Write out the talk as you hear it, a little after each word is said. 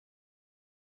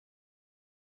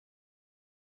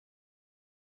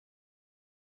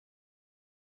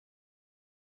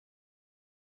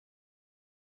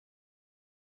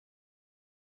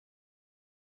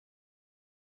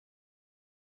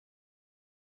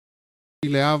I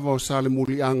le ava o sa le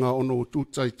mulianga o no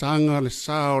tutaitanga le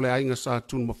sa o le ainga sa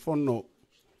tunu mafono.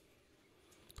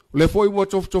 Le foi ua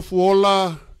tofu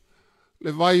ola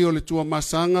le vai o le tua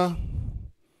masanga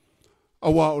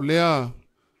awa o lea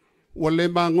ua le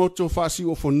mangoto fasi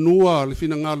o fonua le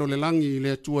fina ngalo le langi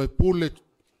le tua e pule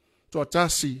tua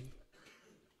Tasi.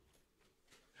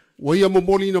 Ua ia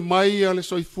momoli na mai a le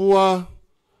soifua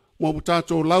mo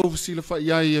butato lau visi le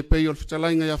whaiai e pei o le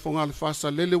fitalainga ia fonga le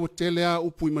fasa lele wa tele a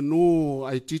upu i manu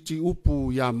ai titi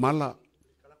upu ia mala.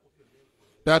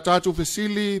 Pe a tatu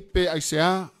fesili pe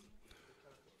aisea.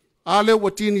 Ale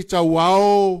wa tini tau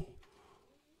ao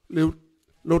le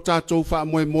lo tatou wha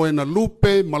moe moe na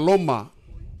lupe maloma.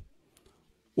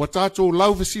 Wa tatou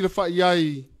lau visi le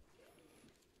whaiai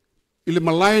i le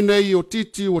malaine i o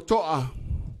titi o toa.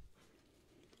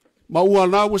 Ma ua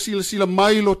na wa sila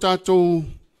mai lo tatou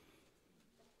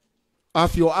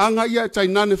Afioga ia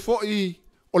tainane foi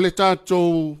o le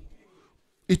tatou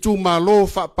Itumalo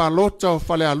Falealupo o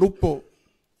Falealupo.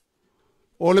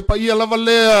 O le paia lava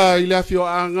lea i le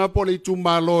Afioga po le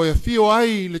Itumalo e fio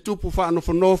ai le tupu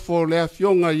whaanofo le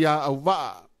Afioga ia au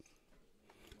waa.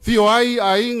 Fio ai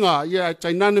a inga ia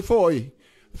tainane foi.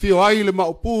 Fio ai le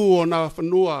maupu o na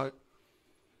whanua.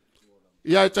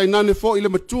 Ia tainane foi le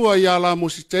matua ia la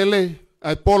mositele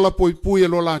ai pola pui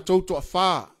lo la tauto a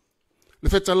whaa. Le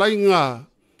fetalainga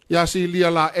ia silia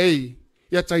la ei,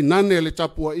 ia tainane le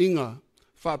tapua inga,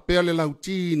 whaapea le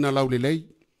lauti na laulelei.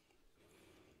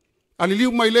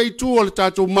 Aliliu mai lei tu o le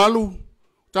tātou malu,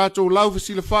 tātou lau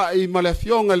fesile whae ma le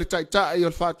Afioga le taitai o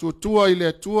le whaatuatua i le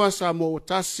Atua Samoa o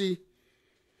Tasi,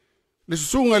 le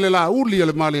susunga le la uli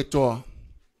le male toa.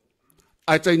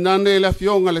 Ai tainane le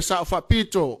Afioga le sao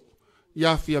whapito,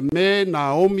 ia fia me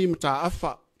na omi mta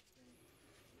afa.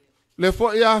 Le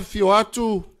fo ia fio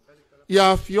atu,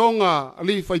 ia Afioga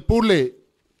ali faipule.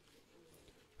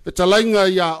 Petalainga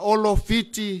ia olo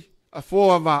fiti a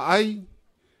foa va ai.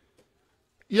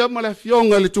 Ia ma le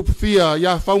Afioga le tupufia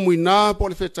ia faumuina po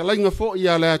le fetalainga fo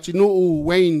ia le atinuu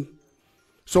Wayne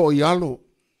so ialo.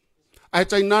 Ai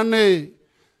tainane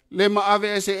le ma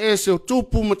AVSS o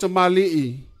tupu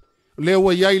matamali'i. Le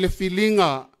ua iai le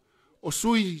filinga o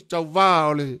sui Tauva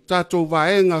o le tatou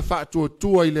vaenga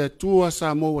whaatuatua i le Atua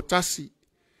Samoa o Tasi.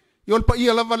 Iol pa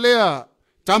ia lava lea,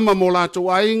 tama mo lātou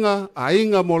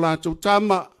ainga mo lātou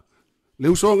tama. Le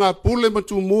usonga pule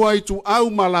matu mua i tu au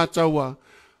ma lātaua,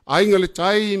 ainga le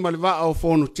tai ma le waa o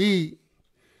whono ti.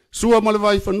 Sua ma le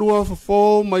vai whanua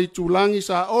fafo ma i tu langi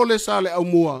sa ole sa le au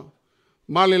mua,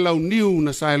 ma le lau niu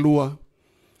na sa lua.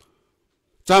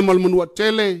 Tama le manua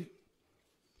tele,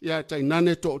 ia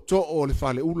tainane to o le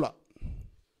fale ula.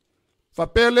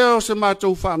 Whapeleo se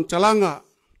mātou whaamtalanga,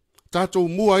 tātou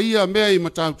mua ia mea i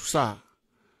matautu sa.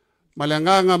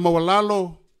 Maleanganga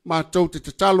mawalalo, mātou te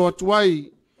tatalo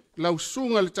atuai, lau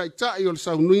sunga le taitai o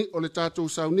le tātou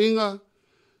sauninga,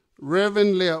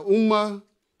 Reverend Lea Uma,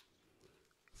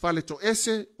 Fale to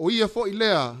ese, o ia fo i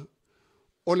lea,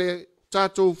 o le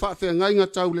tātou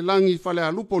whaafeangainga tau le langi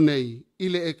Falealupo nei,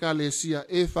 ile e ka le sia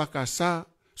e whakasa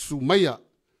sumaya,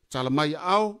 talamai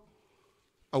au,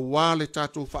 a wā le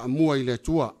tātou whaamua i le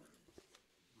tua.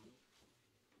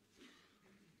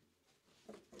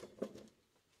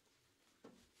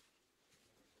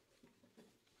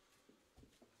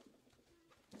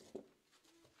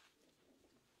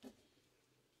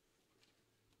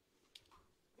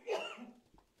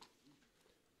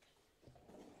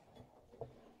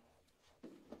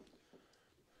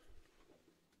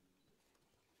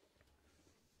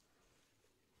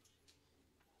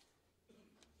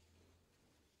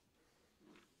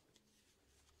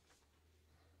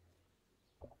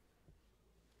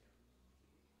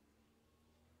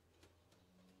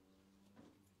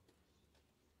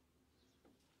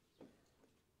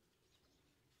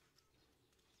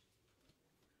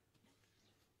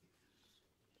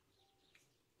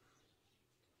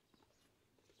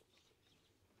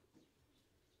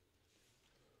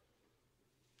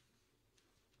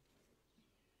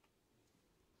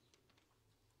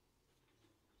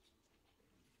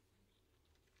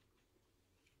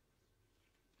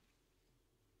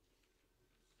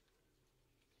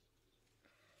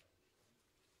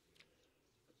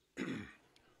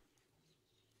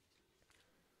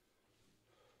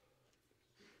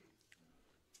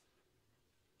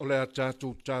 O le a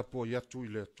tātou tāpua iatu i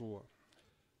le atua.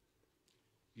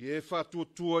 I e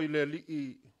whātuatua i le lii,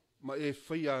 ma e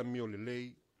whaia mi o le lei.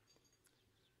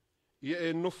 I e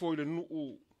nofo i le nuu,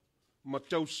 ma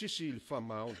tau sisi i le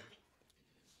whamaona.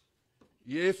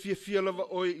 I e fia lava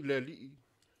oe i le lii,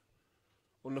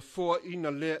 o na foa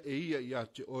ina lea e ia i a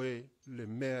te oe le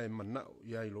mea e manao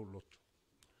i ai lo loto.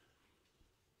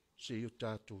 Se i o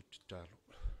tātou te talo.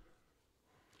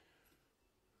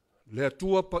 Le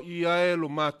atua pa ia e lo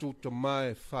mātou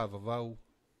tamae whāvavau.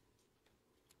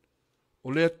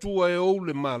 O le atua e ou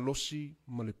le mālosi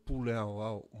ma le pule ao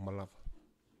ao o malava.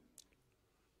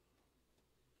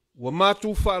 Ua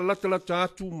mātou whaalata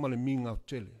atu ma le minga o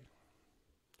tele.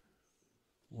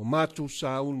 Ua mātou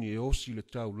sauni e osi le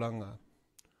taulanga.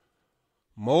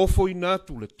 Ma ofo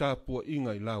inatu le tāpua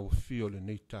inga I lau fio le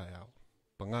nei tae au.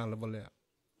 Pangala valea.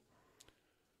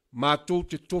 Mātou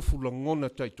te tofu la ngona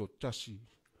taito tasi.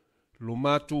 Lo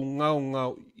mātou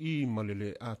ngau I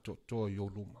malele ato toa I o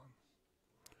luma.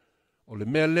 O le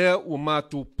mea lea ua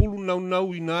mātou pulu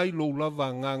nau inai lo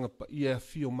lava nganga pa ia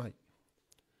fio mai.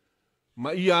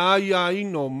 Ma ia ai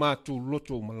ino mātou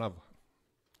loto malava.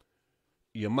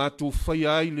 Ia mātou whai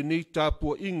ai le nei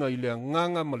tāpua inga I le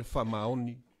nganga ma le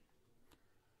whamaoni.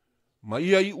 Ma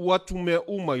ia I uatu mea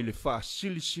uma I le wha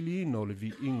sili ina o le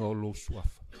vi inga o lo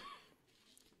suafa.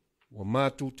 Ua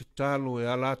mātou te talo e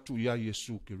alatu ia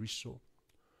Yesu Keriso.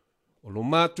 O lo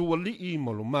mātou alii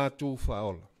ma lo mātou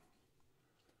whaola.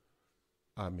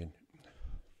 Amen.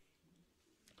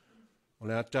 O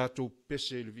le atatou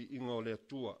pese I le vi inga o le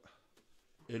atua.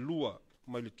 E lua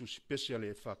mai le tusi pese ale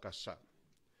e whakasa.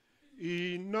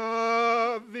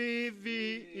 Ina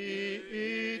vivi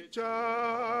I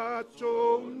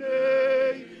tatou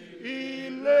nei. I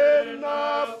le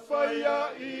na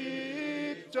whaia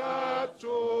I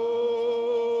tatou.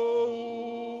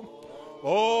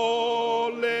 O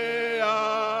le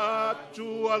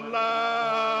atua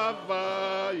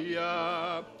lava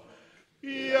ia.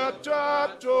 Ia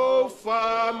tatou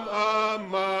fam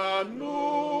amanu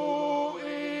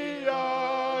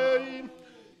iai.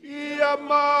 Ia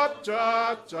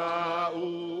matatau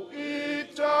I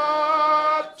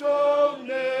tatou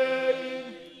nei.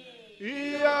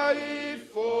 Ia I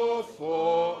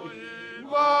fofo I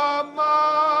mama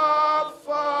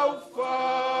fau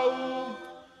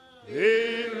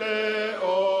Ile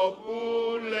o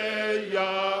pule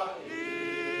ia I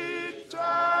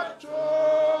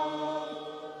tatou.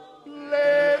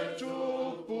 Le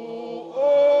tupu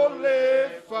o le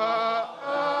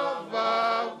whaavava.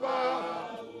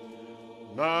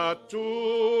 Na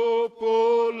tupu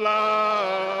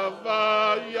lava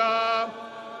ia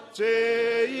te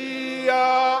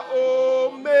ia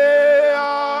o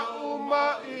mea uma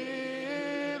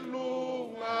I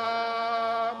lunga.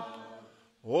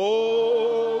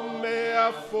 O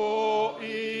mea fo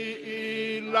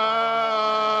I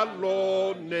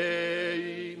lalo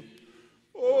nei.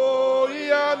 O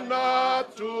ia na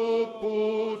tupu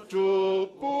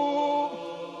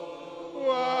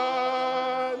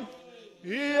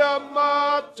ia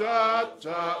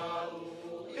matata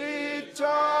I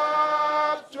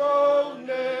tatou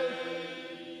nei.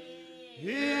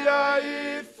 Ia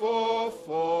I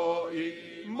fofo I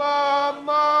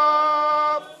mama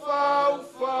fau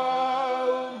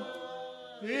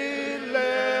I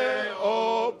le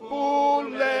o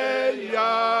pule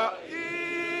ia I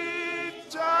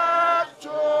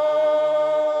tatou.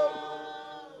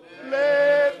 Le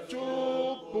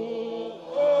tupu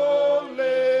o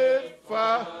le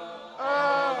whaavavau.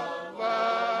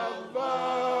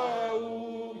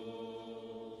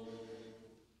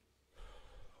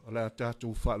 O le a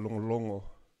tātou whaalongolongo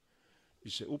I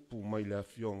se upu mai le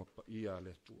Afioga pa ia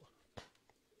le atua.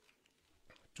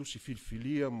 Tusi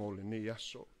filifilia mo le nei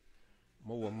aso,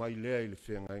 maua mai lea I le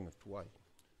whengainga tuai.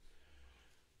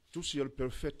 Tusi al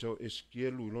perfetto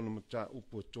eskielu I lona mata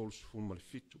upu e tolu sifun ma le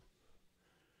fitu.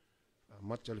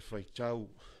 Mata le whai tau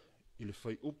I le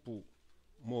whai upu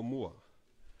mua.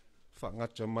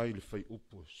 Whangata mai le whai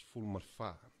upu sifun ma le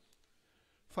wha.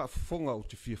 Whaafonga o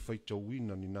te fia whai tau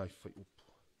ina ni nai whai upu.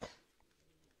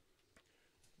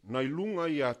 Nai lunga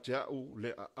ia te au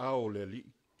le ao le li.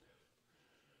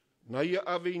 Na ia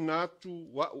ave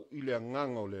inatu wau I le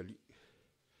anganga o le li.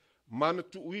 Mana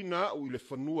tu ina au I le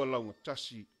whanua launga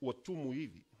tasi ua tumu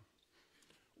iwi.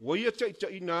 Wa ia taita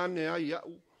ina ane ai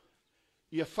au.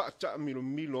 Ia whaata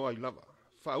milo ai lava.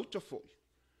 Whauta foi.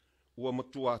 Ua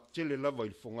matua tele lava I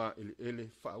le whonga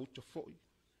ele whauta foi.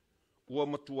 Ua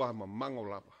matua mamango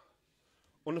lava.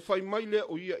 Ona whai mai lea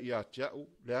o ia te au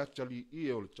le atali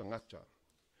ia o le tangata.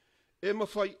 E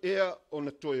mawhai ea o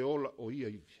na toe ola o ia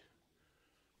iwi.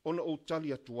 Ona o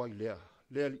tali atuai lea.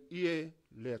 Lea li ie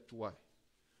lea tuai.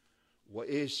 Wa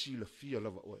e si la fia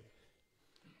lava oe.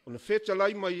 Ona feta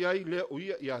lai mai ai lea o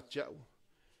ia tiau.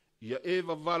 Ia e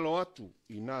valo atu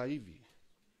I nā iwi.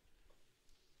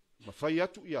 Mawhai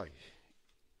atu iai.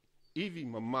 Iwi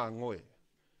ma mā ngoe.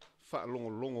 Wha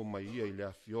longo mai ia I lea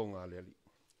Afioga lea li.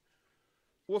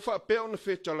 Ua wha pea ona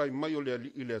feta lai mai o lea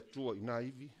li I lea tua I nā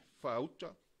iwi. Wha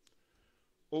auta.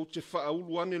 O te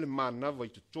whaulu ane le mānawa I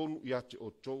te tonu I ate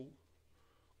o tou.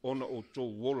 ona o tō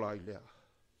wola i lea.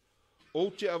 O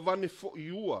te avane fo i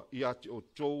ua i ate o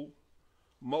tō,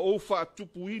 ma o wha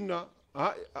tupuina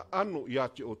a ano i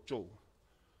ate o tō,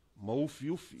 ma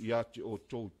ufi i ate o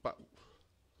tō i pau.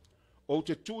 O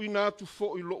te tuina atu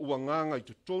fo i lo uanganga i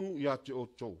te tonu i ate o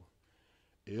tō,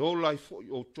 e o lai fo i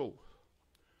o tō.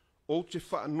 O te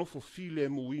wha nofo file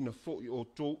muina fo i o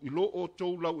tō, i lo o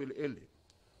tō lau ele ele.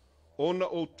 Ona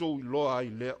o tō i loa ai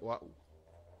lea o au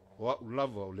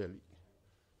lava o leli.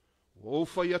 O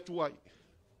whai atu ai,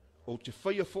 o te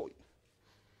whaia foi,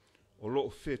 o lo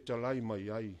o wheta lai mai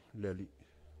ai leli.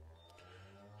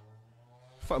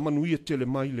 Wha manuia tele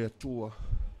mai le atua,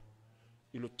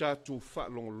 i lo tātou wha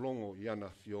longo i ana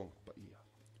Afioga pa ia.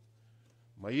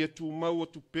 Ma ia tu mau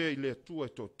atu pē i le atua e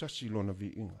tō Tasi lona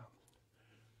vi inga.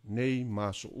 Nei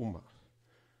maso uma,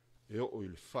 e o i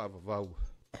le whaavavau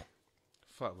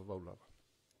lava.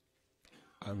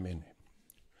 Amen.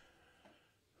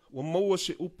 Wa maua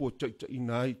se upo taita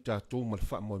ina ai tātou ma le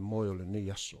wha moe o le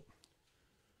nei aso.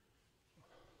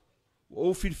 Wa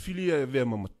o filifilia e vea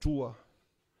mamatua,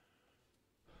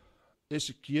 e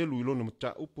se kielu i lona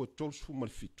mata upo e tolsu ma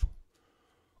le fitu.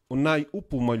 O nai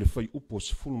upo mai le whai upo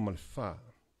se fulu ma le wha,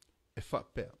 e wha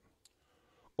pēr.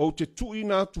 O te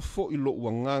tuina atu fo i lo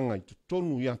uanganga i te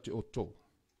tonu i ate o tō.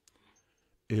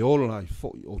 E ola i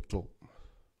fo i o tō.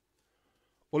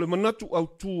 O le manatu au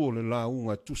tū o le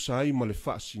launga tu sai ma le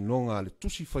whaasi nonga le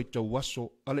tusi whaitau waso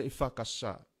ale e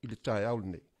whakasa i le tae au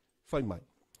nei. Whai mai.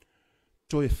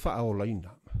 To e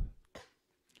whaolaina.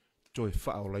 To e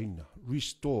whaolaina.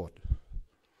 Restored.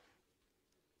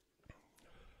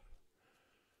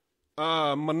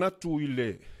 Manatu i le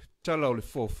tala o le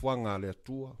whawhanga le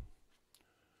atua.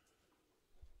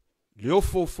 Le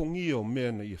ofo fongia o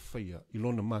mea na i e whaia i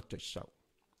lona mata i sau.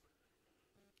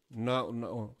 Na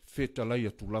o feta lai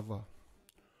atu lava,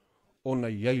 ona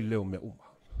iai leo me uma.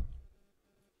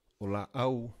 O la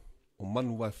au, o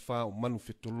manu vai wha, o manu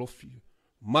fetolofi,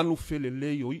 manu fele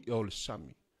lei o i o le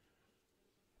sami.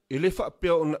 E le wha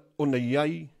pea ona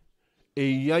iai, e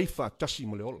iai wha tasi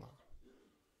mo le ola.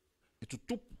 E tu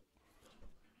tupu.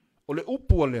 O le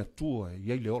upu a le atua e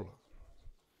iai le ola.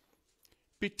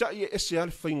 Pita i e ese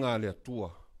ale whainga le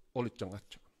atua o le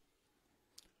tangata.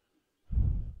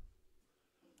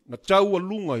 Na tau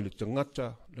alunga i le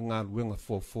tangata le ngā luenga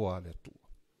fōfōa le atua.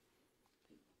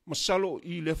 Masalo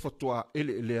i le whatua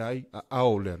ele ai a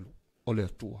ao o le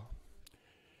atua.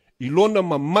 I lona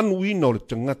ma manuina o le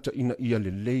tangata ina ia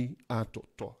le lei a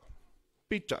toa.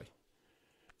 Pitai,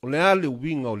 o le ale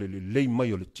winga o le lei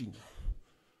mai o le tina.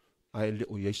 A ele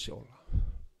o yeise ola.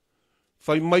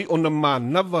 Fai mai ona ma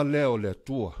nava leo le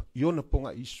atua, i ona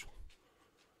ponga isu.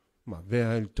 Ma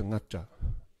vea ele tangata,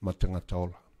 ma tangata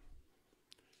ola.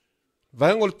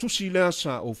 Vaenga o le tusi lea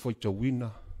sa o whaita wina.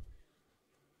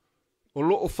 O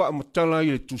loo wha matala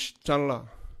i le tusi tala.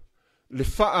 Le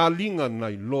wha alinga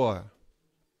nai loa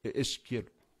e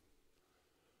eskielu.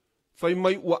 Fai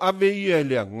mai ua ave ia e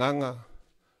lea nganga.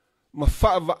 Ma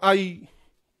wha va ai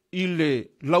i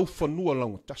le lau whanua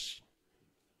launga tasi.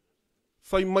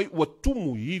 Fai mai ua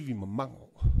tumu i iwi mamango.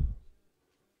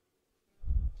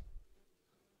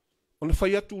 Ona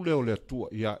fai atu leo le atua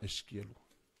ia eskielu.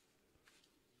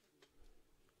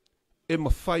 E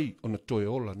mawhai o na toe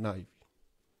ola na iwi.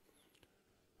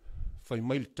 Whai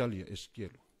mai le talia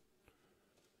eskielu.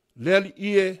 Lea li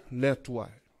ie, lea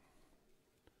tuae.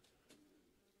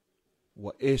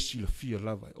 Wa e sila fia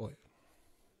lava e oe.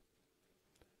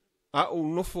 A o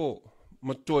nofo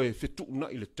ma toe fetu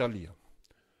na i le talia.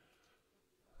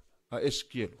 A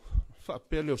eskielu. Wha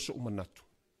pele o so umanatu.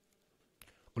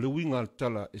 O le winga al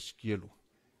tala eskielu.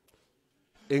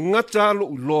 E ngata alo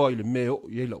u loa i le meo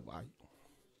i eila wai.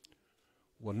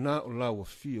 Wa na o la wa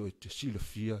fio e te sila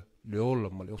fia le ola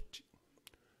ma le oti.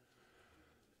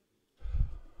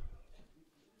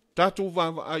 Tātou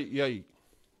vāwa ai iai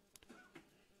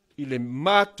i le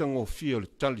mātango fio le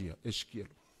talia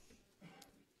eskielu.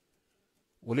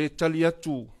 O le tali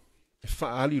atu e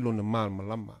whaali lona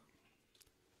malama.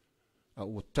 A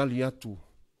ua tali atu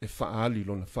e whaali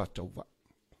lona whatauwa.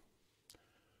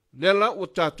 Lea la ua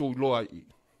tātou loa i.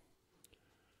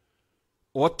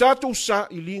 O tātou sa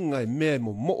i linga e mea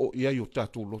mo mo'o i ai o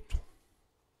tātou loto.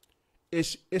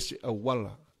 Ese a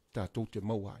wala tātou te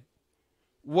mauai.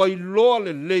 Wai loa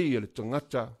le lei le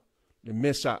tangata le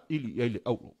mesa ili i ai le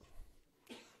aulo.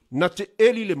 Na te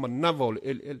eli le manava o le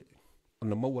ele.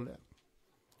 Ona maua lea.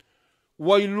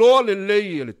 Wai loa le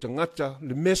lei le tangata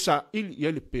le mesa ili i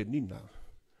ai le penina.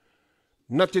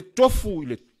 Na te tofu i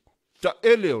le ta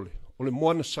ele o le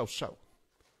moana sau.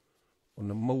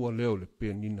 Ona maua leo le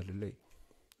penina le lei.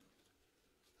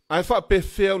 Ai wha pe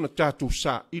whea na tātou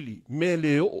sā ili, me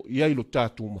le o iai lo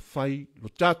tātou mawhai, lo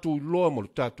tātou iloa mo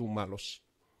lo tātou malosi.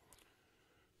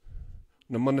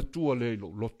 Na manatua le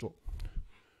lo loto.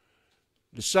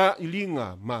 Le sā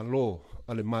ilinga ma lo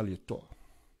ale mali atoa.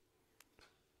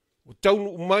 O tau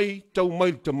mai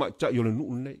le tamai ta i ole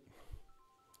nuu nei.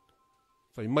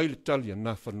 Fai mai le talia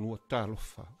na whanua tā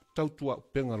lofa, tau tua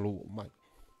penga lo mai.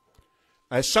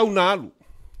 Ai sauna alu,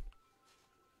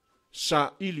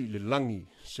 sa ili le langi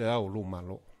se au lo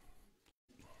malo.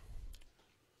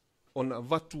 Ona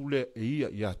vatu le e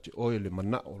ia te oe le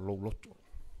manao lo loto.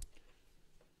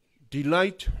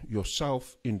 Delight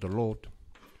yourself in the Lord,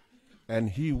 and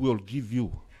he will give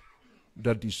you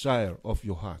the desire of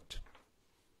your heart.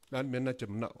 Nan mena te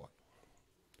manao.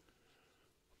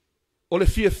 O le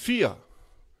fia,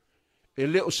 e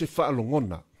leo se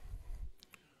whaalongona.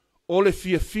 O le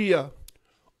fia,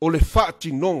 o le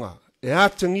whaatinonga, e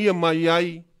atangia mai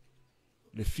ai,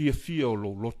 le fia o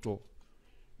lo loto,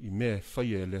 i mea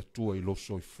whaia e le atua i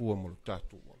loso i fua mo lo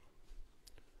tātou.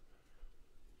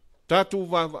 Tātou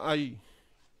wawa ai,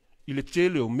 i le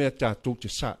tele o mea tātou te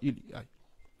sā ili ai.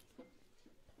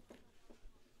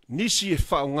 Nisi e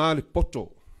whao ngā le poto,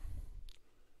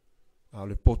 a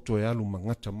le poto e alu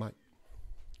mangata mai.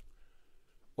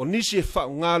 O nisi e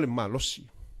whao ngā le malosi,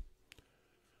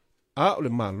 a o le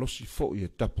malosi fo i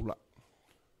e tapula.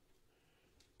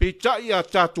 Pe tai a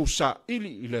tātou sā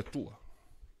ili i le atua,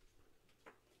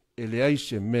 e le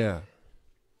aise mea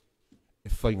e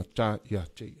whaingatā i a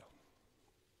teia.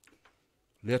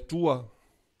 Le atua,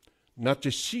 na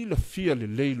te sila fia le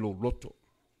leilo loto.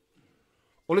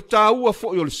 O le tāua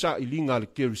fo i o le sā ilinga le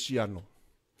kerisiano.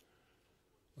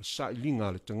 O sā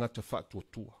ilinga le tangata whaatua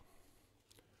tua.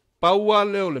 Paua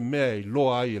leo le mea i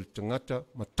loa ai le tangata,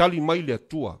 ma tali mai le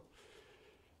atua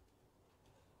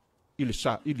i le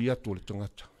sā ili atu o le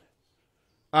tangata.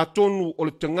 A tonu o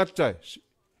le tangata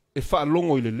e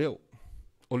whaalongo i le leo,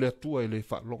 o le atua i le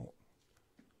whaalongo.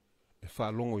 E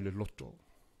whaalongo i le loto.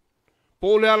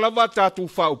 Po le alava tātou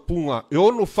whaupunga, e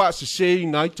ono wha se sei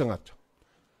nai tangata.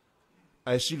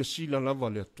 Ai sila lava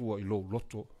le atua i lo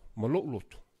loto, ma lo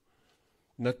loto.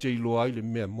 Na te ilo ai le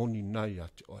mea moni nai a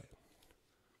te oe.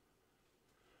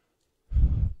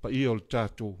 Pa ia o le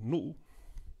tātou nuu,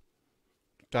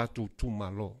 tātou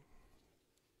tūmalo.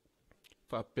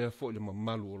 Whapea fo i le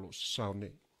mamalu o lo sasau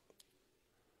nei.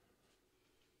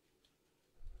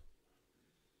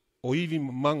 O iwi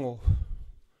mamango,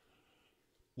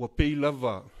 ua pei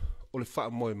lava o le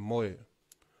wha moe,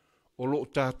 o lo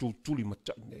tātou tuli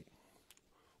matai nei.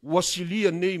 Ua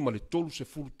silia nei ma le tolu se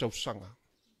furu tausanga.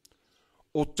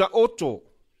 O ta oto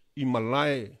i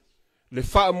malae, le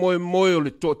wha moe o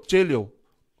le toa teleo,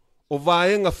 o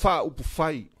vaenga wha upu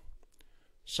whai,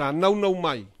 sa naunau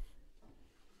mai,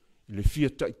 le fia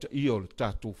taita ia o le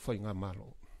tātou whai ngā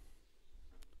malo.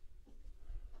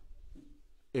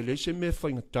 E le se me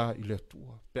whai ngā i le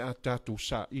atua, pe a tātou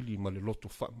sa ili ma le loto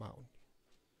wha maoni.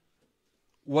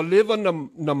 Ua lewa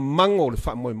na mango le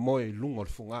wha moe i lunga o le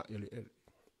funga ele.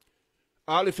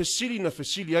 A le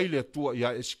fesili ai le atua i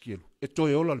a eskielu, e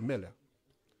toe ola le melea.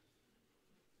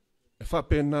 E wha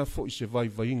pēnā fo i se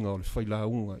vai-vainga o le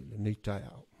whailaunga i le neitai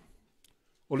au.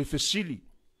 O le fesili,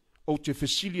 o te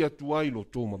fesili atu ai lo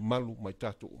tōma malu mai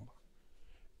tātou uma.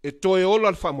 E toe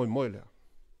ola le wha moe lea.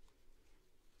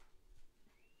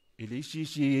 E le isi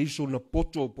e iso na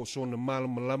poto po so na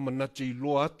malama na te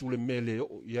iloa atu le mele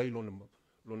o i ai lona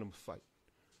mawhai.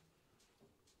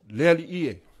 Lea li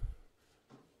ie,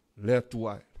 lea tu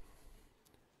ai.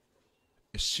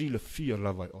 E sila fia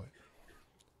lava oe.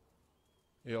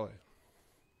 E oe.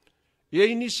 E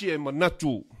inisi e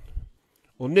manatu,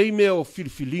 o nei mea o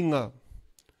filifilinga,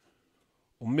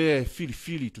 o mea e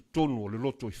filifili tu tonu o le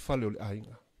loto i fale o le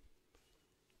AIGA.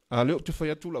 A leo te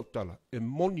whai atu lau tala, e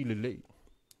moni le lei.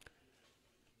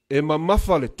 E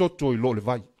mamafa le toto i lo le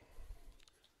vai.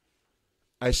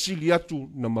 Ai sili atu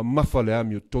na mamafa le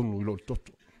ami o tonu i lo le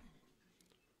toto.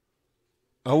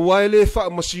 A waele wha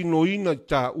masino ina i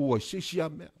tā ua i seisi a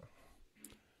mea.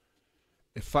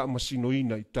 E wha masino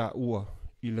ina i tā ua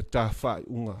i le tā wha i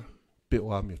unga pe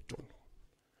o ami o tonu.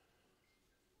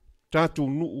 Tātou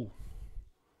nuu,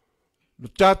 le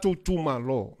tātou tūma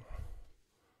lo,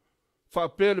 wha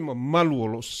pēle ma malu o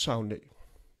lo sasau nei.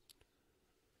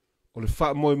 O le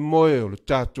wha moe o le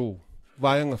tātou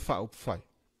vaianga wha upwhai.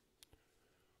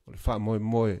 O le wha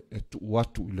moe e tu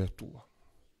atu i le atua.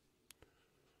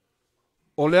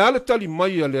 O le ale tali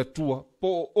mai a le atua,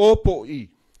 po o po i.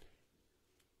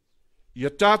 Ia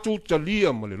tātou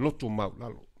talia ma le loto mau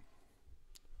lalo.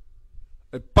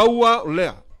 E paua o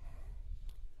lea.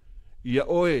 Ia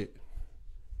oe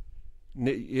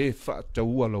ne e wha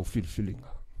taua lau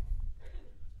filfilinga.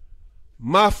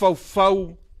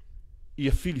 Mafau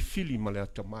ia filifili ma le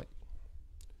atamai.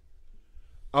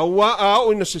 Awa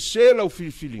ao ina se lau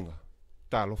filifilinga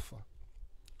talofa.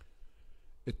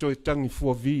 E toi tangi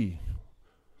fuavi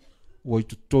o i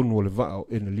tutonu o le vao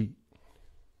eneli.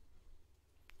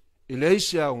 E le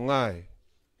ise au ngai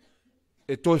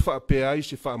e toi wha pea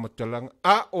ise wha matalanga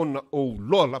a ona o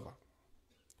loa lava.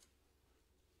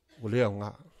 O le au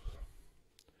ngā.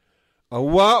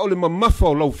 Awa o le mamafa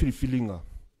o lau filifilinga.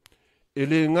 E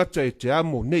le ngata e te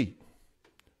amo nei.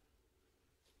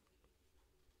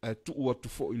 E tu ua tu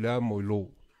fo i le amo i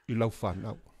lau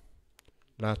whanau.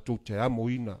 Nā tō te amo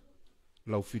ina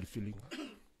lau filifilinga.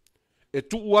 E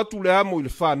tu ua tu le amo i le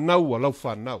whanau a lau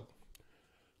whanau.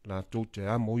 Nā tō te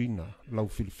amo ina lau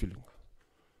filifilinga.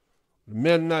 Le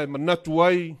mea nai manatu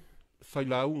ai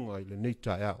whailaunga i le nei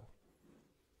tae au.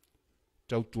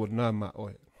 Tau tua nā ma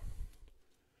oe.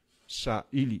 Sa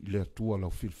ili i le atua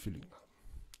lau filifilinga.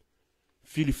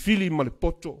 Filifili ma le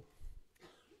poto.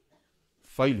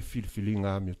 Fai le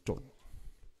filifilinga amia tonu.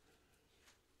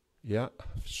 Ia,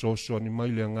 soso ni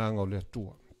mai le nganga o le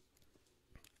atua.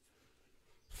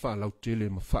 Fa lau tele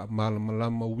ma fa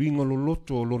malama winga lo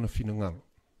loto o lona fina ngalo.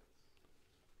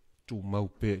 Tu mau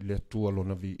pe le atua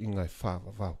lona vi inga e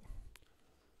fava vau.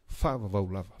 Fava vau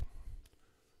lava.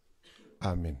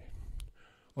 Amen.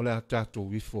 O le atato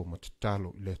wifo ma te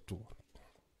talo i le atua.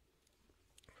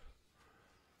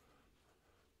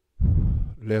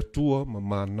 Le atua ma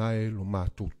manae lo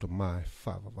mātou tamae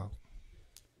whāwawau.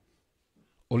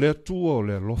 O le atua o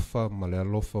le alofa ma le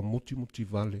alofa muti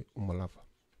vale o malava.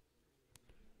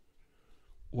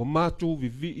 O mātou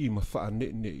vivi ma whaane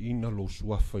ina lo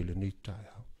suafa i le nei tae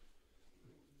hau.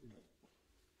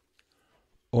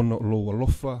 Ona lo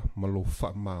alofa ma lo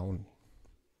wha maoni.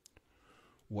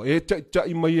 Wa e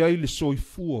tai mai ai le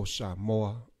soifua o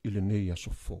Samoa i le nei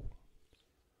asofo.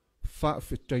 Wha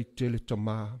fetai tele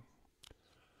tamaa.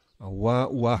 A wā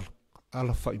ua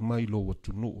ala whai mai lo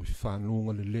watunu i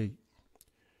whanunga le lei.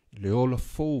 Le ola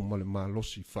fōu ma le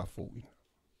mālosi whafōina.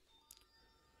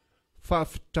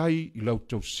 Whawhitai i lau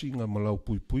tausinga ma lau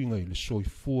puipuinga i le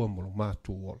soifua ma lo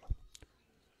mātu ola.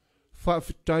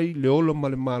 Whawhitai le ola ma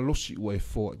le mālosi ua e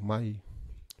fōa i mai.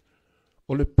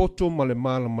 O le poto ma le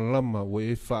malama ua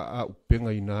e wha a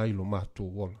upenga i nai lo mātu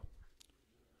ola.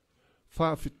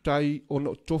 Whawhitai ona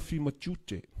o tofi ma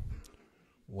tiute.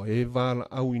 Wa e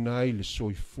vala au ina ai le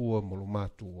soifua mo lo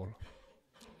mātu ola.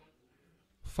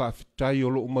 Whawhitai o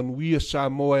lo manuia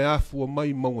Samoa e afua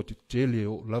mai maunga te tele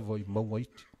o lava i maunga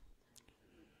iti.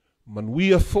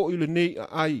 Manuia fo i le nei a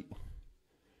ai.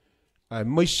 Ai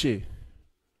maise.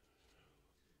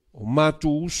 O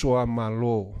mātu uso a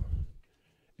malo.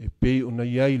 E pei o na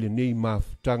iai le nei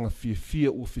mafutanga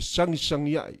fia ua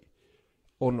fisangi ai.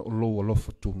 Ona o lo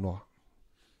alofa tu noa.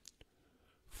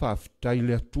 Whawhitai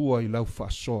le atua i lau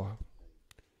whaasoa.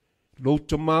 Lo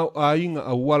tamau a inga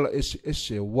a wala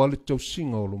ese o wale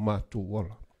tausinga o lo mātu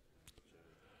wala.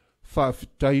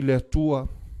 Whawhitai le atua.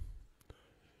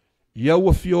 Iau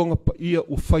a fionga pa ia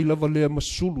o whailava lea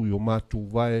masulu i o mātu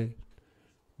wae.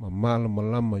 Ma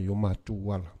malama i o mātu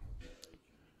wala.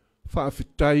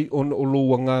 Whawhitai ona o lo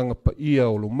wanganga pa ia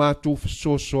o lo mātu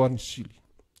whasosoa ni sili.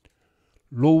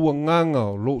 Lo wanganga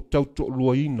o lo tauto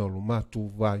lua ina o lo mātu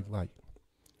vai.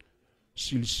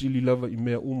 Sili lava i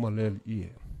mea umalele ie.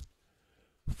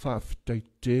 Whawhitai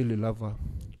tele lava.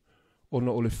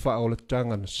 Ona o le wha o le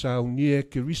tanga na sau nie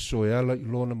ke riso e ala i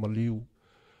lona maliu.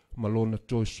 Malona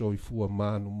toi so i fua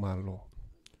manu malo.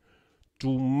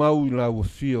 Tu mau i lau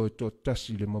fio e to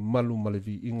tasi le mamalu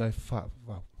malevi inga e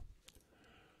whaavau.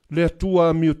 Le atua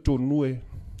a mio to nue.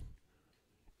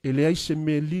 E le aise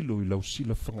me lilo i lau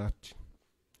sila whangati.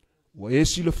 Wa e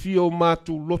sila fio o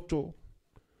mātu loto.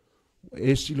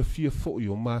 E sila fia fo'i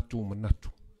o mātu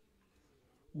manatu.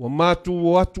 Wa mātu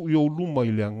o atu i o luma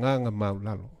i le anganga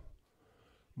maulalo.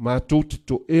 Mātu te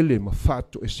to ele ma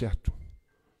whātu e se atu.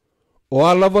 O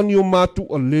alavani o mātu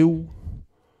a leu.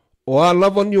 O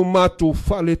alavani o mātu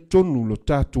whale tonu lo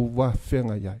tātu wā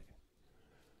whenga iai.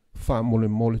 Wha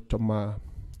mole tamā.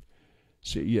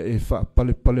 Se ia e wha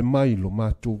pale mai lo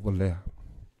mātu walea.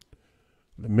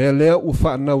 Le mea lea u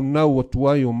wha nau atu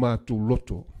ai o mātu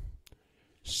loto.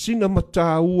 Sina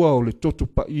mata ua o le toto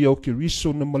pa ia o ke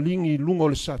riso na malingi lunga o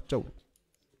le satau.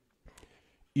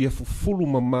 Ia fufulu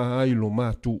mama ai lo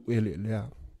mātu ele lea.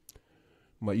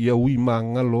 Ma ia ui ma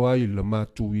ngalo ai le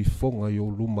mātu i fonga i o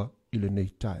luma i le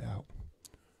nei tae au.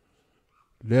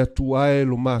 Lea tu ae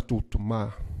lo mātu tamā.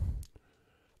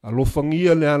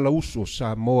 Alofangia le ala uso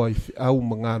Samoa i au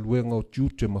mga luenga o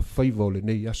tiute ma whaiva o le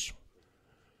nei aso.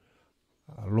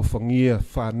 Alofangia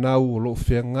whanau o lo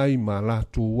whengai ma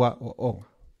lātu wa o onga.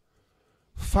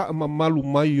 Wha mamalu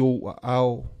mai o a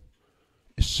ao.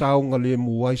 E saonga le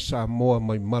muai Samoa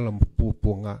mai mala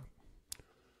mapua ngā.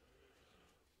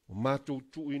 O mātou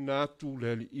tu ina atu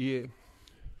le li ie.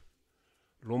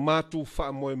 Lo mātou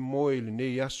wha moe moe le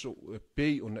nei aso e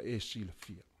pei o na e sila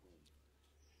fia.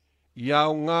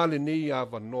 Iao ngā le nei a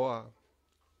vanoa.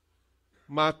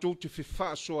 Mātou te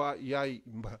whiwha soa iai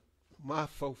ma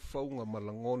fau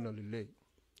malangona le lei.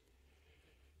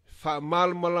 Wha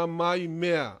malmala mai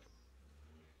mea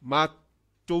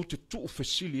mātou te tuu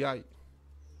whesili ai.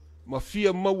 Ma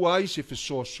fia maua ai se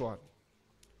whesoa soani.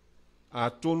 A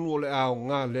tonu o le ao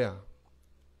ngā lea.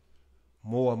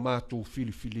 Moa mātou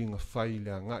filifilinga whai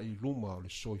lea ngā i luma o le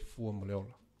soifua ma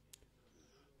leola.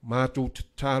 Mātou te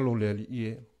talo lea li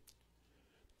ie.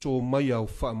 Tō mai au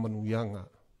wha manuianga.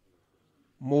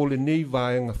 Mō le nei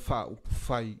vaenga wha upu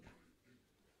whai.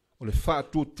 O le wha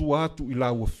tua atu i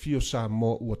lau a fio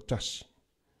Samoa ua Tasi.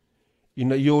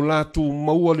 Ina i o lātou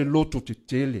maua le loto te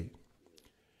tele.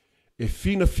 E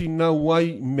fina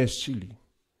wai me sili.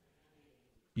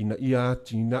 Ina ia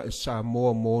ati ina e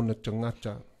Samoa mōna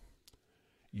tangata.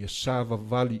 Ia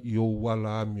SAVALI i o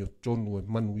wala ami o tonu e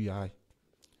manui ai.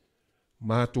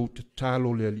 Mātou te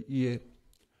talo le ali ie.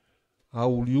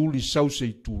 Au liuli sause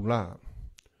i tū la.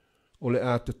 O le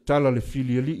a te tala le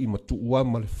filiali i matu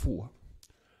uama le fua.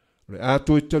 Le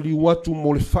ato e tali watu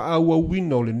mo le faa ua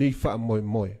wina o le nei faa moe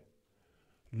moe.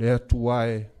 Le atu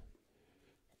ae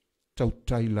tau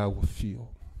tai la ua fio.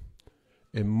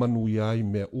 E manui ai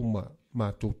mea uma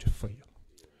mātou te whaia.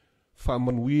 Faa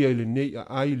manui ai le nei a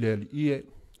ai le ali ie.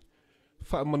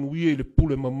 Faa manui ai le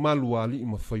pule ma malu ali i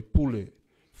ma whai pule.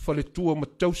 Fale tua ma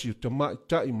tausi o te mai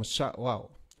tai ma sa wao.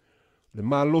 Le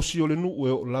malosi o le nuu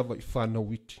e o lava i whana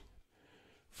witi.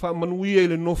 Faa manuia i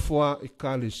le nofoa e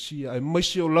kāle sia. E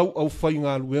maise o lau au whai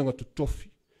ngā luenga to tofi.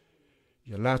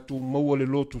 Ia lātou maua le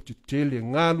loto te tele.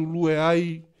 Ngā lulue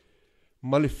ai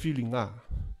ma le fili ngā.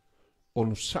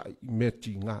 Ono sai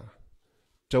meti ngā.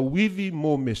 Tawivi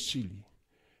mo me sili.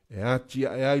 E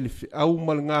atia e ai le fe au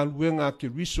mal ngā luenga ke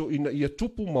riso ina ia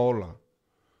tupu maola.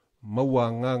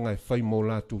 Maua ngā ngai whai mo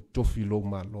lātou tofi lo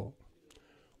malo.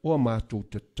 O mātou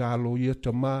te talo ia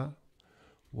ta mā.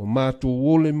 O mātou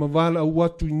ole mawala au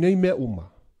atu i nei mea uma.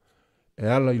 E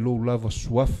ala i lo lava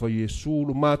suafa Yesu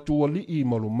lo mātou ali i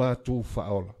ma lo mātou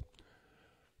whaola.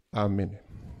 Amen.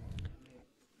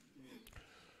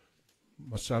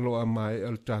 Masalo a mai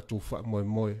al tātou wha moe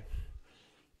moe.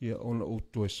 Ia ona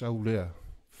uto e sau lea.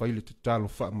 Whaile te talo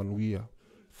wha manuia.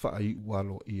 Wha i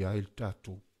walo i ail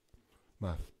tātou.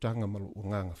 Ma tanga malo o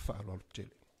nganga wha alo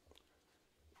tele.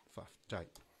 Wha tai.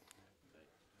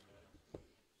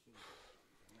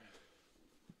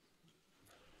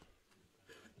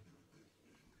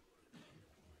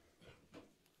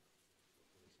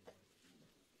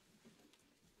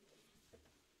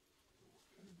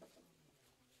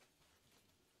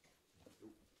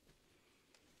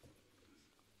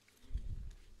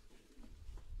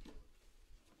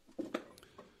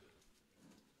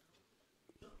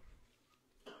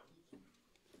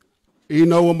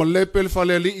 Ina ua malepe le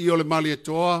faleali i o le mali e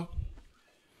toa.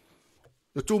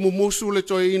 Na tu mumusu le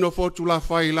toi ino fotu la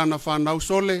fai lana whanau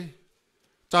sole.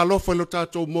 Ta lofa lo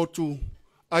tātou motu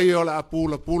ai o le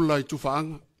apula pula i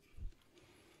tufaanga.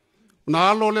 Na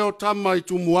alo leo tama i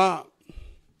tumua.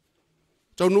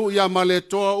 Taunu ia mali e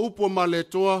toa, upo mali e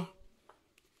toa.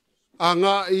 A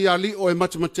ngā i ali o e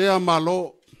matematea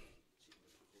malo.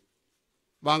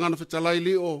 Vangana whetalai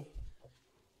li o.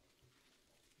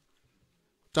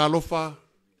 Ta lofa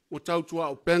o tautua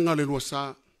o penga le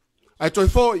luasa. Ai toi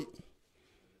foi.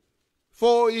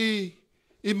 Foi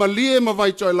i malie ma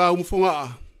vai toi la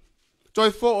umfunga.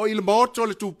 Toi foi i le maoto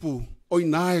le tupu. O i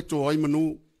nae to ai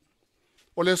manu.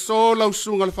 O le so lau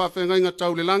sunga le whawhenga inga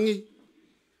tau le langi.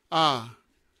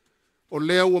 O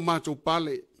leo ua mātou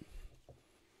pale.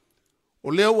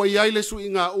 O leo ua iai le su i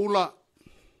ngā ula.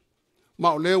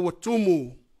 Ma o leo ua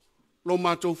tumu. Lo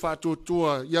mātou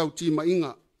whātua iau tima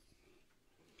inga.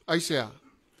 Aisea,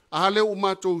 a leo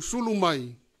mātou sulu mai,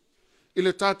 i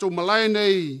le tātou malai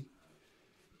nei,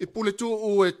 i puletu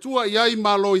u e tua iai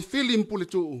malo i filim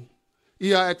puletu,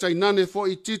 ia e tainane fo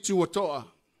i titi ua toa.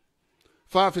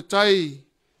 Whaafetai,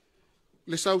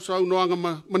 le sau noanga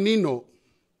manino,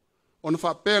 ona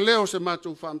whaapea leo se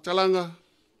mātou whaamtalanga,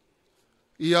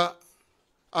 ia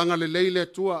anga le leile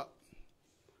tua,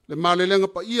 le malelenga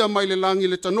pa ia mai le langi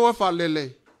le tanoa whaalele,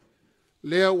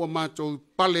 leo ua mātou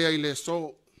pale ai le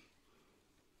so.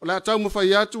 O la tau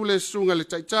mawhai atu le sunga le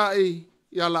taitai,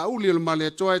 ia la uli o le male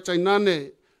toa e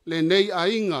tainane le nei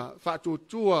ainga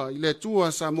whaatutua i le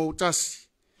tua Samoa Tasi.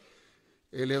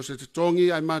 E leo se te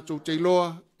tongi ai mātou te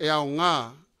iloa e ao ngā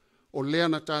o lea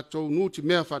na tātou nuti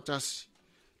mea whatasi.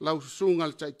 lau susunga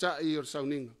le tai o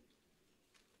sauninga.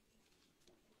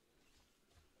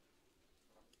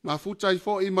 Ma futai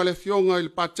fo I ma le fionga I le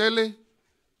patele,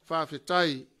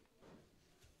 whaafetai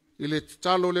I le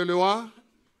talo le lewa,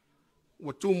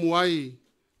 wa tumu ai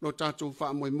no tātou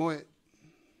wha moe moe.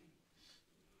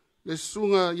 Le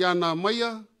susunga iana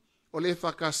maia o le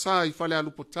whakasā I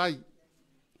Falealupo tai.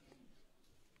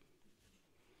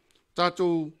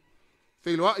 Tātou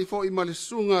wheloa I fo I ma le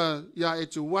susunga ia e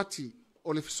tu wati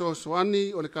o le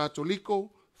fisosoani o le katoliko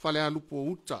Falealupo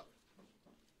uta.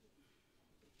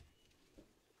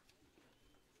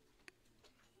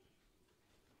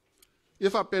 Ia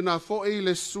whapena fo'i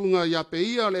le sunga ia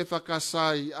peia le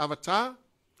whakasai avata,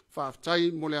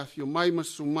 whaaftai mo le afio mai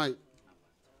masumai.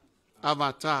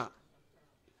 Avata.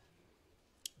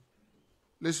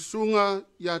 Le sunga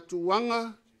ia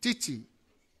tuanga titi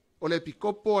o le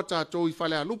pikopo a tātou I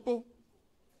Falealupo.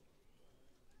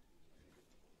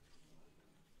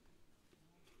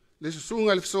 Le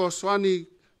sunga le fisoaswani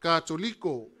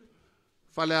katoliko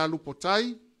Falealupo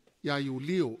tai ia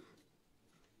iulio.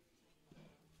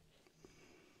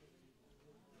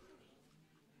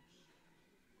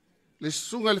 Le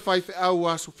sunga le faife au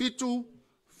a sufitu,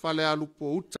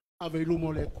 Falealupo uta. Ave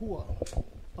lumo le kua,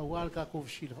 awal ka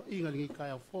kofishila, inga li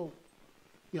kai au fo,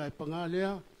 ia e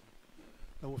pangalea,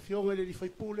 la wafionga le li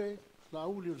faipule, la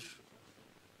ulius,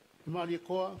 imali e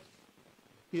koa,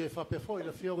 ia e fapefo,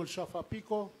 la fionga le safa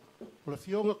piko, la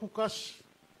fionga kukas,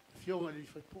 fionga le li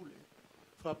faipule,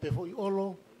 fapefo I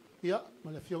olo, ia,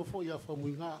 ma la fionga fo ia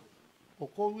famuinga, o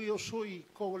koui o sui,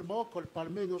 kou le moko, le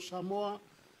palmeno Samoa,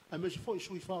 a me se foi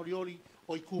sui faoriori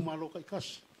o Itumalo kai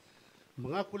kasi.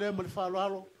 Mangaku le ma le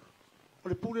faloalo, o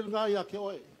le pule nga ia ke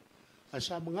oe. A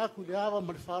sa mangaku le ava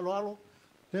ma le faloalo,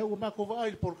 le ua mako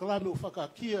vai le porkalame o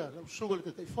whakaakia, la usunga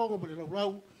le kai fonga ma le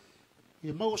rau,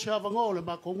 I mau se ava ngō le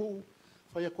mako ngu,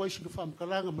 whai a koisi le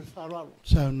whamkalanga ma le faloalo.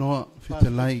 Sa noa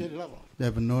fitalai, le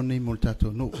avanoni mo le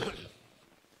tato no.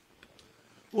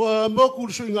 Ua moku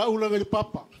le sui ngā ulanga le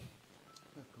papa.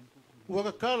 Ua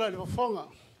kakala le wafonga,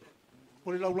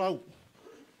 o le laulau.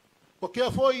 Wa kia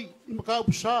foi I makau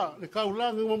pusa, le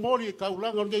kaulanga I mamori, le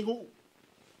kaulanga o ngengu.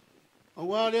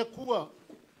 Awa le akua,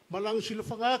 malang sila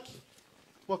whangaki.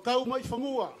 Wa kau mai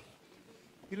whangua.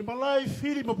 I le malai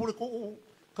whiri mapule kuu,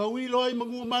 kau ilo ai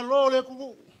mangua malo le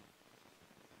kuu.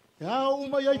 E hao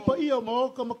umai ai pa ia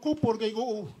maoka makupo o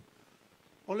ngengu.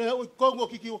 O le hau I kongo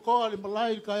ki kiwakoa le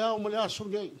malai le kai au ma le aso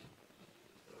ngei.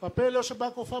 Papele o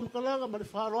sabako whamkalanga ma le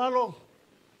whaaloalo.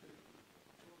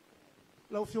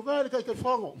 Lau Afioga le kai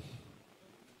fongo.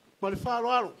 Ma le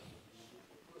whaaloalo.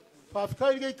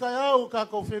 Whaafikai le kai au ka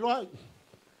kou whenua.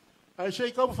 Ai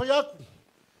sei kau mawhai aku.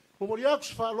 Momori aku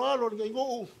se whaaloalo le ngai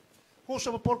nguu. Ko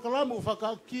sa mapolkalamu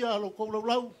whakaakia alo kou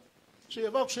lau. Se e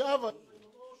wak se ava.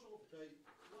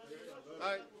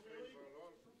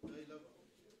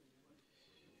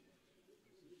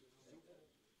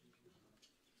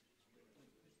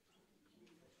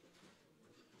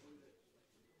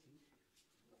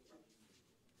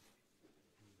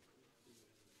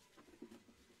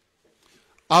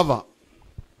 Ava.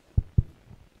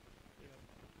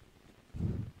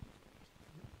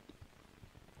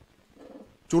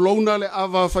 Tulauna le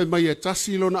ava fai mai e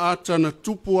tasi lona ata na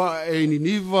tupua e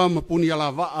niniva mapuni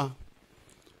ala waa.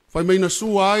 Fai mai na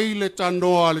sua ai le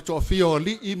tanoa le toa fio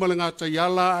li I ma le ngata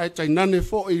yala e tainane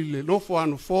fo I le nofo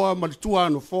ano foa ma le tua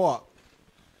ano foa.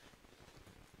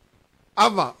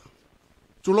 Ava.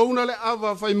 Tulauna le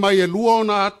ava fai mai e lua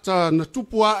ona ata na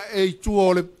tupua e itua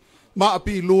o le ma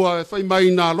api lua e fai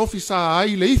mai na lofisa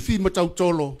ai le ifi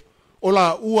matautolo o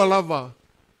la ua lava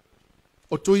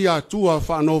o tuia atua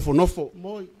whanofo nofo.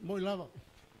 Moi lava.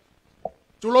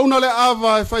 Tulauna le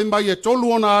ava e fai mai e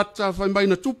tolu ona ata fai mai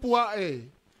na tupua e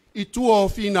I tua o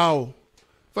finao.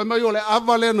 Fai mai o le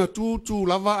ava le na tu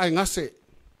lava ai ngase.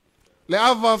 Le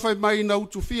ava fai mai na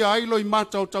utufia ailo I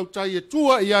mata o tautai e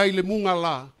tua I ai le munga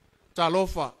la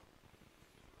talofa.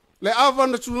 Le ava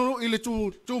na tunu I le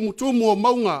tumu o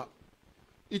maunga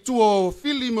I tuo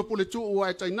fili mapule tuu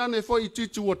ai tainane fo I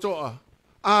titu o toa.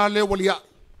 A le walia.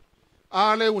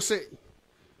 A le wase.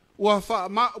 Ua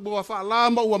wha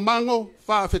lama ua mango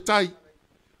wha fetai.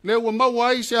 Le ua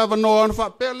mawai se ava noa wha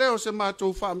pele o se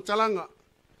mātou wha mtalanga.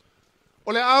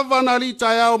 O le ava na li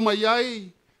tai au mai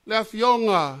ai le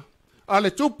Afioga a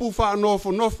le tupu wha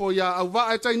nofo ia au wa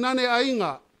ai tainane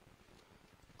ainga.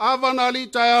 Ava na li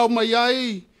tai au mai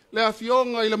ai le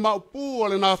Afioga I le maupu o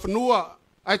le nā whanua.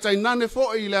 Ai tainane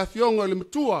fo I le Afioga le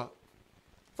matua.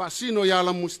 Whasino ia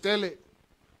la mustele.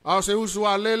 Ao se usu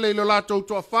a lele I lo lato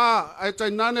toa wha. Ai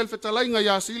tainane le whetalainga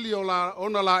ia sili o la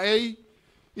ona la ei.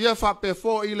 Ia whape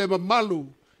fo I le mamalu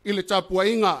I le tapua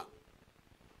inga.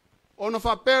 Ona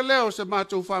whapea leo se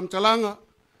mātou whamtalanga.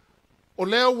 O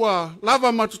leo wa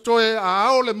lava matutoe a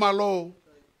aole malo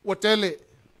wa tele.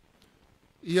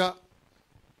 Ia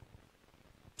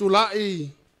tulai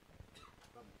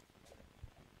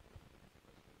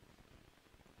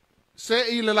se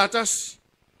i le latasi.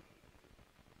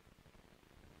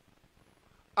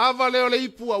 Ava leo le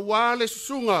ipu a wale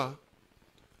susunga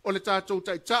o le tātou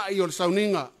taitai o le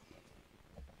sauninga.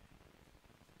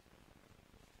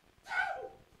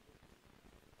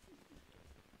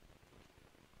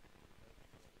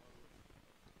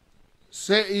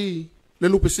 Se i le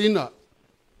lupesina.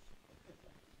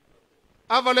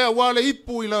 Ava lea wale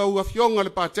ipu i la Afioga le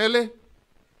patele.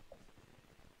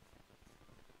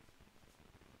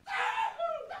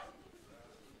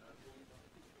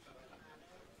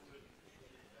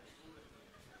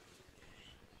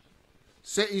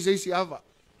 Se i zeisi ava.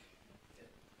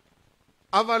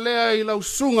 Ava lea i la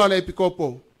usunga le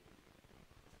pikopo.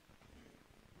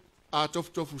 A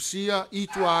tofu sia, i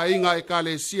tua inga e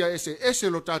kale sia ese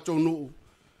lo tatou nuu.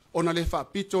 Ona le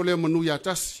whapito le manu ya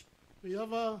tasi. Pe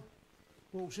ava,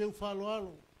 o seu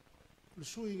faloalo, le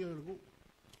sui nge le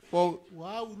Po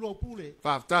ua au lo pule.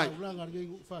 whaftai. Au langa nge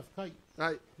whafkai.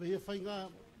 Ai. Pe e whainga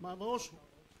maoso.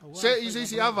 Se i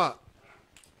zeisi ava.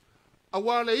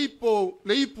 Awa le ipu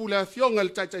le Afioga le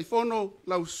taitaifono,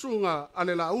 la usunga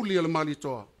ale la uli le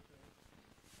malitoa.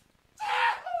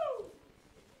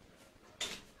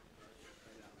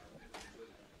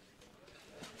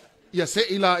 Ia se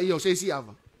ila i o se si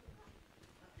ava.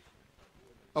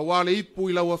 Awa le ipu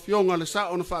i la Afioga le sa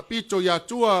ona whapito i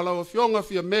Atua la Afioga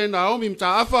fia mena omi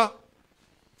mta afa.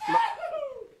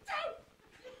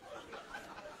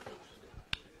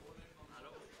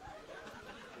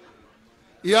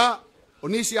 Ia o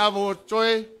nisi avo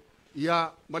toe,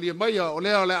 ia maria maia o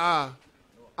lea le a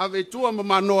ave tua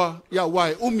mamanoa, ia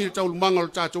wae umi le taulumanga o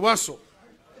le tātou aso.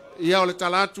 Ia o le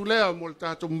talatu lea mo le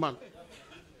tātou mamanga.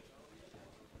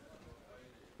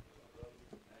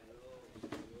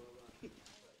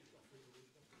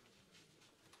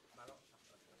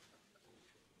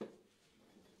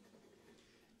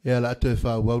 E ala atu e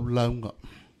whawau launga.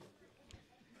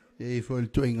 E fo il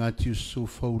tu inga tiu su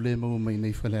faule mo mai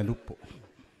nei Falealupo.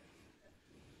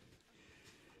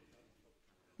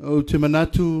 O te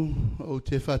manatu, o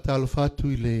te whatalo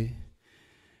whatu i le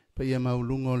pa ia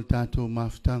maulunga o le tātou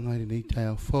maftanga i nei tai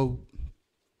au fau.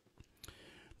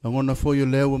 Langona fo yo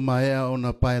leo maea o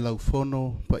na pae lau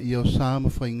fono pa ia o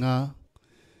sama whai ngā.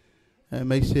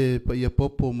 Mai se pa ia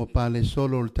popo ma pale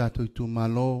solo le tātou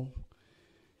Itumalo.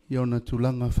 Ia ona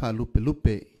tulanga whaalupe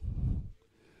lupe.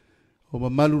 O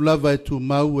mamalu lava e tu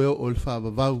mau e o le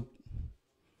whaavavau.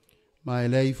 Ma e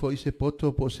lei fo i se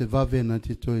poto po se vave na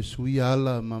te toe sui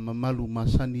ala ma mamalu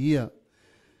masani ia.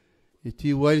 E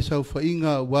ti waili sau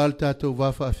whainga wal tātou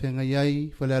wafa a whenga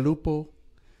iai Falealupo.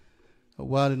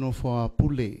 Wale no fo a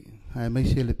pule. Hai mai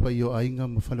se le pai o ainga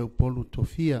ma Falealupo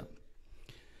tofia.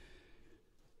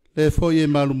 Le fo i e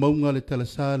malu maunga le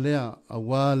talasa lea a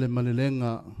wale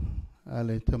malelenga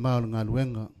ale tamau ngā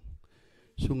luenga.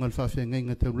 Sunga le whawhenga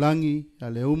inga taulangi,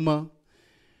 ale uma.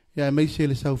 Ia mai se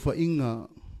le sau whainga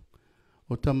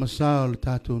o tamasa o le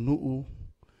tātou nuu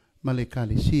ma le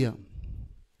kālesia.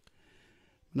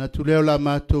 Na tu leo la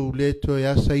mātou le toe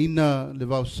asa ina le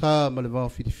vau sā ma le vau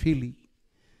whitifili.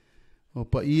 O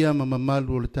pa ia ma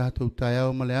mamalu o le tātou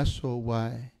taiao ma le aso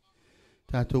wae.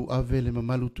 Tātou ave le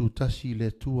mamalu tu tasi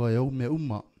le tua e au me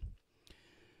uma.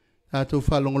 Tātou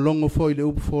whalongolongo foi le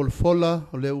upu fo le fola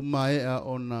o le uma ea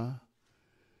o na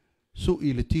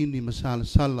sui le tini ma sala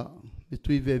sala. Le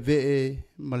tui vee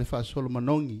ma le whaasolo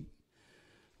manongi.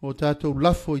 O tātou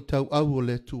lafo i tau au o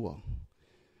le tua.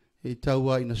 E tau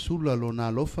a ina sula lo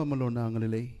nā lofa ma lo nā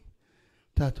ngalelei.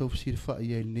 Tātou sirwha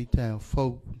i e nei tau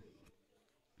fau.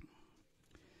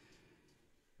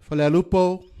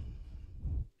 Falealupo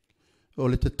o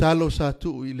le tatalo sa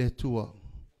tu i le tua.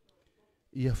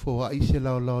 Ia fo a ise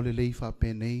lao lao le lei wha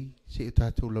penei se e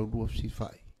tātou lau lua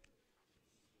sirwhai.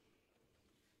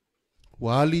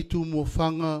 Wali tu mua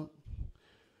whanga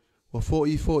wa fo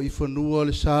i whanua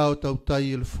le sao tau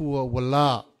tai le fua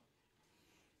wala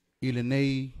i le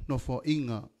nei no fo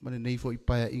inga ma le nei fo i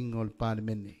paia inga o le pāle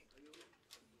mene.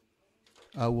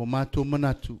 A ua mātou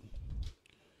manatu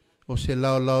o se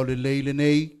lao lao le lei le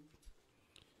nei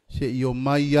se i o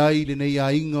mai ai le nei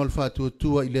a inga o le whātua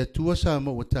tua i le atua sa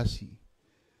mo o Tasi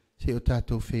se o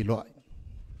tātou wheloai.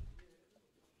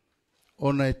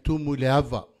 Ona e tumu i le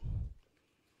ava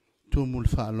tumu le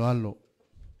whaaloalo.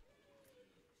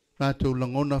 Nātou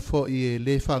langona fo i e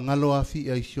le whangalo a fi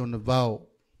a isi o na vao.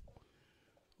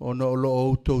 O na olo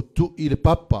o tau tu i le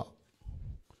papa.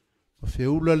 O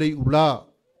whiula le ula.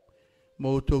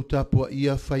 mo tau tapua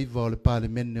ia whaiva o le pale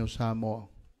mene o Samoa.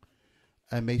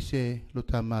 Ai meise lo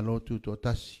tamalo tu to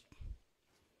Tasi.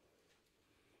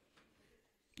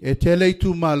 E tele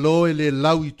Itumalo e le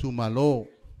lau Itumalo.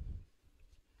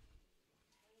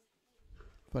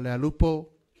 Falealupo.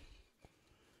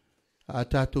 A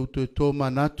tātou te tō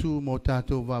manatu mo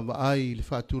tātou wawai le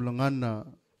whaatulangana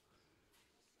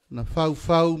na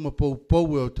whau ma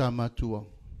pou e o tā matua.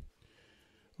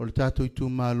 O le tātou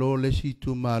Itumalo, lesi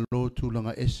Itumalo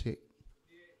tūlanga ese.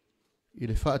 I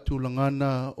le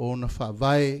whaatulangana o na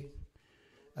whawai,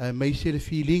 meise le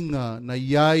whilinga na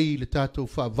iai le tātou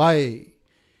whawai,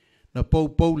 na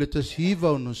pou le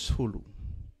tasiva o na sfulu.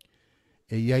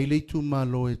 E iai le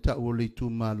Itumalo e tau o le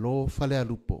Itumalo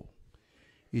Falealupo.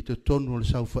 I te tonu le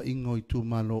saufa ingo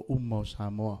Itumalo o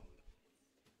Samoa.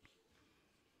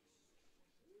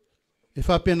 E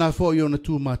whapena fo i o na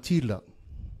tūmatila.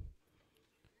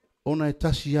 Ona e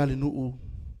tasi ale nuu,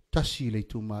 tasi le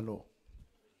Itumalo.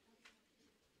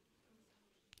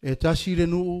 E tasi le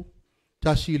nuu,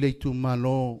 tasi le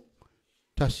Itumalo,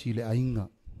 tasi le AIGA.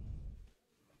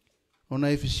 Ona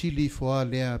e fesili foa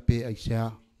lea pe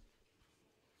aisea.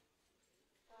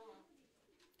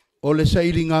 O le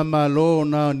SAILIGA malo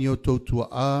na ni o tautua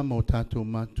a mo tātou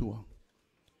matua.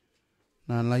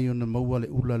 Na lai o na maua le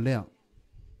ula lea.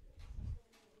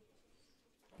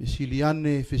 Fesili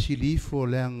ane, fesili ifo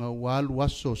leanga walu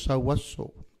aso, sau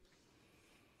aso.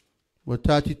 Wa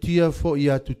tātitia fo i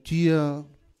atutia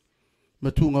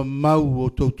matunga mau o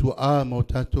tautua a mo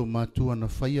tātou matua na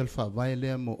whai alfa vai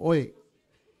lea mo oe.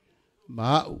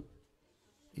 Maau,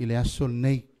 i le aso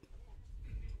nei.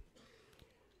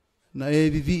 Na e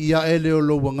vivi ia ele o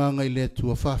lo wanganga i le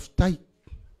tua whaftai.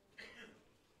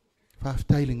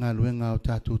 Whaftai le ngā luenga o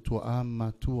tātou tua a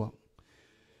matua.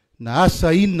 Na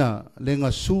asa ina le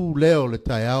ngā su leo le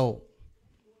tai ao.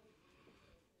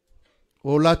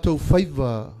 O latou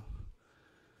whaiva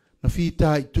na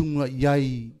whita i tunga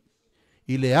iai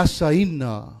i le asa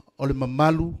ina o le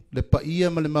mamalu le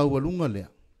paia ma le maualunga lea.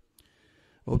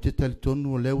 O te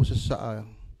talitonu o leo sa saa.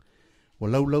 O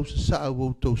lau sa saa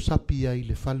o tau sapia i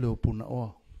le fale o puna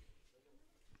oa.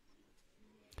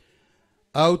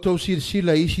 Au tau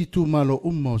sila isi Itumalo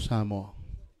o Samoa.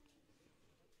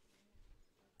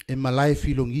 E malai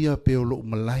filongia pe o lo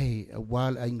malai a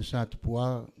wale ainga sa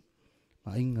tupua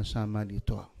ma ainga sa mali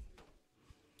toa.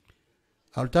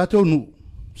 Au tātou nu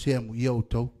se amu ia o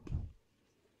tau.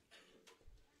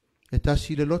 E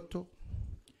tasi le loto,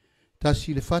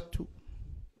 tasi le fatu,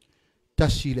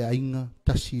 tasi le ainga,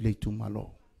 tasi le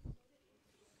Itumalo.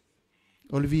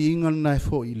 O le vi inga na e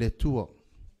fo i le tua.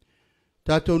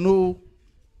 Tātou nu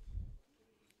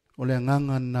o le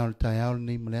anganga na o le tai ao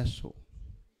nei maleaso.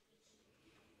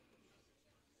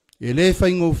 E le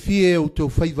whaingo fie o tau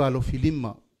whaiwalo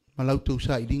filima, ma lau tau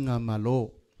SAILIGA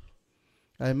malo.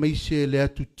 Ai meise le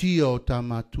atu tia o tā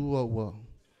matua ua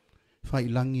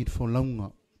whailangi fo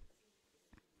launga.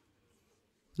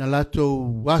 Na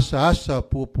latou asa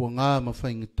pua ngā ma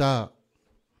whaingata.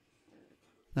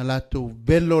 Na latou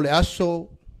belo le aso,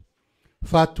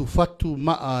 fatu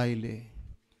maa i le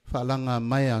whalanga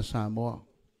mai a Samoa.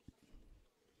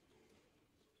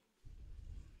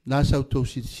 Nā sau tau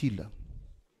sila.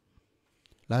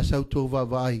 La sau tau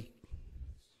wawai.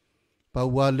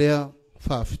 Paua lea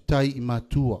whaafitai i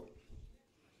matua.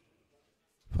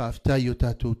 Whaafitai o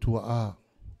tātou tua a.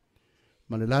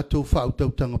 Ma le latou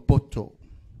whautautanga poto.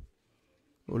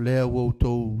 O lea wau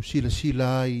tau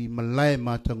sila ai malai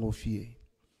mātango fie.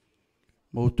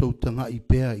 Mo tau tanga i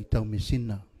pea i tau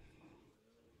mesina.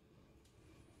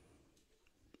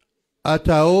 A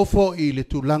ta ofo i le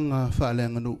tulanga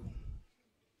whaaleanganu.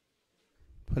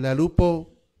 Falealupo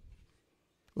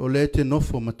o le te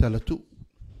nofo matalatu.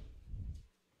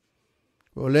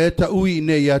 O le ta ui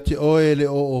ne ia te oe le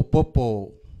o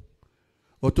popo.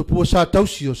 O te pua sa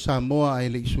tausi o Samoa ai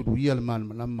le isuruia le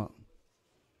malama.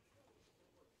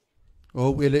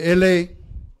 O ele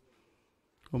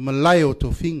o malai o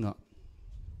to finga.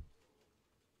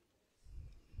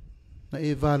 Na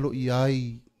e valo i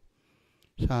ai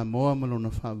Samoa malona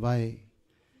whawai.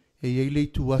 E iei le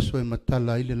tu aso e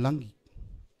matala i le langi.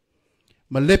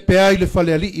 Ma lepe ai le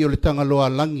Faleali'i o le tangaloa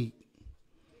langi.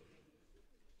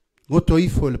 Ngoto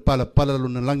ifo le pala lo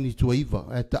na langi tua iwa.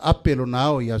 E ta ape lo na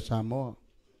ao i a Samoa.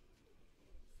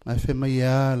 Ai fe mai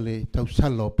a le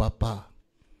tausala o papa.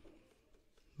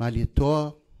 Ma li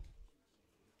toa.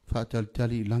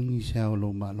 Whaatalitali langi se ao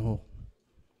lo malo.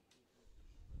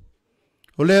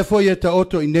 O lea foi e ta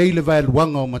oto i nei le vai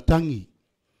luanga o matangi.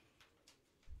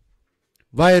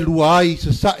 Vai lua ai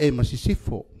sa sae ma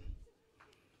sisifo.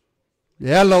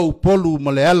 Le ala o polu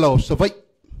ma le ala o savai.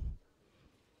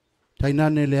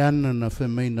 Tainane le ana na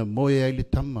whemaina moe ai le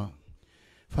tama.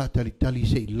 Whātalitali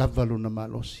se I lavalo na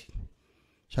malosi.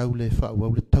 Sau le whau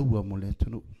au le taua mo le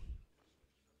tanu.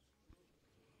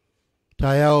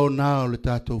 Tai ao nā o le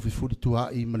tātou whiwhuri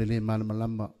tuai ma le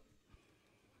malama.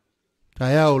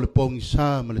 Tai ao le pongi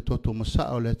sā ma le toto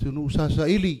masa o le tunu sasa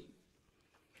ili.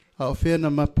 A o whena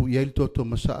mapu I le toto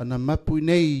masa na mapu I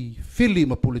nei fili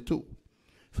mapu le tu.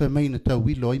 Whemaina tau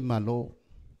wilo I malo.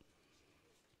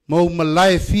 Mau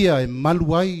malae fia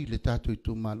malu ai le tātou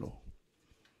Itumalo.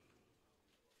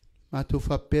 Mātou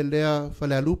whapelea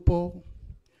Falealupo.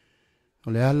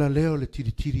 O le ala leo le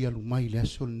tiritiri alu mai le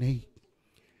aso nei.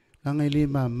 Langa I le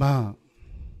mama.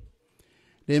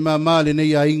 Le mama le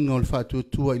nei ainga o le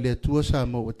whātua I le atua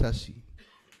Samoa Tasi.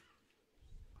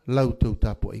 Lau tau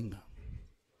tapo inga.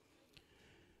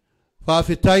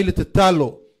 Whawhetai le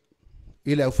tatalo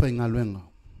I le au whainga luenga.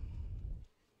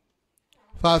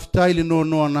 Whawhetai le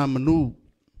noa nā manu.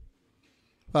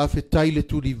 Whawhetai le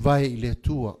turi vai I le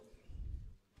atua.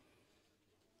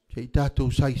 Kei tātou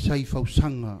sai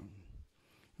fausanga.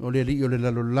 O le li o le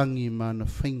lalolangi ma na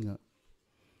whainga.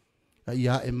 A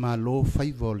ia e malo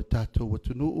whaiva o le tātou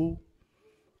watunuu.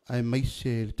 A e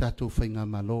maise le tātou whainga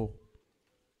malo.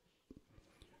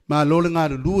 Malo le ngā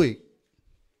lue.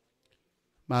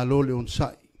 Malo le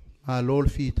onsai. Malo le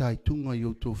whitai tunga I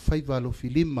outou whaiva lo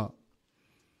filima.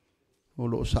 O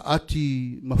lo sa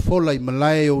ati mafola I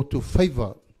malae o outou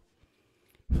whaiva.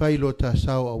 Whailo ta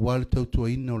sao a wale tautua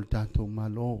ina o le tātou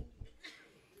malo.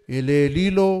 E le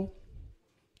lilo,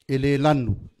 e le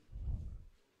lanu.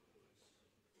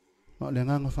 Ma le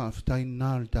nganga whaafitai nā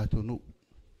le tātou nu.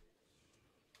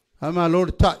 Ha malo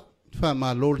le tai, wha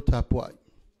malo le tāpuai.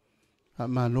 Ha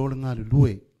malo le ngā le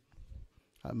lue.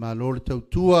 Ha malo le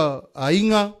tautua a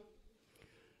inga.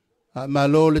 Ha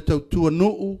malo le tautua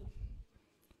nuu.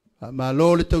 Ha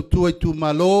malo le tautua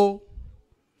Itumalo.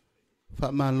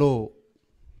 Wha malo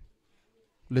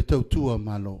le tautua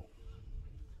malo.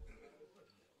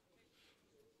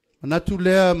 Manatu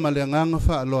lea ma le nganga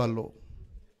wha alo alo.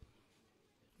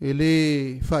 E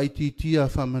le wha ititia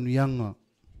wha manuianga.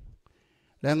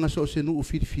 Leanga so se nuu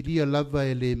whiriwhiria lava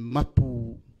e le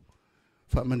mapu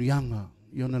wha manuianga.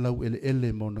 Iona lau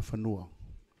ele mo na whanua.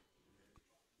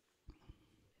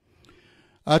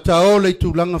 A ta o le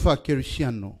tūlanga wha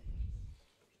kerisiano.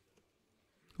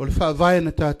 O le wha vai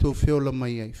na tātou whiola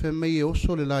mai ai. Wha mai e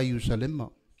oso le la Iusalema.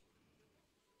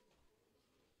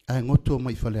 Ai ngoto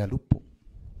mai Falealupo.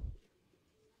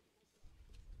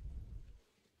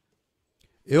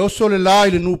 E oso le la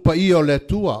I le nupa I o le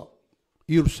Atua,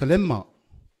 Ierusalema.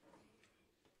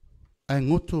 Ai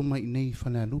ngoto mai nei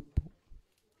Falealupo.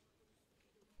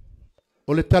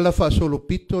 O le tala wha solo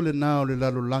pito le nā o le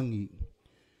lalolangi.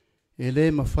 E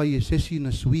le mawhai e sesi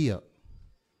na suia.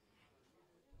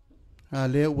 A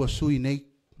lea ua sui nei.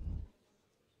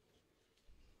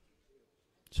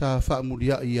 Sa wha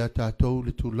muria I a tātou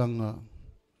le tūlanga.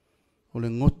 O le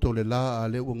ngoto le la, a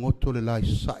le ua ngoto le la I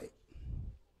sae.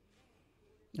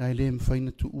 Ai le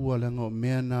mwhaina tu ua langa o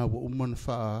mea nā wa umana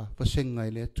wha pasenga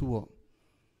I le atua.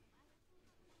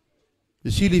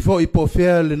 Le sili fo I po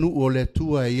whea le nuu o le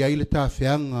atua I ai le tā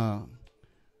wheanga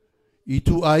I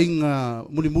tu ainga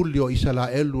muli o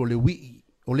Israelu o le wii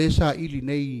o le sa ili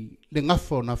nei le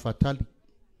ngafo na fatali.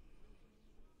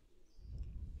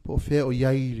 Po whea o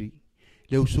iairi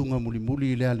le usunga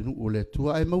muli le ale nuu o le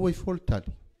atua ai maua I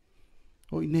foltali.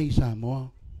 O I nei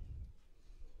Samoa.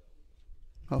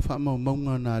 Ha wha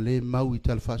maunga na le mau I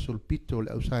tala whasol pito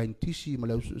le au saintisi ma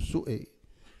le au sue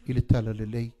I le tala le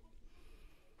lei.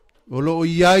 O lo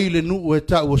iai le nuu e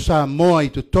ta o Samoa I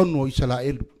to tonu o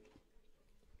Israelu.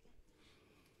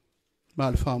 Ma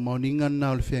le wha maoninga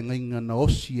na o le whengainga na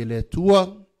osi e le atua.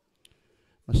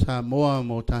 Ma Samoa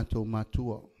mo tātou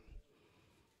mātua.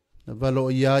 Na valo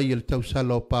iai e le tau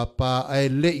sala o pāpā ai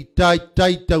le I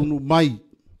tai taunu mai.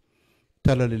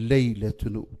 Tala le lei le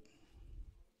atunu.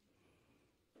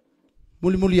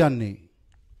 Muli ane.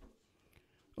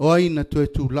 O aina to e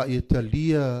tu lai e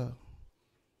talia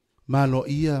malo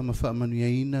ia ma wha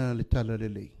manuiaina le tala le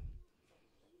lei.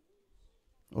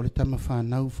 O le tama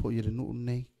whanau fo I le nuu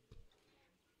nei.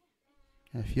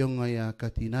 Afioga ia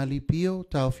katinali pio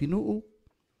tau finuu.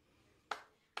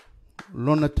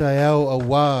 Lona tae au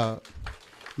awa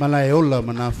malaeola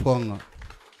manafonga.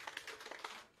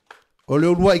 O le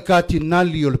ulua I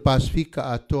katinali o le Pasifika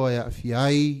atoa ia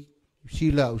afiai.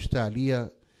 Sila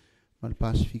Australia ma le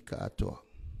Pasifika atoa.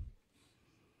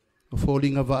 O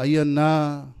fōlinga vaia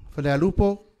na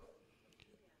Falealupo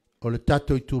o le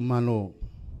tato Itumalo.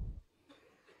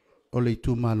 O le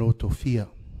Itumalo tofia.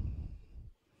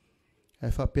 E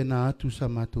whapena atu sa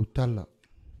mātou tala.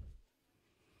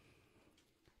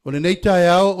 O le nei tae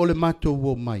ao o le mato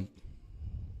uo mai.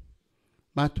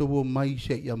 Mato uo mai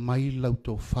se ia mai lau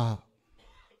tō whā.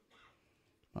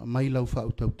 Ma mai lau wha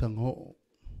utau tango.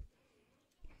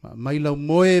 Ma mai lau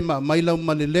moe, ma mai lau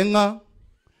malelenga.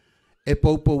 E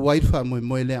paupo waifa moe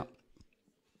moe lea.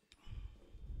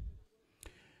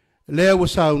 Lea wa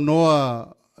sao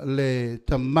noa le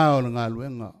tamao ngā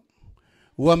luenga.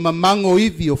 Ua mamango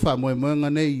iwi o wha moe moe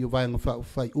nei o vaianga wha o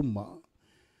whai uma.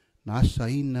 Na asa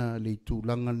ina le tu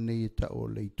langa nei ta o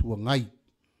le tua ngai.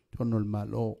 Tono le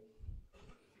malo.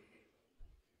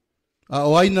 A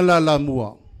o aina la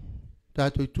mua.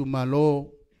 Tato i tu malo.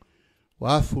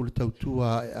 Wa afu le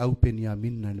tautua e au peni a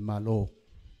mina le malo.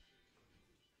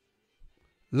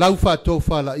 Lau wha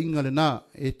tofa la inga le na.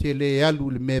 E te le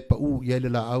alu le me pa u i ele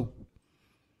la au.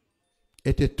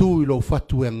 E te tu i lo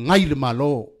fatu e ngai le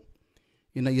malo.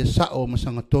 Ina ia sao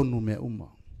masanga tonu me uma.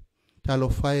 Ta lo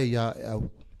whae ia e au.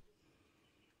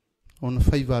 Ona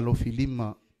whaiva lo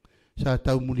filima. Sa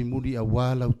tau muli muli a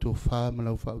wala u tō wha ma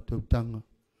lau wha u tau tanga.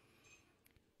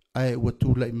 Ai ua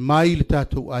tūla i mai le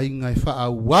tātou ainga e wha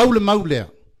au wau le maulea.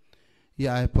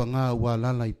 Ia ai pa ngā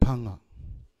wala i panga.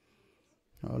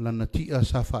 O lana tia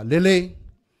sa wha lele.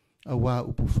 A wā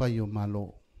upu whai o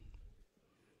malo.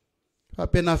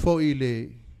 Pena fo i le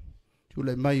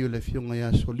tūla i mai o le fionga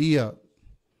ia solia.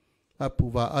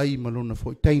 Apu wa ai malona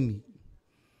fo i taimi.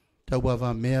 Tau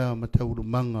wa mea ma tauru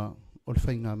manga o le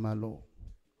whainga malo.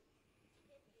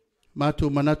 Mātou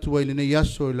manatu ai le nei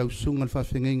aso i lau sunga le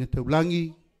whawhenga tau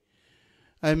langi.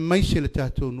 Ai mai se le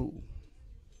tātou nu.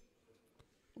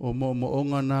 O mo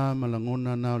onga na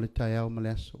malangona na o le tai au ma le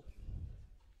aso.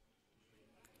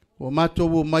 O mātou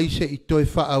o mai se i toi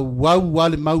wha au wau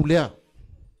wale maulea.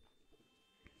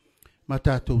 Ma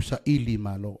tātou sa ili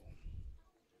malo.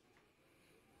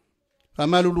 A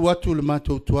malulu atu le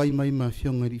mātou tuai mai ma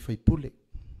fionga ri whaipule.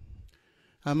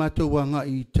 A mātou wanga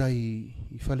i tai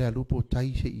i Falealupo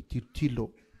tai se i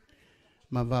tilo.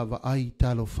 Ma wawa ai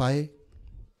talo whae.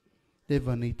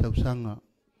 Lewa nei tausanga.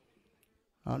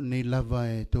 A nei lava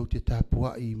e tau te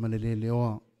tāpua i ma le lele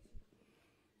oa.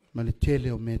 Ma le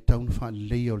tele o me taun wha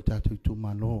leo le tātou tu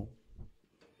malo.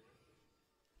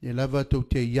 E lava tau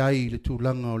te iai le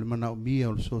tūlanga o le mana o mia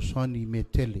o le soswani me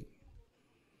tele.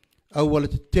 Au wala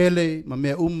te tele ma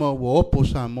mea uma wa opo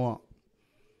Samoa.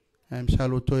 Am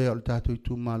salo toia o le tātou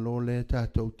tu malo le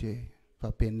tātou te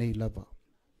whape nei lava.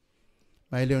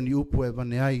 Mai leo ni upu e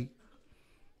vane ai.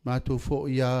 Mātou fo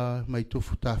ia mai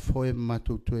tofu tā foe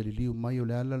mātou toe le liu mai o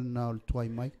le ala na o le tuai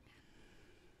mai.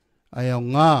 Ai au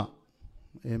ngā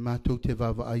e mātou te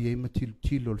wawa ai e matilu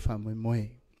tilo le whamoe moe.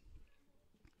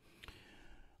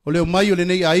 O leo mai o le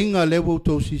nei ainga lewo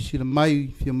tau sisi le mai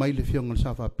fia mai le fionga le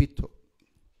safa pito.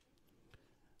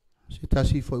 Se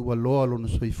tasi fo i waloa lo na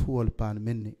soifua le pāne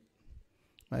mene.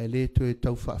 Ai le to e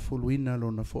tau whaafuluina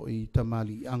lo na fo i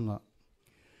tamali anga.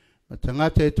 Ma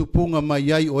tangata e tupunga mai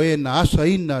iai o e na asa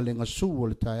ina le ngasu o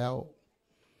le tai ao.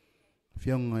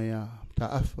 Fionga ia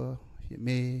ta afa, fia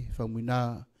me,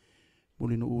 whamuina,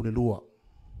 mulino u le lua.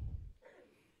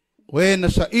 O e na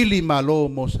sa ili malo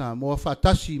mo sa moa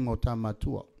whatasi mo ta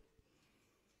matua.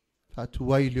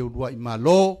 Whatuai leo lua i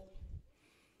malo,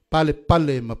 pale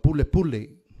pale ma pule pule.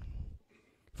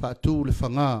 Whatu le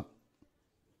whanga,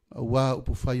 a wā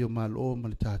upu whai o malo ma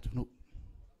le tātunu.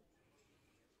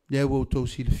 Lea wau tau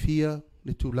si le fia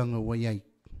le tūlanga waiai.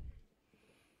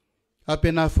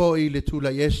 Ape nā fo i le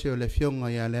tūla iese o le fionga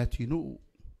ia le atinu.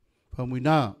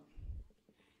 Whamuina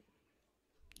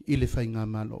i le whai ngā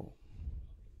malo.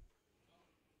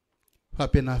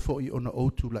 Ape nā fo i ona o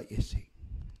tūla iese.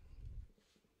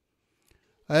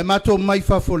 Ai mato mai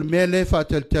whafol mele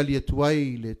whateltali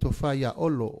atuai le tofa ia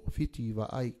olo fiti i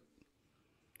wa ai.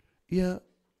 Ia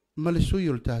male sui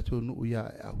o le tātou nuu ia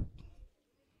e au.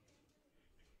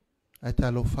 Ai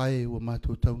talo whae ua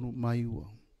mātou taunu mai ua.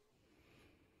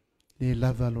 Ne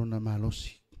lava lo na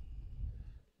malosi.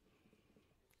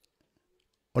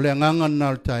 O le anganga na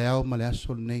o tai au ma le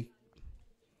asol nei.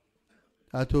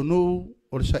 Tātou nuu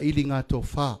o le sa ili ngā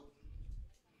TOFA.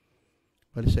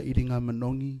 Pa le sa ili ngā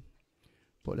manongi.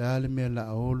 Po le ale mea la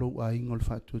aolo a ingo le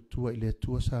whatuatua i le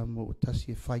atua sa mo o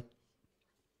Tasi e whai.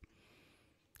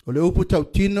 O le upu tau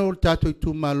tino o le tātou i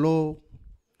Itumalo.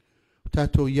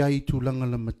 Tato iai tūlanga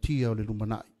la matia o le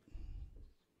lumanai.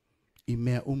 I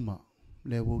mea uma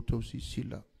le wautou si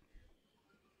sila.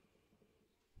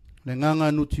 Le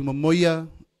nganga nuti mamoia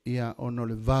ia ono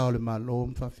le vao le malo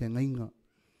mwhawhengainga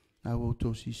na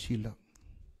wautou si sila.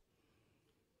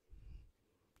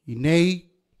 I nei,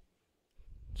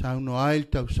 sauno ail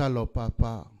tau salo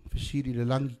papa, whasiri le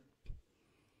langi.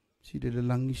 Siri le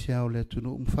langi se au le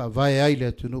atunu, mwhawai ai le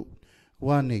atunu,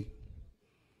 wanei.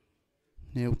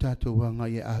 Ne o tātou wanga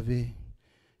i ave,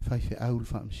 whai whi au le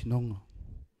wha msinonga.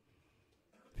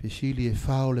 Whi sili e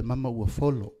whao le mama ua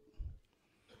folo.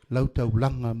 Lau tau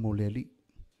langa mo le li.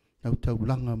 Lau tau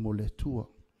langa mo le tua.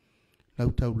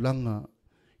 Lau tau langa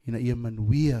ina ia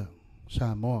manuia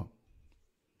Samoa.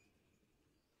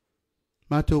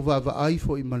 Mātou wa ai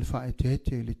fo i malwha e te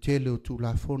hete le tele o tū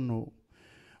la fono.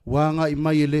 Wanga i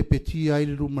mai e le peti ai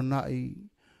le rumanai.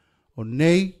 O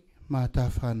nei mā tā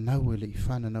whanau e le i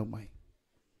whananau mai.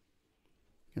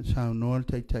 Kan sao noal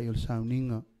tai tai o sao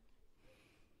ninga.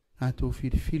 Tātou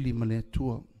whiri ma le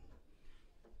atua.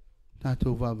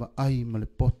 Tātou wa ai ma le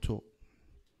poto.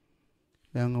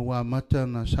 Leanga wā mata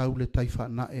na sau le tai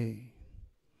whanae.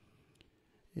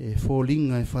 E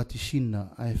fōlinga e whati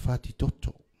sina a e whati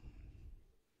toto.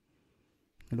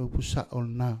 E lopu sa ol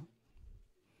nā.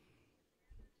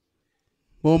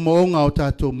 Mō moonga o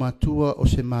tātou matua o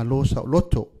se malo sa o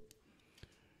loto.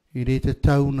 I re te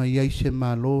tau na iai se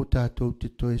malo tātou te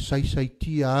toe saisai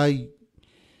tia ai.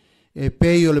 E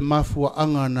pei o le mafua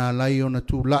anga na lai o na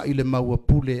tū lai le maua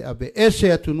pule ave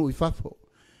ese atu nui fafo.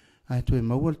 Ai toe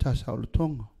maua le tāsa o le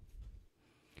tonga.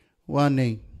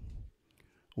 Wānei,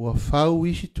 ua whau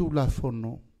isi tū la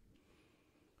fono.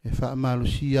 E wha amalo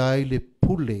si ai le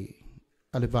pule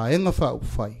a le vaenga wha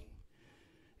ufai.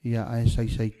 Ia ai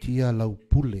saisai tia lau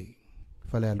pule.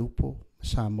 Falealupo,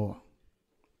 Samoa.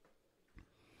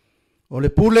 O le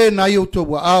pule na iau tō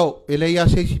wa au, e le ia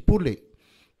seisi pule.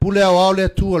 Pule au au le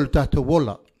atua le tātou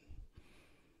wola.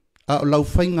 A o lau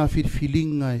whainga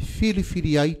whiriwhilinga e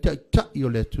whiriwhiri aita i tai o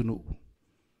le atunu.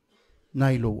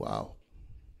 Nai lo au.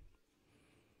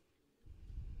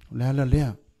 O le ala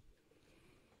lea.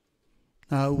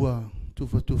 Na ua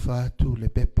tufa atu le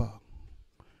pepa.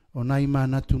 O nai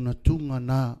manatu na tunga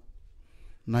na.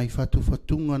 Nai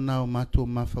fatufatunga na o mato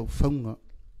mawhauwhaunga.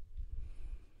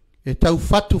 E tau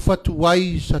fatu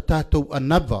wai sa tātou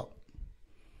anava.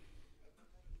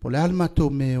 Po le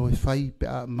almato me o e whai pe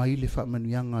a mai le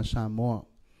whamanuianga Samoa.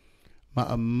 Ma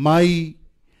a mai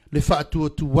le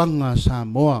whaatuatuanga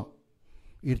Samoa.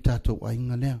 I tātou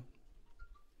ainga lea.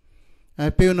 Ai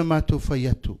peo na mātou whai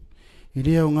atu. I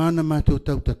lea o ngāna mātou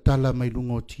tau tatala mai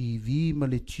lungo TV ma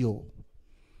le tio.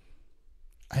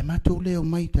 Ai mātou leo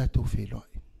mai tātou wheloi.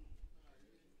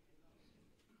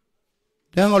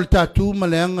 Leanga o le tātou ma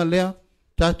leanga lea.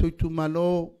 Tātou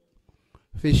Itumalo.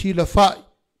 Whesila whai.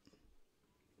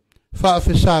 Wha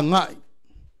whesa ngai.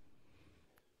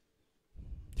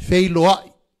 Wheilo ai.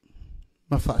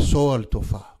 Ma wha soa le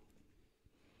TOFA.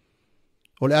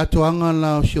 O le ato anga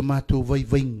la o sio mātou vai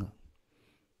vainga.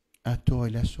 Ato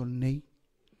ai le asol nei.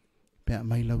 Pea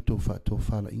mai lau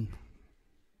TOFA la inga.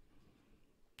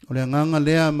 O le anganga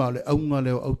lea ma o le aunga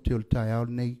leo au te o le tai au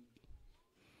nei.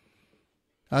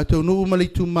 Ato nuu ma le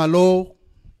Itumalo.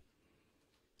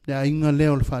 Le ainga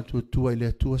leo le whātua tua i le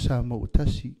atua Samoa o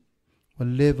Tasi. Wa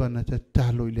leva na te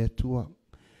talo i le atua.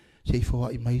 Se i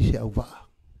whawa i mai se au waa.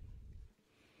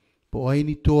 Po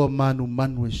aini toa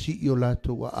manu e si i o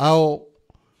lato wa ao.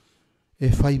 E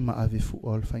whai ma ave fu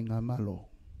o le whai ngā malo.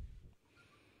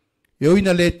 E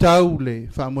oina le tau le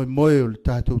wha moe o le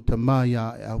tātou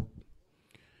tamaya e au.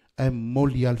 E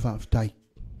moli al wha aftai.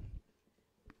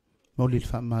 Moli le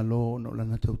wha malo no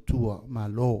lana tau tua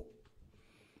malo.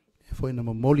 E fwoi na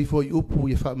moli fwoi upu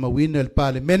e wha mawina le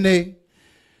pale mene.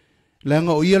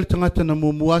 Langa o ia le tangata na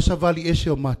mumua SAVALI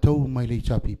ese o mātou mai le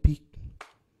itapipi.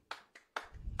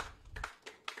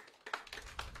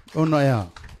 Ona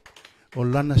ea. O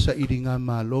lana sa iringa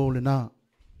malo le nā.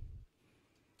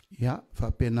 Ia,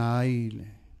 whapena ai le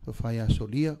whawhai a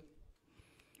solia.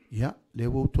 Ia, le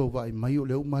wautou vai mai o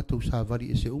le umātou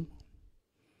SAVALI ese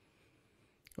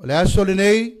O le aso le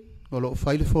nei, o lo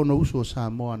whaile whono uso o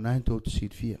Samoa nae tō te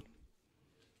sidfia.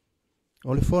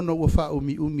 O le whono ua wha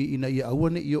umi ina ia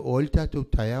awane i o oil tātou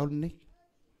tai au nei.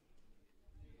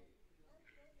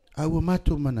 Aua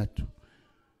mātou manatu.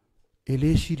 E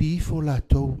le siri ifo la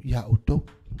tau ia o tau.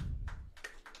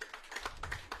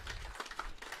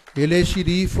 E le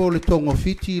siri ifo le tongo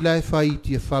fiti i lai whai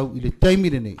tia whau i le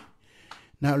taimire nei.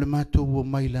 Na o le mātou ua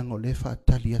mailang o le wha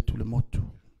atali atu le motu.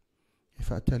 E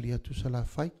wha atali atu sa la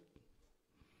whai.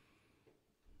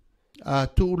 A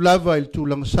tu lava il tu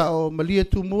lang sao malia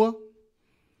tu mua.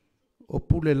 O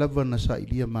pule lava na sa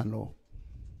ilia malo.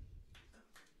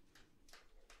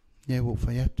 Nye wo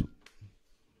whai atu.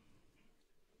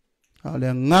 A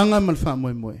le nganga mal wha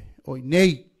moe. Oi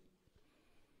nei.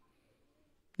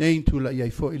 Nei tu la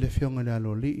iai fo i le whionga le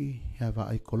alo lii. Ia wa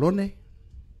ai kolone.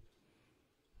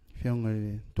 Whionga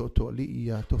le toto lii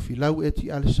ia tofilau e ti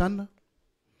alesana.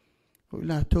 O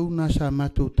ila tau na sa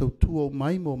matou tau tua o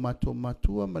mai mo matou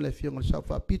matua ma le whionga le sa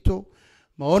wha pito.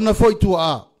 Ma ona fo i tua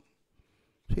a.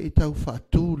 Se tau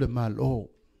whaatu le malo.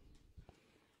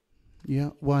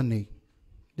 Ia, wane.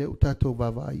 Le utato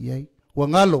wawa iei.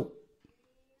 Wangalo.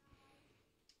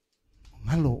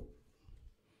 Ngalo.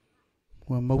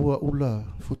 Wa maua ula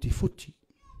futi.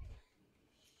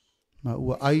 Ma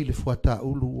ua ai le fuata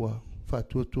ulu ua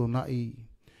whatua nai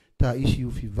ta isi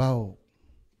ufi vao.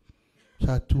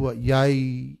 Sa tua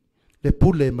iai le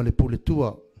pule ma le pule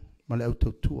tua ma le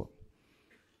auto tua.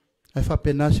 Ai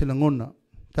whapena se la ngona.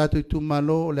 Tato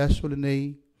Itumalo le aso le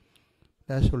nei,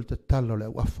 le aso le tatalo le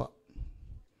wafa.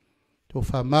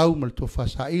 TOFA mau ma le TOFA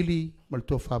saili ma le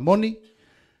TOFA moni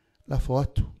la fo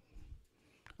atu.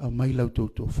 A mai lau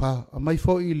TOFA. A mai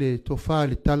fo i le TOFA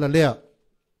le tala lea.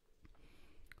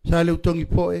 Sa le utongi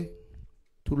poe,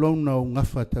 tu lona o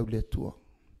ngafa tau le atua.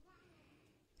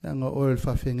 Nga oel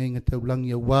whawhenga tau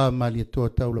langi a wā ma li atua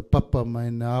tau la papa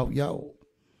mai na au iao.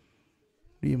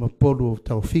 Ni ma polu o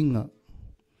tau whinga.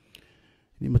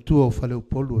 Ni matua o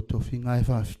Falealupo o tau whinga e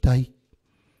whawhitai.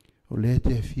 O le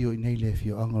te fio i nei le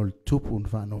fio anga o le tupu un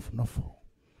whanofo.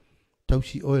 Tau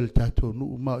si oel tato nu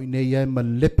umau i nei ai ma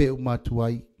lepe o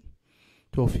matuai.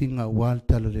 Tau whinga wal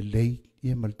tala le lei.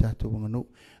 Ia ma le tato wanganu.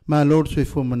 Ma Lord soi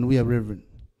fo manuia reverend.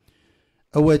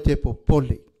 Awe te po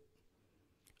pole.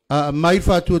 A mai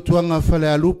whatua tuanga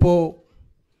Falealupo.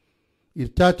 I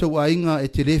tato wa inga e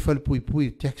te lefa le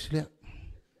pui tax lea.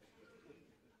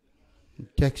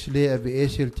 Tax lea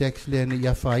F.A.S.T tax lea ni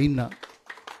ia whaina.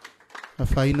 A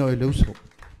whaina o e leuso.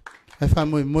 Hai wha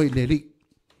moi le li.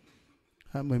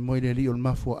 Ha moi le li o le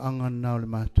mafua anga na o le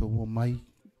mātou o mai.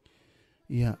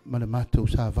 Ia ma le mātou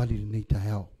SAVALI le nei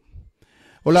taheo.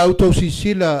 O la auto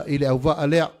sisila i le auwa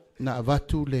alea na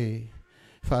avatu le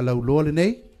whaalauloa le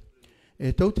nei.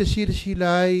 E tau te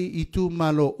sila ai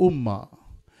Itumalo uma.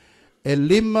 E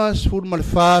lima sfur mal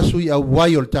whaasu i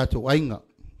awai o le tātou ainga.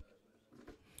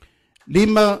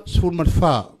 Lima sfur mal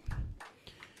whaa.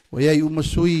 O iai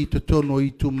umasui te tono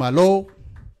Itumalo.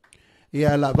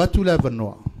 Ia la avatu le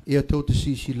avanoa. Ia tau te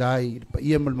sila ai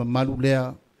ia mal mamalu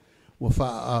lea. Wa wha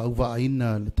auwa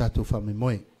aina le tātou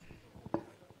whamemoe.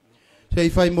 Sei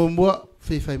fai momoa,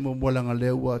 fai momoa langa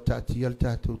leua tati al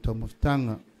tātou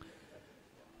tamaftanga.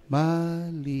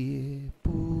 Mali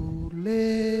pulele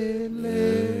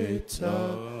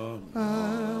tama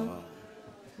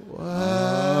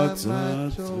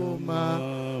watatoma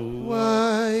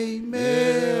wai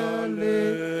mea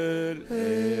lele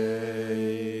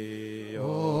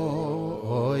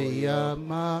o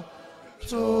yama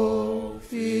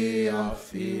Sofia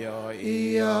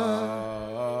ia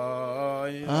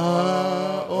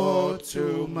a o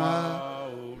tuma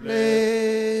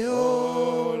leola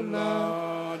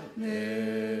ne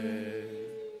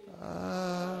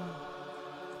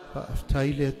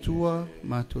aftai le tua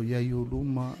mato iai o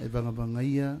luma e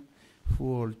vangavangaia fu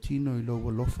o tino i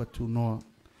loa lofa tu noa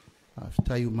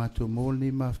aftai o mato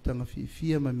molni ma aftanga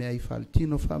fia ma me ai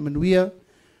faltino fa manuia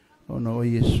ona o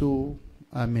Yesu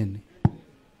amen.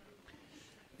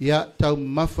 Ia tau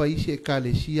mafa isi e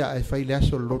kalesia e fai le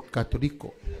aso lot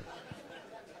katoliko.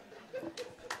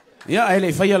 Ia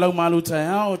ele fai lau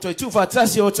maluta o toi tufa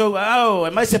tasi o tau au e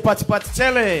mai se pati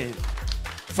tele.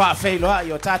 Fa fai loa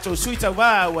i o tatou suita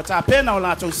wa o ta pena o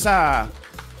latou sa.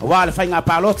 Wa le fai ngā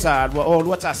palota o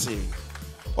lua tasi.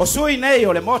 O sui nei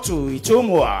o le motu i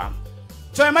tumua.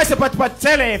 Toi mai se pati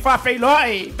tele fa fai loa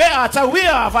i vea tau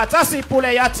ia fa tasi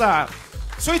pule yata.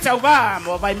 Suita wa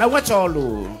mo vai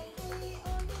mawatolu.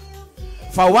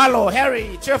 Fawalo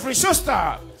Harry Jeffrey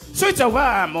Schuster suita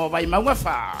wa mo vai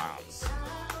mawafa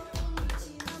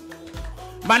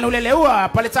Manuleleua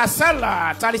paleta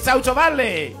sala tali sauto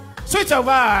vale suita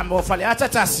wa mo faleata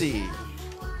Tasi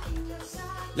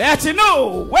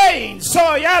Leatinu Wayne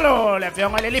Soyalo le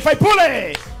fiona le fai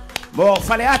pule mo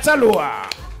faleata lua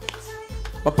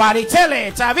Papari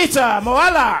tele Tavita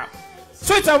moala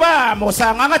suita wa mo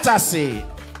sanganga Tasi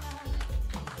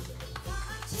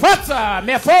Fata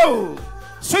mefou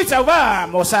suita wa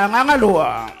mo sanganga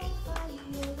lua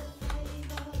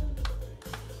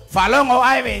Falongo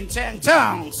Ivan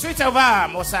Cheng suita wa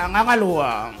mo sanganga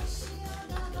lua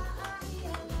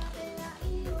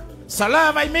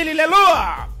Salava Emily le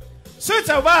lua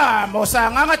suita wa mo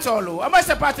sanganga tolu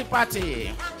amasa pati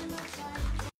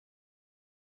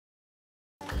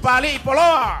Pali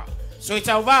poloa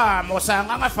suita wa mo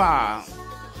sanganga fa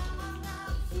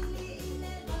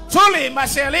Tuli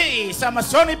Maseli sama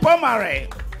Sony Pomare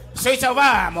suita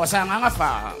wa mo sanganga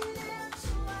fa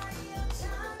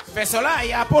Fesola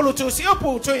ya Apollo tu si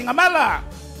opu tu ngamala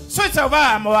suita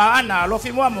wa mo ana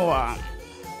lofi moa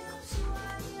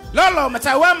Lolo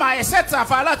matawama eseta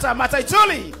falata matai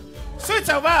tuli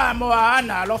suita wa mo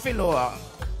ana lofi loa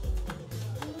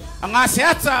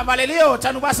Angasiata valelio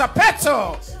tanubasa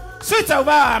peto. Sui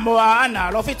Tauva moa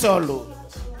ana lofitolu.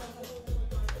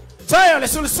 Toyo le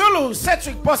sulusulu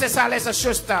Cedric pose salesa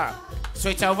shusta.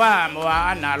 Sui Tauva moa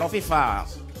ana lofifa.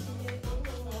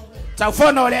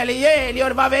 Taufono le alie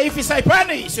lior vave ifi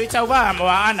saipani. Sui Tauva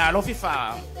moa ana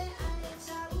lofifa.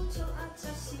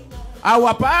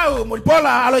 Awa pau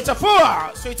mulpola alo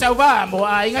itafua. Sui Tauva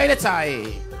moa ingaile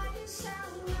tai.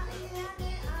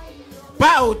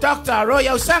 Pau Dr.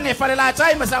 Royal Sange falela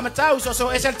tai masama tau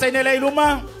soso esel tainele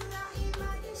iluma.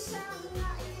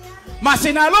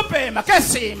 Masinalupe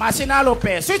makesi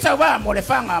masinalupe Sui Tauva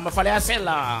molefanga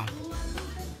mafaleasela.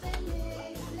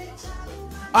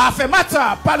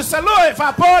 Afemata palusalue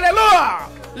fa pole lua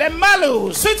le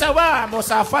malu Sui Tauva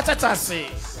mosafata Tasi.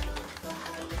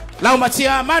 Lau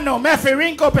matia mano mefi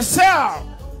rinko pesel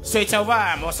Sui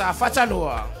Tauva mosafata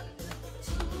lua.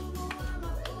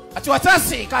 Atua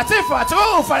Tasi katifa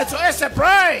tu fale tu ese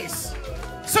prize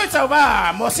Sui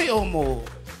Tauva mosi umu.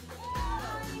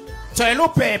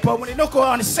 Falealupo po mulinuko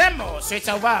on semo Sui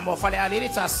Tauva mo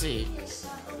Falealupo Tasi.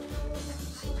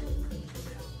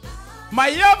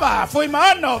 Mayaba fui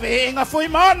maono inga fui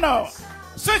maono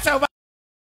Sui Tauva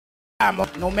mo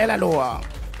numela lua.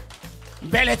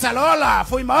 Bele talola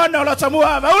fui maono lo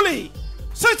tamua vauli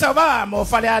Sui Tauva mo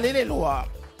Falealupo lua.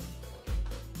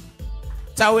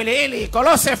 Tawili ili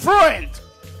kolose fluent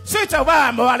Sui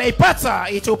Tauva mo aleipata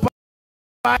itupa.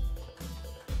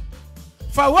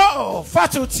 Fawao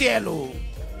fatu tielu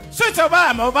Sui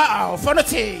Tauva mo vao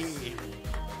fonoti.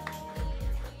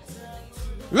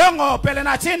 Longo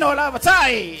pelenatino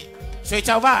lavatai Sui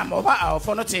Tauva mo vao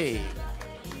fonoti.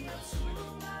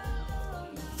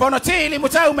 Fonoti li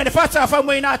mutau menefata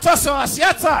famuina toso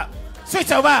asiata Sui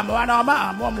Tauva mo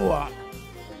anama mua.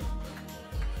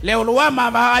 Leo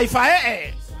luama va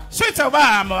F.A.S.T Sui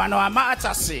Tauva mo anama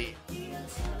Tasi.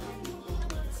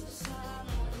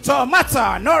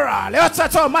 Tomata Nora leota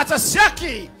tomata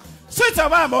siaki Sui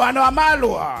Tauva mo ano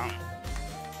amalua.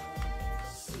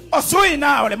 Osui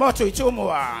na ole motu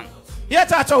itumua.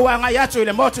 Yeta to wanga yatu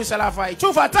ile motu salafai.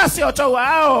 Tufa Tasi otowa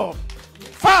ao.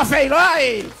 Fa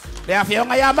feilai. Le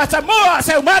Afioga ya matamua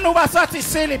se umanu basati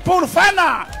sili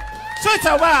pulfana. Sui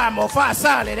Tauva mo fa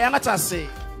sale le Tasi.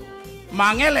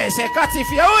 Mangele se kati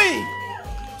fiaui.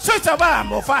 Sui Tauva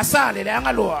mo fa sale le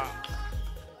angalua.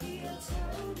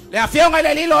 Le Afioga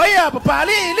ile lilo ia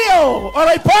papali lio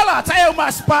olo ipola tayo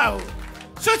maspau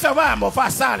Sui Tauva mo fa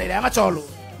sale le angatolu.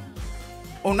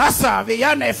 Unasa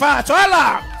viyane fa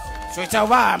tola Sui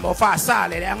Tauva mo fa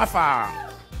sale le angafa.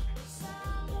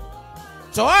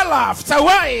 Tola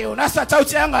ftawai unasa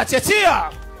tauti anga tetia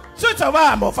Sui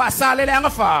Tauva mo fa sale le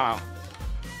angafa.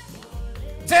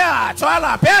 Tea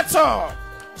tola peto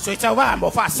Sui Tauva mo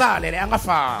fa sale le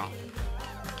angafa.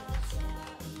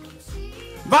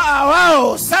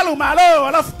 Wow, salumalo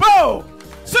alafpo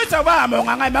Sui Tauva mo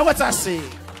ngangai mawatasi.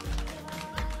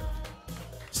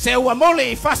 Se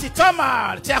uamoli fasi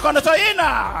toma te akono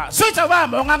toina Sui Tauva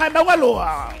mo ngangai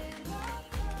mawalua.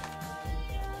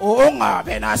 Oonga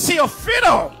bena si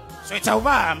ofino Sui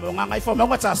Tauva mo ngangai fo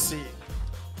mawatasi.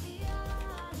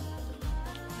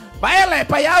 Baele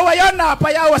payawa yona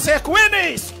payawa se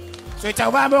kwinis Sui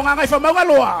Tauva mo ngangai fo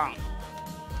mawalua.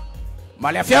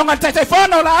 Malia Afioga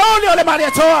Fuiono la olio le Maria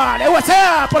Toa le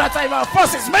watea por la Taiva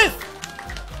Forces Smith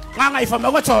nganga ifama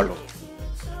watolo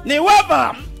ni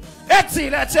waba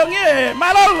eti la tiongie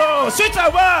malolo Sui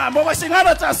Tauva mo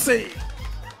wasingana Tasi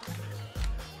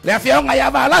le Afioga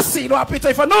ya balasi lo apito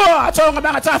ifanua atonga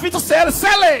banga tafito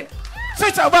sele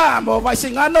Sui Tauva mo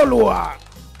wasingana lua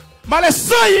male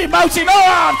sui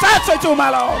mautinoa tato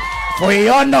Itumalo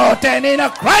Fuiono Tenina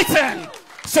Crichton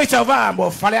Sui Tauva mo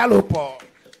Falealupo.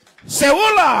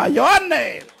 Seula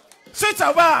Yohane Sui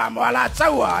Tauva mo ala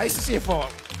taua isifo.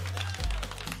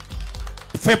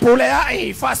 Fepule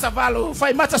ai fa SAVALI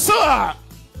fai matasua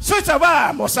Sui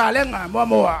Tauva mo salenga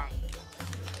moa.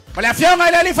 Male Afioga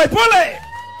ile li fai pule.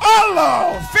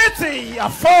 Olo fiti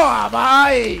afoa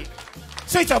vai.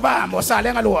 Sui Tauva mo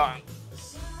salenga lua.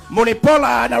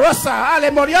 Mulipola na rosa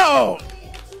ale morio.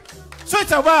 Sui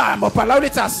Tauva mo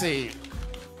Falealupo Tasi.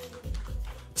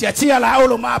 Tia la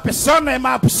olo ma persone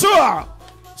ma pusua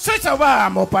Sui Tauva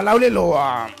mo Falealupo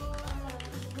loa.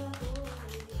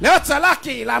 Leota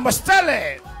laki la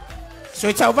mostele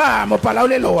Sui Tauva mo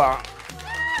Falealupo loa.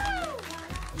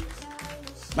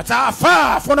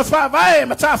 Matafa fono fa vai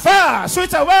matafa Sui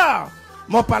Tauva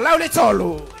mo Falealupo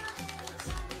tolu.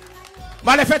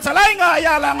 Male fetalainga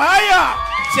ya la ngaya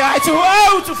tia itu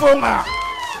au tufunga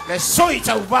le Sui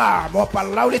Tauva mo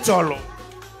Falealupo tolu.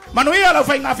 Manuia la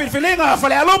fainga filfilinga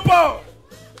Falealupo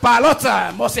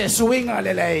palota mo se suinga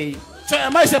lelei. So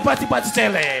mai se pati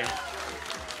tele.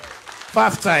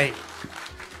 Whaftai.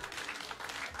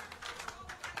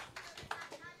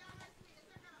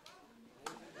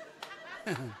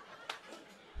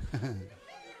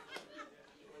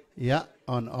 Ia,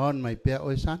 on mai pea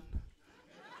oe san.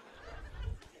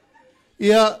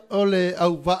 Ia, ole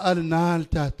au waa na al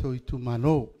tātou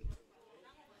Itumalo.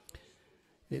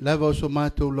 E lava o so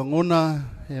mātou langona,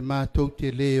 e mātou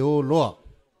te leo loa.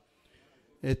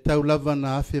 E tau lava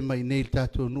na afe mai nei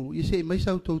tātou nu. I se mai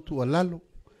sau tau tu alalo.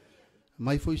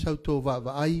 Mai foi sau tau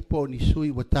wa ai po ni sui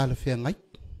wa tala whea ngai.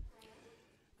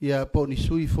 Ia po ni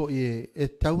sui fo e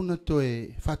tauna to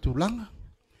e whatulanga.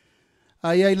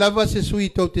 Ai lava se sui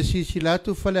tau te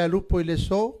sisilatu Falealupo I le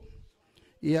so.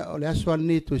 Ia o le aswa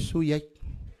ne to sui ai.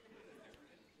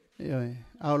 Ia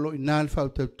aolo inal whau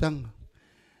tau tanga.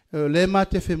 Le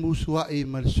mate fe musua I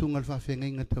malsungal fa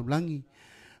whenga tau langi.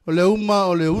 O le uma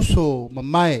o le uso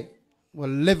mamae. O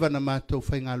leva na mātou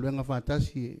whainga luenga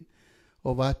whātasi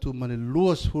o wātu mane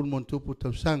luas hulmon tupu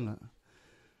tau sanga.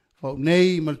 O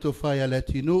nei mal to whai ale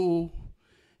tinu.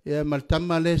 Ia mal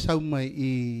tama le sau mai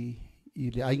I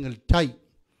le aingal tai.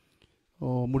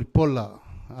 O muripola.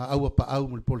 A aua pa au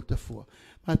muripola tafua.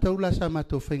 Mātou la sa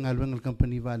mātou whainga luenga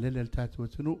company wa lele al tātua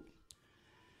tunu.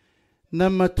 Na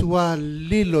matua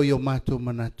lilo yo mātou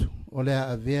manatu. O lea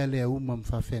avea lea uma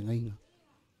mwhawhenga inga.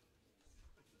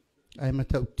 Ai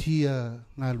matau tia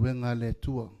ngā luenga le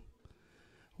tua.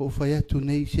 O whai atu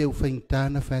nei se u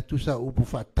whaintana whai atu sa upu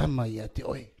whatama I ate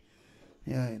oe.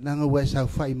 Nanga wai sa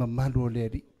whai mamalu o le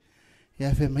ri.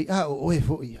 Ia whai mai o oe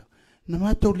fo ia. Na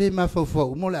mātou le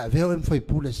mawhau mo le aveo em whai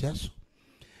pule se aso.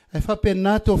 Ai whape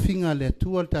nato whinga le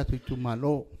tua tātou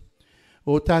Itumalo.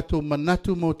 O tātou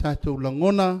manatu mo tātou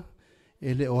langona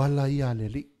e le oala ia le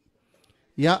li.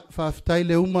 Ia whaftai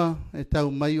le uma e tau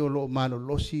mai o lo malo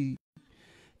losi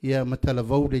ia matala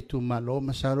vau le Itumalo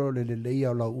masaro le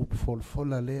leia o la upu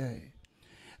fola lea e.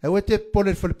 E wete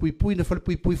pole whalipuipui na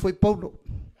whalipuipui foi paulo.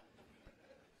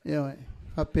 Ia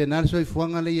whape nana soi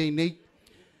fuanga le iei nei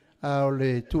o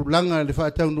le tūlanga le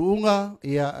whaatau nuunga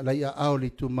ia la ia ao le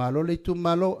Itumalo. Le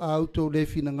Itumalo a auto le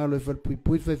fina ngalo e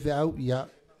whalipuipui whai au ia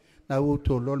na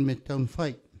auto lol me taun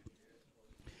whai.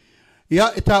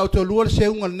 Ia e tā o tō lua le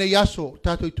seunga nei aso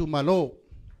tātou Itumalo.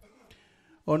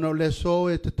 Ono le so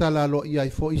e te tala lo ia I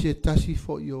fo I se tasi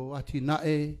fo I o ati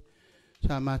nae.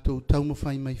 Sa mātou tauma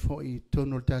whai mai fo I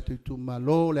tono le tātou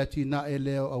Itumalo. Le ati nae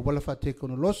leo a wala whate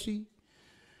kono losi.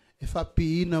 E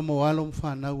whapi ina mo alom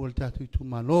whanau le tātou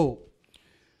Itumalo.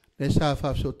 Le sa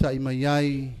whafso tai mai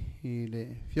ai I le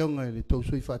Afioga I le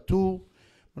tausui whatu.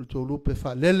 Mo le tō lupe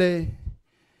whalele.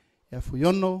 E a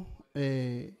Fuiono.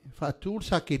 E whātur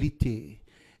sa kerite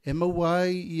e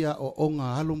mauai ia o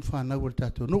onga alum whanau al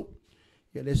tātou nu.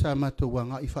 Ia le sa mātou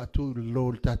wanga I whātur lo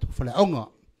al tātou Faleaonga.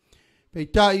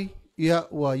 Pei tai ia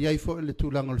ua iai fo le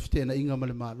tūlanga le whitena inga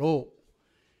male malo.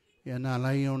 Ia nā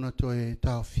lai ona to e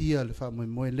tāwhia le wha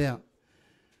moe lea.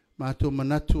 Mātou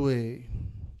manatu e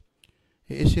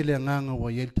ese lea nganga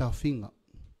ua iai tāwhinga.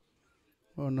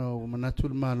 Ona manatu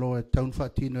le malo e taun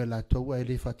whatino e la tau e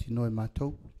le whatino e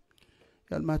mātou.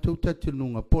 Al mātou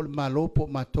tatilunga, po le malo po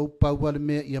mātou paua le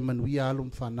mea ia manuia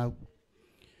alum whanau.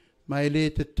 Mai le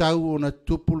te tau o na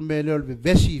tupul me leo le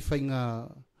vesi whainga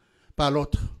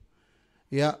palota.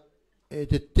 Ia, e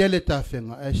te tele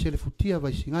tāwhenga, e se le futia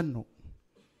vai singano.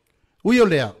 Ui o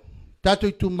lea, tātou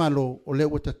Itumalo o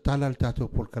leo ta tala le tātou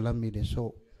polkalami le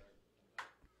so.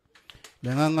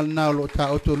 Le ngangal nao lo tā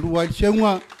oto lua il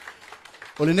seunga,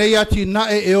 o le nei ati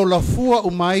nae e o la fua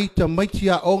o mai ta maiti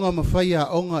a onga ma whai a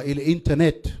onga I le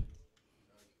internet.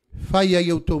 Whai a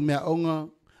iau tau mea onga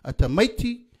a ta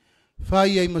maiti,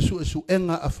 whai a masu e su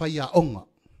enga a whai a onga.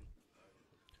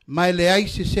 Mai le ai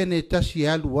se sene tasi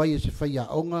alu ai e se whai a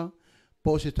onga,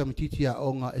 po se tamatiti a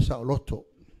onga e sa o loto.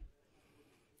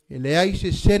 E le ai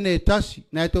se sene tasi,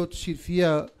 nai tau te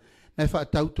sirfia, nai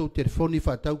whaatau tau telefoni,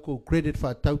 whaatau ko credit,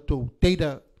 whaatau tau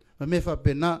data, ma me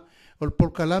whapena, o le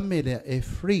polkalame lea e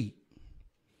free.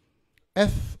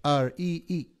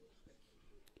 F-R-E-E.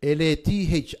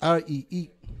 L-E-T-H-R-E-E.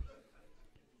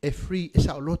 E free e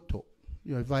sa o loto.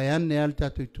 Io vai ane al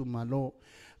tātou Itumalo.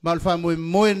 Ma le wha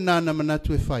moe nana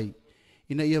manatu e whai.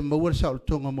 Ina ia maua sa o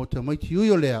tonga mo ta maiti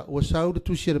uio lea. O sa ura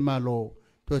tusia le malo.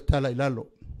 To e tala I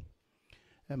lalo.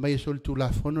 E mai e soli tu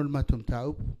la fono le matom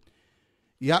tau.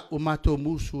 Ia o mato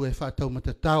musu e wha tau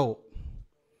matatao.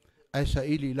 Ai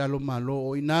SAILI lalo malo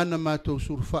o inana mātou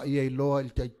surfa I loa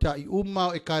il tai uma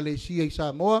o e kālesia I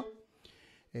Samoa.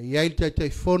 E ia il tai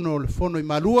fono le fono I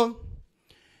malua.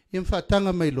 Ia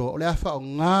mwhatanga mai loa o le awha o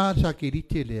ngā sa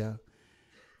kerite lea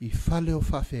I whale o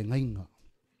whawhengainga.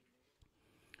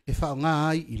 E wha o ngā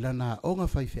ai I lana o ngā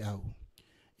whaiwhe au.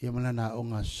 Ia malana o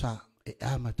ngā sa e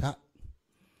amata.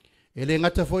 E le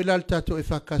ngata foi la tato e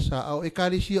whakasa au e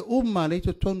kālesia uma le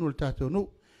to tonu le tato nu.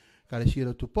 Kālesia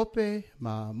lo tupope,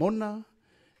 ma mona,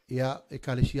 ia e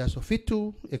kālesia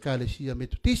sofitu, e kālesia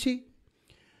metutisi.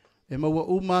 E maua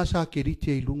uma sa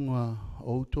kerite i lunga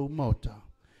o utou maota.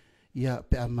 Ia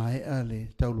pe a maea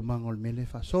le taulumanga o le mele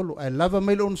wha solo. Ai lava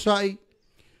mai le onsai,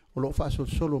 o lo wha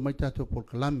solo mai tato por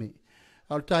kalame.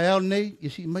 Al tai au nei,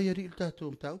 isi mai ari il tato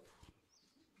o mtau.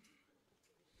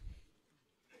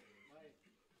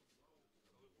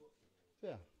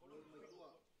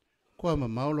 Kua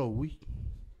mamaola ui.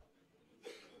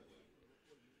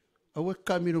 Awe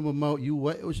kamiro mamao iu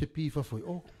wae o se pifa foi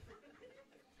o.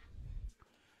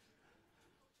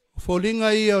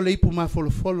 Folinga ia o le ipu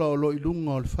mafolofola o lo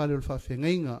ilunga o le fale o le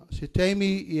whawhengainga. Se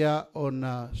teimi ia o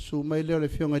na sumaile o le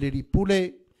fionga de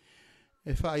ripule.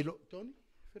 E whailo. Tony?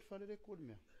 Whare re kore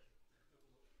mea.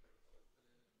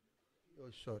 Oh,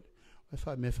 sorry. E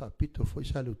wha me whapito foi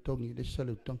sale utongi. Le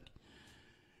sale utongi.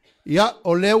 Ia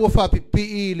o leo o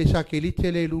whapipi le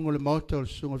sakelite le ilunga o le maota o le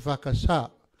sunga le whakasa.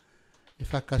 E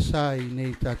whakasa i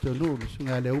nei tato nu. Le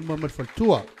sunga le uma mal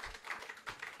faltua.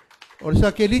 O le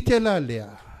sakelite la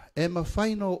lea. E ma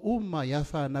whaino uma ia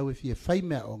whanau e fie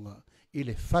whaimea onga i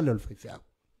le whale o le whaiwheau.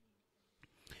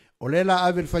 O le la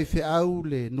awe le whaiwheau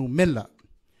le numela.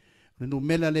 Le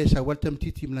numela le sa waltam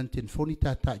titi mlanten foni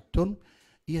tata i tonu.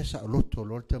 Ia sa loto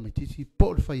lo waltam titi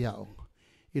po le whaia onga.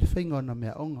 I le whainga ona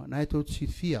mea onga. Na e tau tisi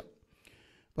fia.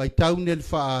 Vai taune le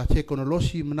wha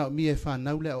tekonolosi mana o mie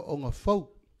whanau le o onga fau.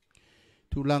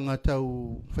 Tūlanga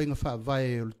tau whainga wha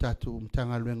vai o le tatu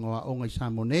mtanga luenga wa onga i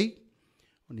Samonei.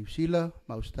 New Zealand,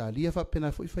 ma Australia fa pena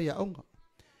foi fa onga.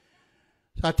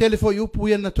 Sa telefo yu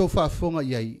puia na tofa fonga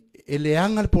yai. E le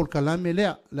anga por kalame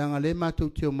lea, le anga le matu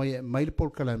tio mai por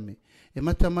kalame. E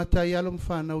mata ya lo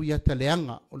mfana u yata le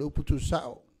anga o le uputu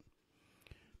sao.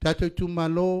 Tato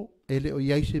Itumalo e le o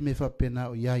yai se me fa pena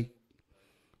o yai.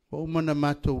 O umana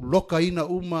matu loka ina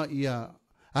uma ia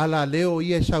ala leo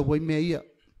ia sa wai me ia.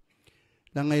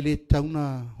 Langa ele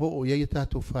tauna ho o yai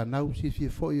tato whanau si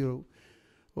foi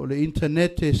o le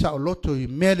internet e sa o loto i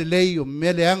mele lei o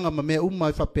mele anga ma mea uma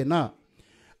e whapena.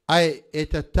 Ai e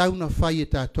ta tauna whai e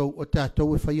tātou o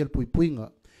tātou e whai al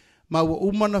puipuinga. Ma ua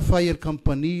umana whai al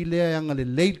company lea anga le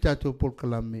lei tātou por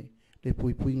kalame le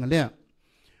puipuinga lea.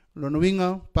 Lono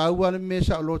winga, paua le me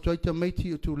sa o loto aita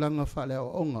maiti o tūlanga whale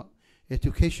o onga.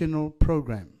 Educational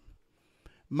program.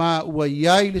 Ma ua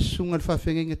iai le sunga le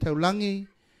whawhengenga taulangi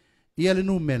ia le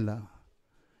numela.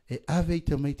 E ave i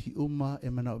tamaiti uma e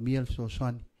mana o miel so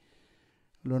soani.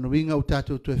 Lono winga o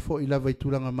tatou to e fo i lava i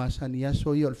tūranga masani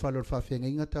aso i o le whalo le whawhenga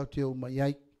inga tau te uma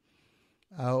iai.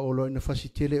 A o lo ina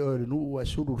fasitele o le nuu wa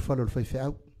suru le whalo le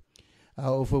whaiwheau.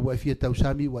 A o fo wa fia tau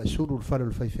sami wa suru le whalo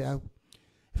le whaiwheau.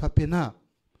 Whapena.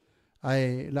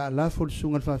 Ai la lafo le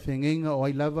sunga le whawhenga inga o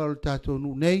ai lava o le tatou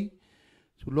nuu nei.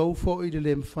 Tu lou fo i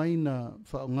le mwhaina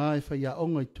whaonga e whaia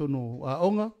onga i tono a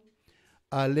onga.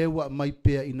 A lewa mai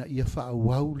pea ina ia wha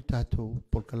wau le tātou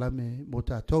por kalame mo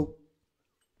tātou.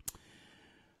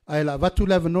 Ai la watu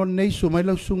lewa non nei so mai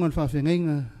lau sunga le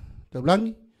whawhengainga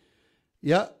taulangi.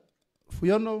 Ia,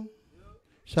 Fuiono,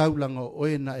 saulanga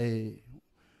oe na e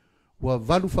wa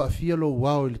valu whaafia lo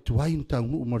wau le tuain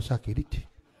taunu umar sakerite.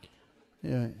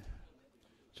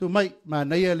 So mai, ma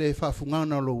neia le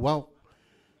whaafungana lo wau.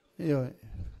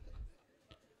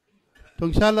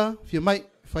 Tongsala, fia mai,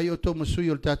 fai o tō masui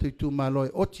o le tātou Itumalo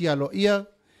e oti alo ia,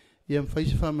 ia mwhai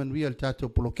se whamanui o le tātou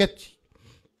poloketi.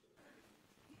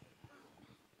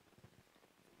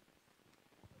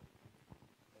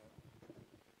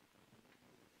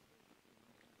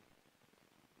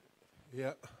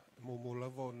 Ia, mo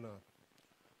lava o na,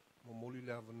 mo moli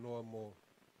le avanoa mo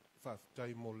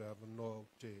whaafitai mo le avanoa o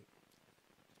te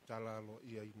talalo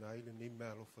ia i nai le nei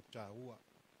mea lo whataua.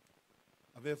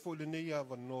 Ave fo le nei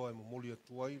avanoa e mo moli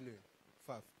atuai le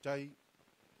whaafitai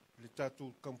le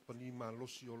tātou company ma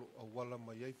losi o awala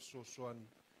mai ai fisosoani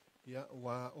ia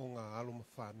wā o ngā alo ma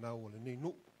whanau o le nei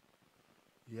nu.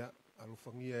 Ia, alo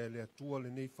whangia e le atua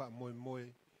le nei wha moe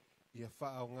moe ia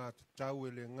wha o ngā tatau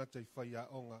e le ngata i whai a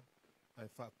onga ai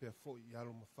wha pia fo i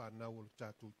alo ma whanau o le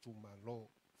tātou Itumalo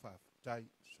whaafitai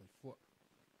soifua.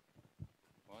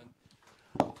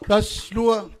 Kas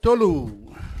lua tolu,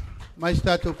 mai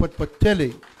tātou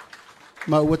patpatele.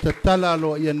 Ma ua tatala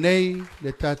alo ia nei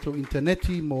le tātou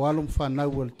interneti mo alum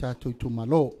whanau le tātou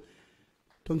Itumalo.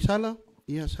 Tongsala,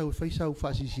 ia sau whaisau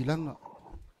whaasisilanga.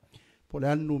 Po le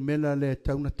anu mela le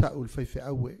tauna tau le whaiwhe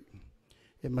aue.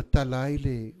 E matala ai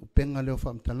le upenga leo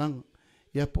whaamtalanga.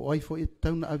 Ia po ai fo i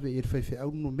tauna ave i le whaiwhe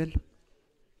au no mela.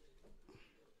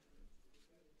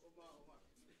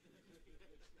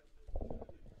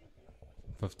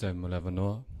 Whaftai mo lava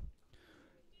noa.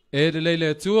 E de leile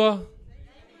atua.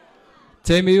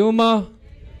 Temi uma.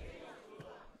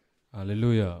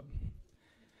 Hallelujah.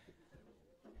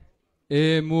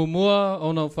 E mua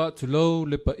ona whaatulou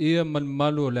le pa ia man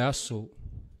malu le aso.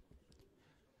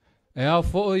 E au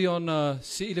fo'i ona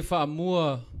si le wha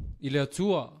mua i le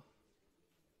atua.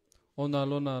 Ona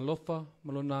lona lofa,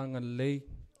 malona ngan lei,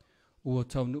 ua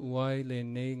taunu uai le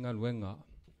nei ngā luenga.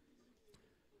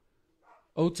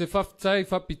 O te whaftai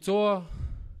whapitoa,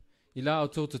 i la o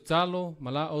tō te talo,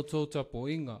 ma la o tō te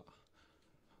poinga.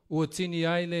 Ua tini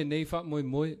ai le nei wha moi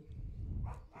moi.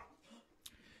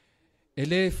 E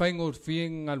le whaingo fie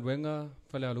ngā luenga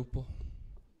Falealupo.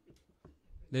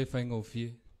 Le whaingo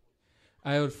fie.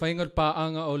 Ai o whaingo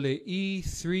paanga o le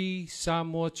E3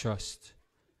 Samoa Trust.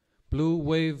 Blue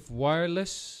Wave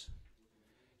Wireless.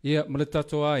 Ia, male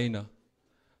tato a ina.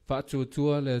 Whaatu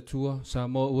atua le atua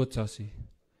Samoa ua Tasi.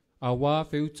 A wā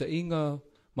whiuta inga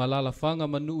malala whanga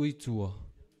manu i tua.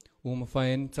 Uma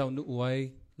whaen tau nu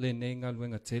uai le nei ngā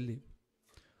luenga teli.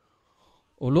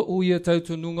 O loo ia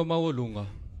tautu nunga mawalunga.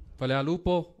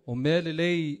 Falealupo o mea le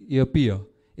lei ia pia.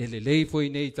 E le lei foi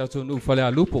nei tautu nu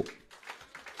Falealupo.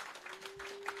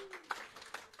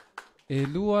 E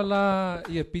lua la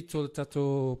ia pito le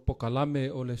tato pokalame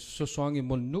o le sosoangi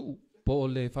monu po o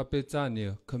le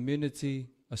whapetania Community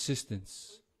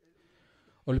Assistance.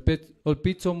 O le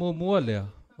pito mua lea,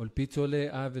 o le pito le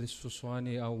ave le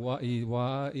sosoani a wa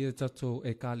ia tato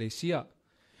e ka le sia.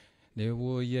 Le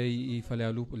ua ia i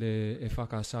Falealupo, le e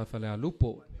whakasa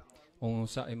Falealupo. O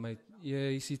sa e mai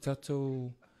ia isi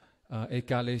tato e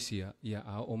ka le sia. Ia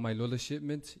a o mai lola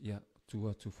shipment, ia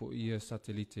tua tu fo ia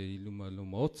satelite i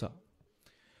luma ota.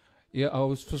 Ia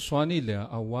au sosoani lea,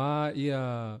 a wā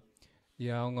ia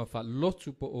aonga wha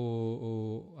lotu po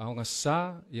o aonga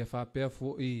sa, ia wha pēr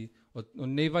fo i o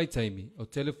nei vai taimi, o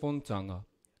telefon tanga,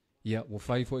 ia o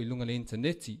whai fo i lunga le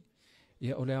interneti,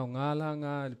 ia o lea o ngāla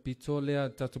ngā pito lea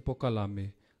tatu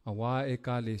pokalame, a wā e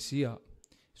ka le sia,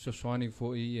 sosoani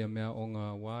fo i ia mea o ngā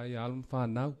wā i alum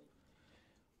whanau.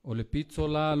 O le pito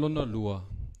la lona lua,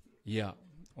 ia,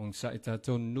 on sa i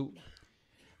tato nu,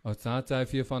 o tata e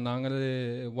fia whananga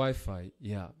le wifi,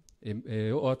 ia. E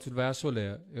o atu vaso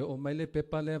lea, e o mai le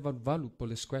pepa lea valu po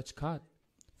le scratch card.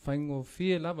 Whaingo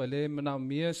fia lava le manau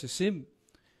mia se sim.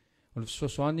 O le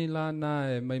sosoani la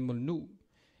na e mai monu.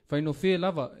 Whaingo fia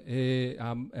lava, e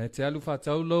te alu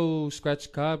whatau lo scratch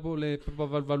card po le pepa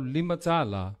valu lima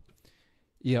tala.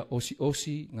 Ia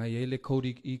osi ngai e le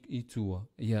code i tua.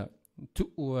 Ia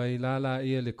tua i lala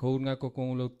ia le code ngai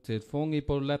kokongo te fongi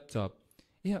po laptop.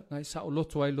 Ia, ngai sa o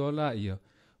loto ai loa la ia,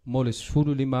 mo le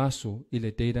sfuru lima aso i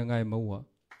le deida ngai maua.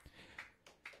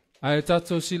 Ai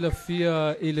tato sila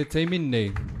fia i le teimin nei,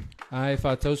 ai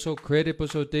whatau so credit po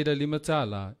so deida lima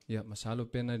tala, ia, masalo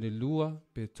pena le lua,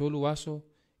 pe tolu aso,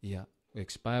 ia,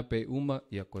 expire pe uma,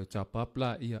 ia, koe ta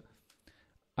papla, ia.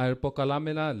 Ai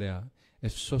pokalame la lea, e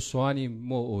so soani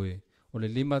mo oe, o le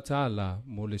lima tala,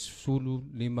 mo le sfuru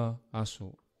lima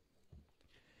aso.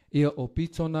 Ia o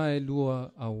pitona e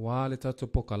lua a wale tato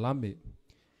pokalame.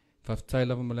 Whaftai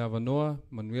lava male avanoa,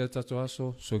 manuia tato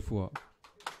aso, soifua.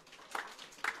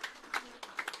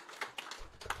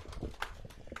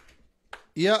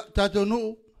 Ia tato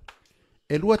nuu,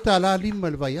 e lua ta la lima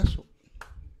le vai aso.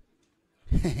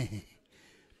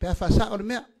 Pea whasa o le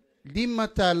mea, lima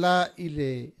ta la i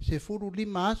le se furu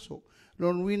lima aso,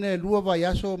 lon wina e lua vai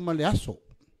aso ma le aso.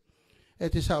 E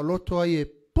te sa o loto ai e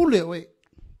pule oe.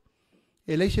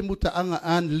 E leise muta anga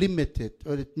unlimited,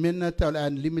 o le mena ta o le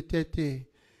unlimited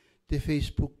te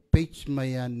Facebook page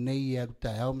mai a nei a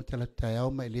ruta au me tala ta au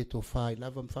mai le TOFA i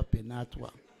lava mwhape na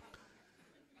Atua.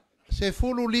 Se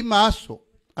fulu lima aso,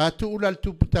 a tu ula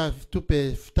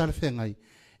tupe talwhengai,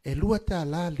 e lua ta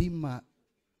la lima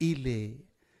i le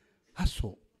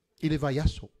aso, i le vai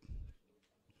aso.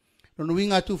 Nono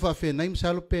winga tu whape na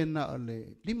imsalo pena o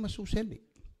le lima susene.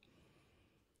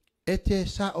 E te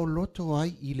sa o loto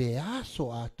ai i le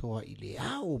aso atoa i le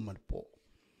ao malpo.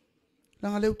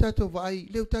 Langa leu tato vai,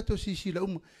 leu tato sisi la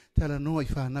tala noa i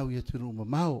whanau i atu uma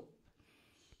mao.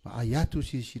 Ma ai atu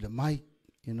sisi la mai,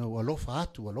 alofa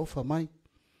atu, alofa mai,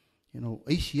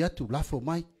 eisi atu, lafo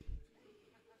mai.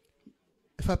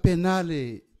 E whapena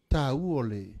le tā uo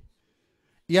le.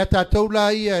 Ia tātou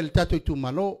la ia el tato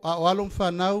Itumalo, a o alom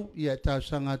whanau, ia tā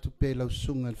sanga atu pe lau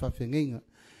sunga el whawhengenga.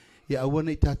 Ia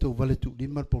awana i tātou vale tu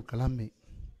limar por kalame.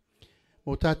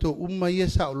 O tātou ia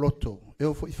sa o loto. E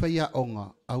o i whai a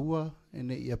onga. Aua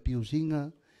ene i a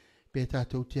piusinga. Pe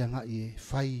tātou tianga i e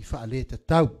whai wha leta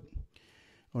tau.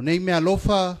 O nei mea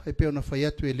lofa e pe ona whai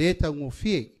atu e leta ungo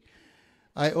fie.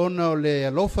 Ai ona o le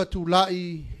alofa tu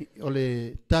lai o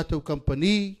le tātou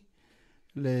company.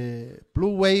 Le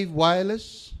Blue Wave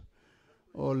Wireless.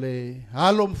 o le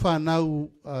halo mwhanau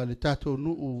le tatou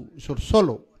nuu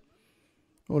solo.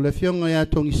 O le fionga ia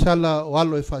tongisala o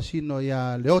alo e whasino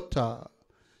ia leota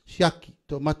siaki,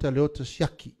 to mata leota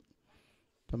siaki.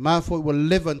 Ta mafo i wa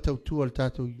levan tau tua le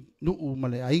tatou nuu ma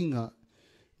le ainga,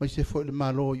 mai se fo le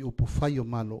malo i upu whai o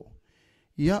malo.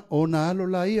 Ia, o na alo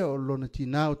la ia o lona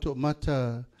tinao to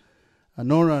mata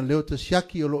anora leota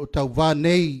siaki o lo Tauva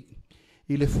nei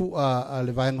i le fua a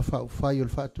le vaenga whai o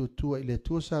le whatu tua i le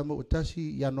tua Samoa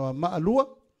Tasi i anoa maalua,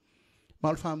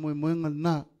 ma le wha moenga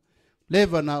na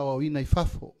leva na o ina i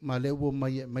fafo, ma le ua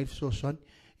mai le sosoani,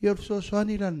 i o le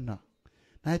sosoani lana.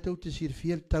 Na e tau te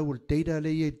sirfia le tau o le teira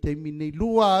le ia i teimi nei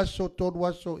lua aso, toru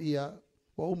aso ia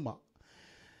o uma.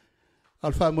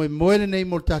 Al wha moe nei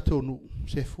mo le tatou nu,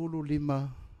 se fulu lima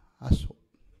aso.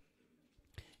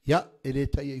 Ia, e le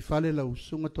ta ia i fale lau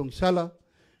sunga tongisala,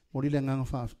 mo rile nganga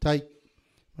wha aftai,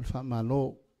 ma le wha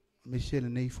malo, me se le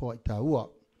nei fo i taua.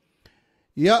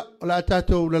 Ia, o la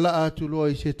tatou lala atu loa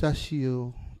i se tasi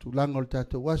o tulanga o le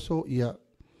tatou aso, ia,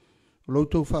 o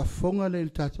loutou whaafonga le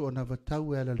tatou ana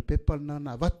vatau e ala le pepa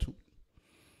na vatu.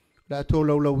 La atou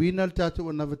laulawina le tatou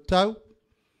ana vatau,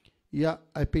 ia,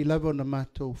 ai pei lava o na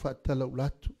matou whaatala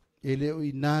ulatu. E leo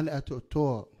i nale ato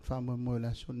toa, whamoe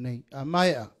la so nei. A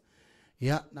maia,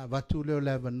 ia, na vatu leo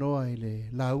lava noa i le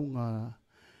launga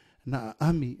na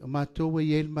ami. O matou e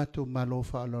iel matou malo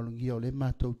whaalolongia o le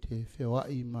matou te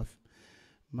whewai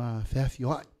ma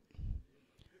Afioga.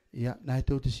 Ia, na e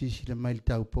tau te sisi le mai le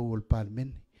tau pou o le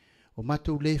palemene. O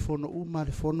matou le fono ma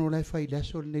le fono le fai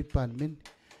leso le nei palemene.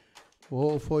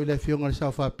 O foi le fionga le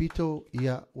sau whapito,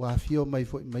 ia wa fio mai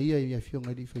foi mai ia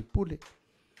fionga li fai pule.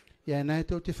 Ia na e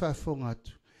tau te whaafonga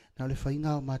atu. Na le fai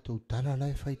ngā o matou tala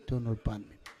le fai tono le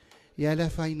palemene. Ia le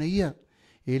fai na ia,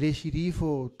 e le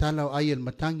sirifo tala o ai el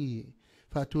matangi,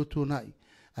 whaatuatu nai,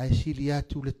 ai sili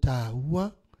atu le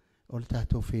tāua o le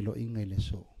tātou whelo inga i le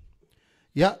so.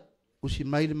 Ia, usi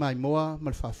mai le mai moa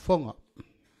ma le whaafonga.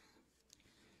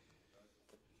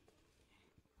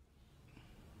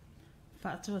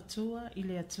 Whaatuatua i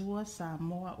le atua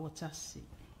Samoa o Tasi.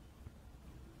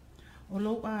 O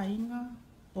lou a inga,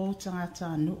 o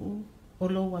tangata nuu, o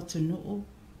lou atu nuu,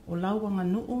 o lauanga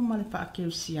nuu ma le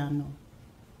whaakeusiano.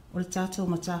 O le tātou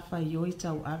matafa i oi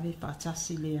tau ave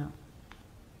whaatasi lea.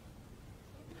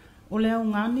 O le au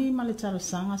ngani ma le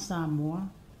tarasanga Samoa,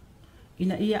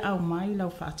 ina ia au mai lau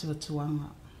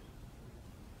whaatuatuanga.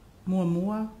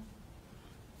 Mua,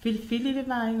 filifili le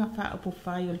vaenga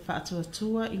whaapufai o le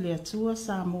whaatuatua i le atua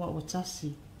Samoa o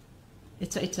Tasi,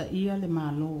 ita ia le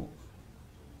malo.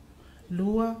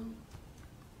 Lua,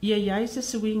 ia iai se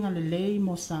suinga le lei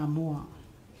mo Samoa.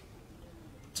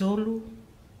 Tolu,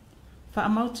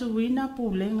 whaamautu wina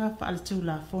pūlenga whaaletu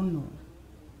la fono.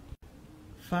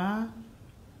 Wha,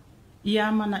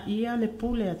 ia mana ia le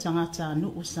pule a tangata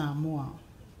nuu Samoa.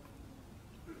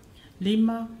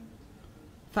 5.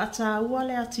 Whaataua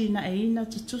le atina e ina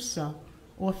tutusa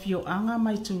o Afioga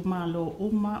mai Itumalo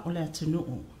uma o le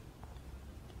atunuu.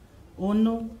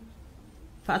 6.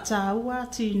 Whaataua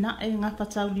atina e ngā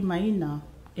whatau limaina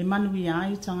e manui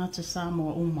ai tangata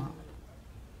Samoa uma.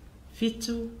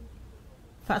 7.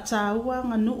 Whaataua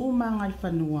ngā nuu ma ngai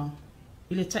whanua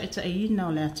i le taita e ina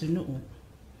o le atunuu.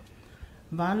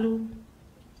 8.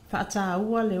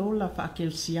 Whaataua le ola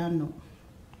whaakeusiano.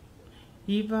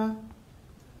 9.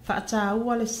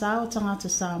 Whaataua le sao tangata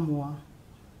Samoa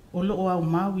o loo au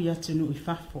maui atunu i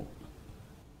fafo.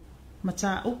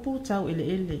 Mata upu tau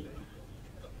ele.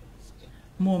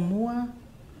 Mua,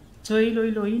 toi ilo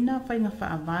whainga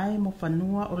whaavae mo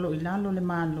whanua o lo ilalo le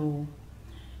malo.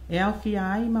 E au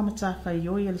fia ai ma mata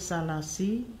whaioi ele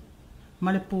salasi,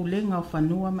 ma le pūlenga o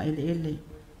whanua ma ele.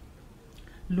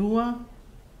 Lua,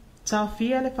 tau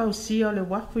fia le fausia o le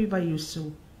wafu i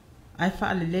vaiusu, ai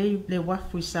whaalelei le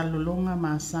wafu i salolonga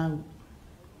ma sau.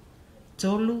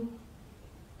 Tolu,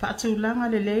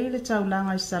 whaatulanga le lei le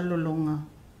taulanga i salolonga,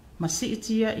 ma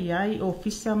siitia i ai o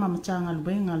fisa ma matanga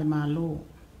luenga le malo.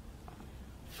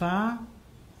 Wha,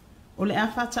 o le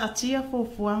awhata atia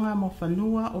fuanga mo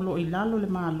whanua o lo ilalo le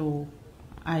malo,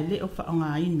 ai le o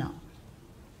whaonga ina.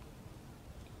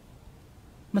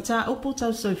 Mata upu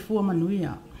tau soifua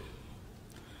manuia.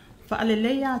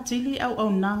 Whaalelea atili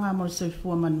au nanga mo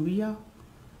soifua manuia,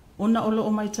 ona olo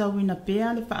o mai tauina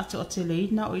pea le whaato o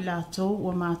teleina o ila atou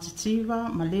o mātitiva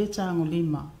ma le tango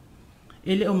 5.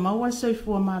 Ele o maua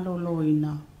soifua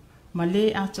maloloina, ma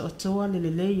le ato o toa le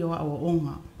lelei o awa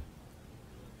onga.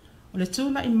 O le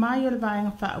tula i mai o le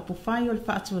vaenga whaapufai o le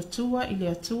whaatuatua i le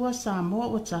atua Samoa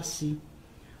o Tasi.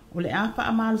 O le awha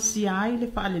a malusia ai le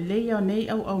whaalelea o nei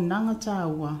au nanga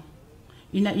Taua.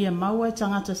 Ina ia maua e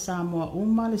tangata Samoa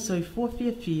uma le soifua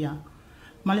fia,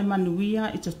 ma le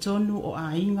manuia I to tonu o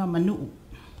AIGA manuu.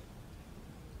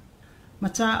 Ma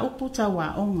tā upu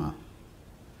tauaonga.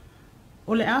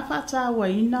 O le a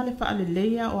whaatawaina le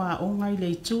whaaleleia o aonga I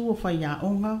le itu o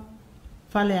whaiaonga,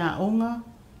 Faleaonga,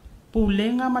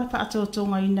 pulenga ma le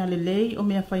whaatotonga ina le lei o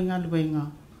mea whainga luenga.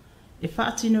 E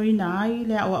whaatino ina ai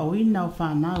le awa oina o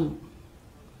whanau.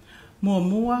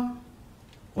 Mua,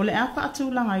 o le a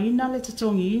whaatulanga ina le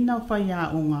tatongi ina o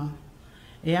whaiaonga.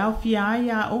 E au fia ai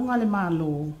aonga le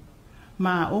malo,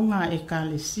 ma aonga e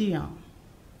kalesia.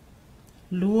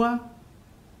 Lua,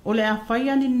 o le a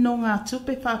whaia ni no ngā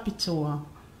tupe whapitoa,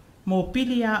 mō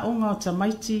pili aonga o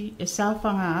tamaiti e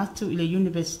sauwhanga atu I le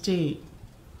university.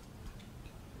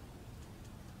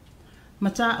 Ma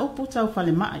tā upu tau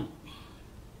whale mai.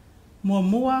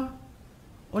 Mua,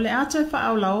 o le ato e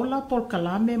whaaolaola por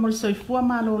kalame mo le soifua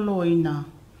malolo ina,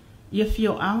 ia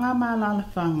fioanga ma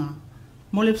lalawhanga,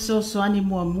 mo le psosoani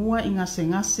mua I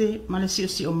ngase ma le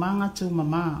si o manga tu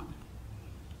mama.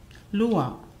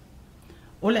 Lua,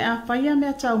 o le a whaia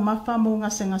mea tau mawha mo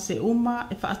ngase uma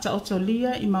e whaata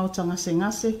otolia I mauta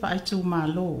ngase whaaitu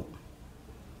malo.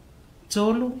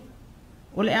 Tolu,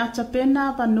 o le a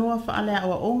tapena wanoa whaale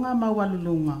awa onga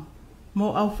mawalulunga,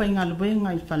 mo au whainga luenga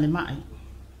I whale mai.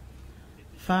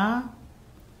 Wha,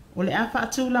 o le a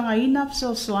whaatulanga ina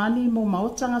psosoani mo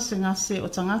mauta ngase o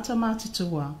tangata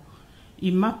mātutua,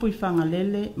 I mapu I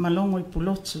whangalele malongo I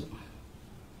pulotu.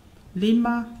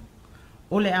 5,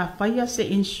 o le a whaia se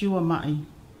insure mai,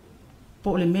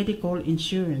 po le medical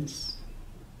insurance.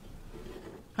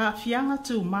 Ha fianga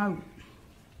tu mau.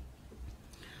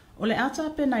 O le ata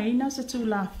pena ina se tu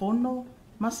la fono,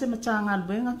 ma se matanga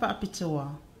luenga whaapitoa.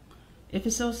 E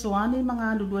fiso soani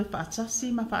mga lulue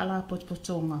whaatasi ma whaala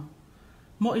potpotonga.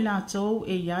 Mo I la tau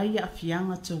e iai a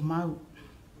fianga tu mau.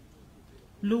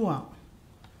 Lua,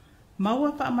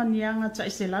 maua whaamanianga ta I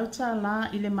se lauta la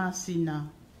I le masina.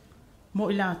 Mo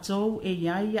I la tau e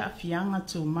iai a fianga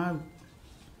tu mau.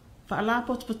 Whaala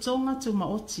potpotonga tu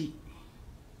maoti.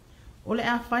 O le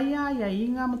a whaia ia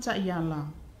inga mata iala.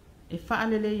 E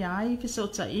whaalele iai fiso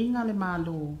ta inga le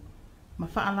malo. Ma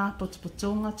whaala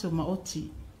potpotonga tu maoti.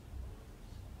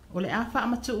 O le a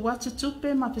whaamatu watu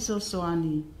tupe ma fiso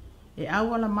soani. E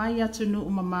awala mai atu nu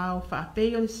umamau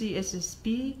whaapeo le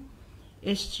CSSP,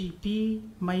 SGP,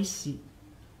 maisi.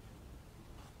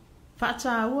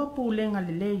 Whaata ua pūlenga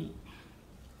le lei.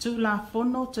 Tu la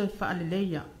fono to e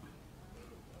whaaleleia.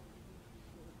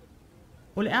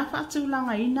 O le a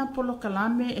whaatulanga ina polo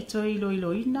kalame e toi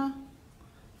iloiloina.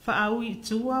 Whaaui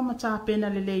itua ma tā pena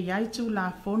le lei ai tu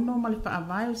la fono ma le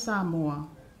whaavai o Samoa.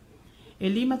 E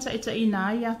 5 ta ina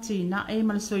ai ati na e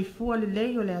ma le soifua le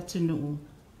lei o le atunuu.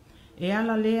 E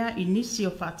ala lea inisi o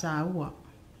whaataua.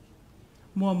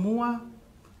 Mua,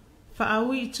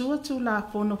 whaaui itua tu la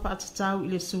fono whaatatau I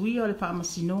le suia o le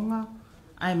whaamasinonga,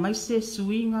 ai maise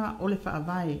suinga o le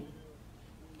whaavai.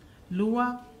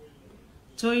 Lua,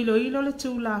 to ilo le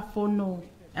tu la fono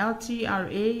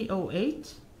LTRA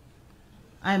 08,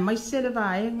 ai maise le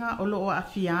vaenga o loo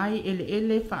afiai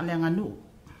ele whaaleanganu.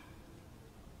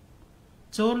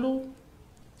 Tolu,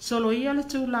 solo ia le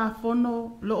tu la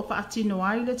fono loo whaatino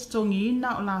ai le titongi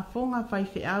ina o la fonga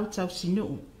whaife au tau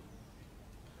sinu.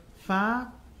 Wha,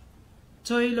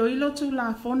 to ilo tu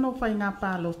la fono whai ngā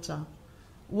pālota,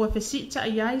 ua whesita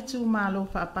iai tu malo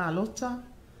wha pālota,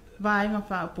 vaenga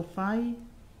wha upowhai,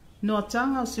 noa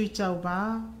tanga o sui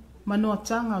Tauva, ma noa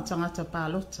tanga o tangata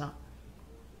pālota.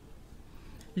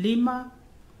 5,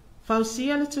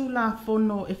 whausia le tu la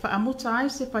fono e whaamuta ai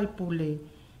se whaipule,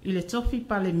 I le tofi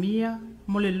palemia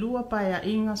mo le lua paia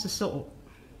inga se soo.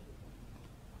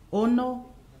 Ono,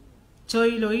 to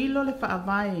ilo le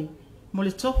whaavai mo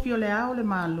le tofi o le ao le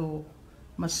malo,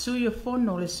 ma sui o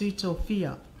fono le sui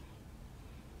tofia.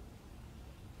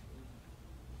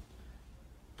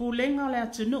 Pulenga le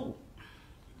atunu,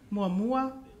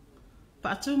 mua,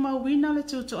 paatu mauina le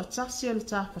tuto atasi o le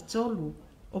tawhatolu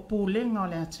o pulenga o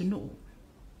le atunu.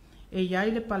 E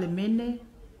iai le palemene,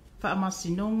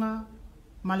 whaamasinonga,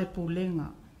 ma le pulenga.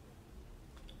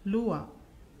 Lua,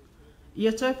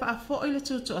 ia toi whaafo I le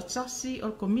tuto atasi o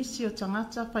le komisi o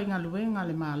tangata whaingaluenga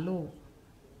le malo.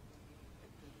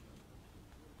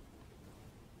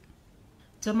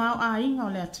 Tamau AIGA o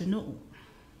le atunuu.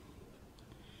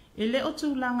 E le o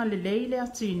tūlanga le leile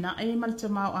atina e ma le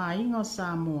tamau AIGA o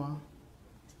Samoa.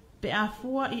 Pe a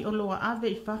fua I o loa ave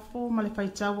I fafo ma le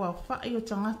whaitawa o whai o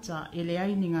tangata e le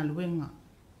aini ngā luenga.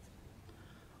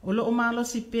 O loo malo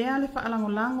si pea le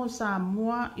whaalangolango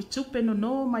Samoa I tupe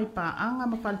no mai paanga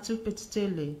ma whale tupe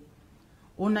titele.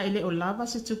 Ona ele o lava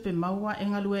se tupe maua e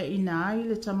ngalue ina ai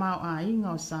le tamau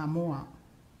AIGA o Samoa.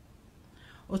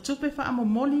 O tupe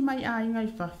whaamomoli mai AIGA I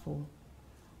fafo.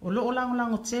 O loo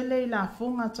langolango tele I la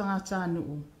funga tangata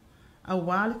nuu. A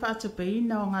wale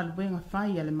whaatupeina o ngā luenga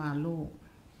whai ale malo.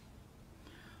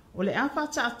 O le a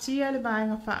whaataatia le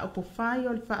vaenga whaaupo whai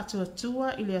o le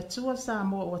whaatuatua I le atua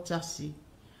Samoa o Tasi.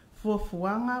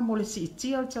 Fuafuanga mo le si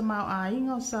itia o le tamau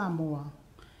AIGA o Samoa.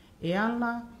 E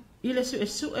ala, I le su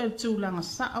e tūlanga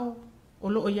sao, o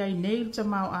loo iai nei le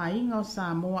tamau AIGA o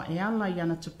Samoa e ala I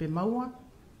ana tupe maua,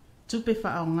 tupe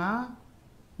whaau ngā,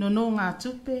 no ngā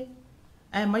tupe,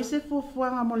 e mai se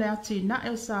fuafuanga mo le ati na e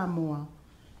o Samoa,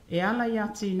 e ala I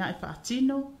ati na e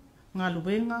whaatino, ngā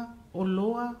luenga, o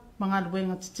loa, ma ngā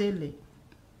luenga titele.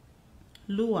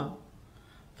 Lua,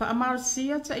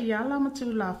 whaamarasia ta I ala matu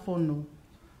la fono,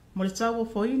 mo le tau o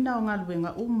foina o ngā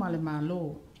luenga le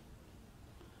malo.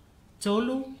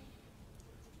 Tolu,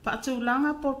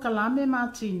 whaatulanga por kalame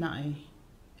mati nae,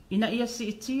 ina ia si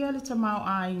itia le tamau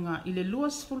AIGA I le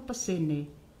 20%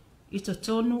 I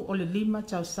totonu o le 5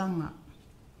 tausanga.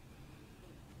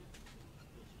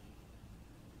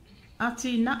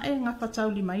 Ati nae ngā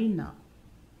whatau limaina.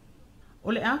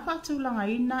 O le a whaatulanga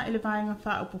ina e le vaenga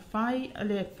whaaupo whai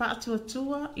le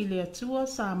whaatuatua I le atua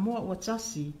Samoa o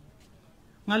Tasi.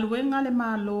 Ngā luenga le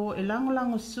malo e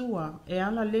langolango sua e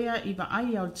ala lea I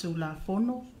vaai au tu la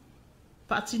fono.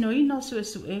 Whaatino ina o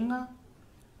suenga.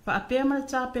 Whaapea ma le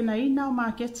tāpena ina o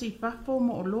maketi I whafo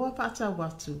mo o loa whaatau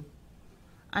watu.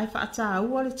 Ai whaataa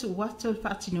ua le tu watu le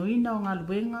whaatino ina o ngā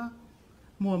luenga.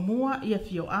 Mua I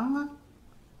Afioga.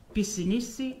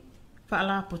 Pisinisi.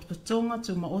 Whaalapo potonga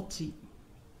tu maoti.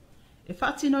 E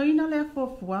whaatino ina le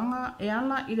fuafuanga e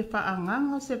ala I le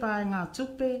whaanganga se vaenga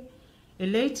tupe. E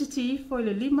leititi ifo I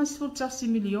le 5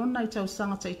 miliona I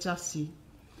tausanga ta Tasi.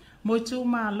 Mo I tū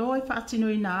mālo e whaatino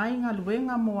ina ai ngā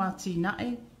luenga mo ati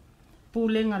nae,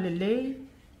 pūlenga le lei,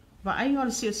 wa ainga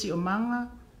le sio manga,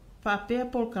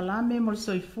 whaapea por kalame mo le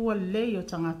soifua le lei o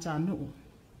tangata nuu.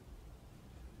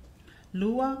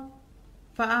 Lua,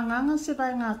 whaanganga se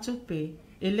vai ngā tupe,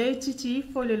 e leititi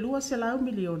ifo I le 2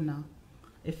 miliona,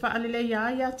 e whaalele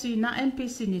ai ati na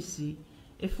NPC nisi,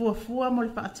 e fuafua mo le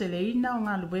whaateleina o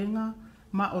ngā luenga,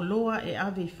 ma o loa e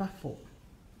ave I fafo.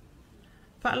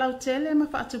 Whaalau tele ma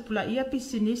whaatupula ia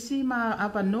pisinisi ma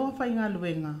awanoa whai ngā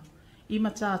luenga, I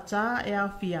matata e au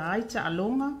fia ai ta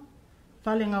alonga,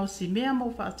 whale ngau si mea mo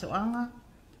whaatoanga,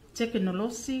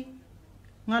 teknolosi,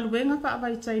 ngā luenga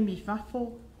whaavai taimi I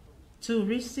fafo,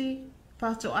 turisi,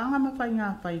 whaatoanga ma whai ngā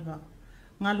whaiva,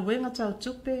 ngā luenga tau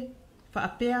tupe,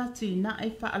 whaapea ti na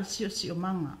e whaalsio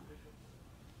manga.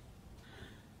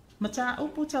 Mata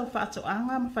upu tau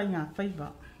whaatoanga ma whai ngā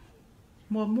whaiva.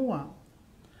 Mua.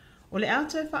 O le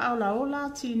ato e whaolaola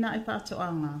ti na e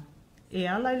whaatoanga. E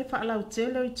ala I le whaalau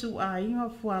tele I tu AIGA o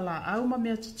fuala au ma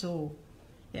mea tato.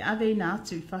 E ave ina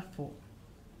atu I fafo.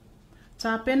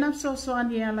 Tā pena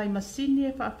soani e ala I masini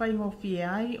e whaafai ngofie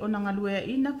ai o nangalue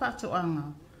ina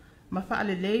whaatoanga. Ma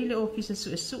whaalelei le ofisa su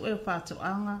e o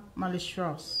whaatoanga ma le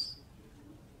shros.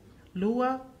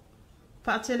 Lua,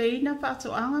 whaatele ina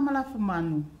whaatoanga ma la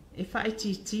fumanu. E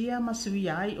whaetitia ma sui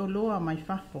ai o loa mai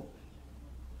fafo.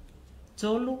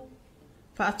 Tolu,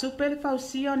 whaatupe le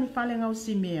whausia o ni whale ngau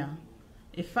si mea.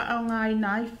 E whaau ngai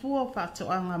nai fua o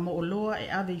whaatoanga mo o loa e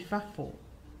ave I fafo.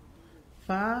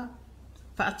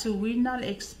 Whaatuwina le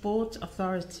Export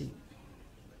Authority.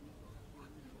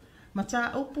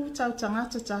 Mata upu tau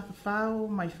tangata ta whao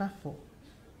mai fafo.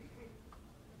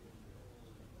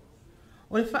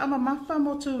 O le whaamamafa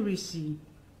mo turisi.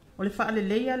 O le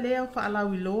whaalelea lea o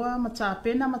whaalau iloa ma tā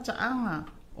pena ma taanga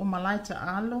o malai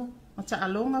taalo, ma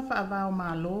taalonga whaavao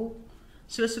malo,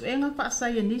 suenga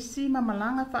whaasaya nisi ma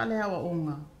malanga whaalea o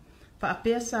onga,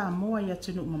 whaapea Samoa I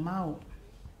atunu mamao.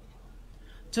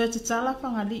 Toe te tala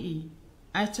whangalii,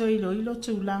 ai toe ilo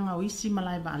tūlanga o isi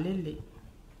malai waalele.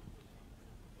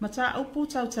 Ma tā upu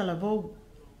tau talavou.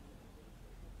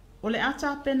 O le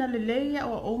ata pena le leia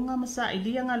o onga ma sa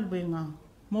ilia ngā luenga,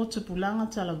 mo tupulanga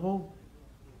talavou.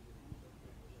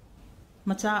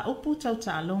 Ma tā upu tau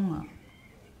taalonga.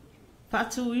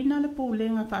 Whaatuina le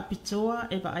pūlenga whaapitoa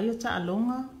e wa aia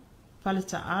taalonga, whale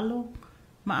taalo,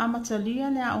 ma amatalia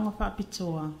le aonga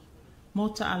whaapitoa, mo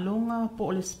taalonga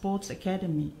po le Sports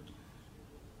Academy.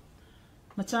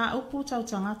 Ma tā upu tau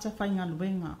tangata whainga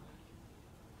luenga.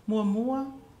 Mua,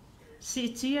 si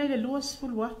itia I le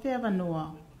 2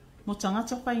 avanoa, mo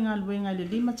tangata whainga luenga I le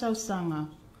 5 tausanga,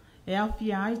 e au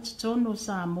fia ai tutono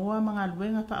Samoa mga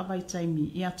luenga whaavai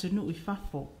taimi I atunu I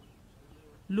fafo.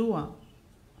 Lua,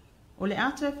 o le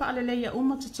ato e whaaleleia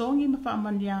uma tutongi ma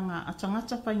whaamanianga a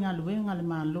tangata whainga luenga le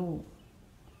malo.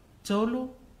 Tolu,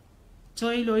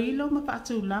 to ilo ma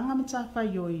whaatulanga ma tā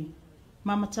whaioi,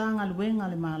 ma matanga luenga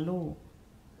le malo.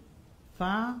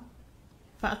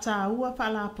 Whaataua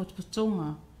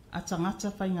whaalapotonga, a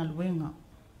tangata whaingaluenga.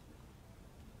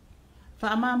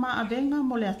 Whaamama avenga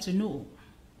mo le atunuu.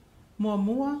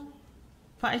 Mua,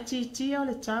 whaetitia o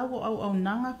le tau au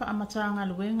nanga whaamatanga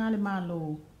luenga le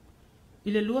malo.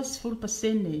 I le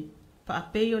 2%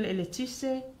 whaapei o le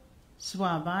eletise,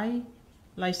 suavai,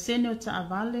 laisene o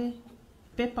taavale,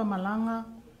 pepa malanga,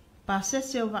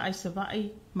 pasese o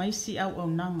vaai maisi au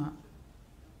nanga.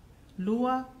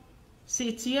 Lua, si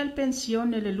itia le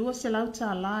pensione le lua se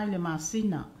lauta ala i le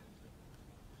masina.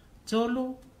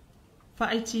 Tolu,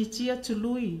 whaetitia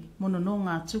tului monono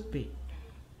ngā tupe.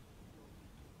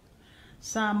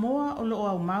 Samoa o loo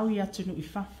au maui atunu i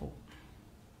fafo.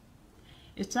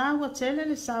 E tāua tele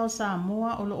le sao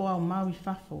Samoa o loo au maui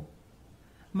fafo.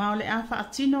 Ma o le a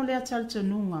whaatino le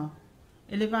ataltonunga,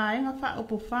 e le vaenga wha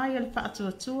opo whai le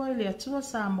whaatuatua i le atua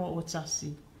Samoa o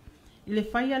Tasi. I le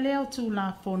whaia leo tū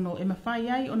la fono e mawhai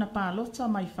ai o na pālota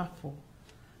mai fafo.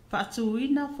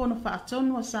 Whaatuina fono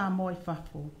whaatonua Samoa i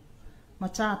fafo. Ma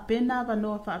tā pena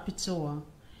wanoa whaapitoa,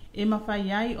 e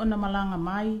mawhai ai o na malanga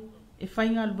mai, e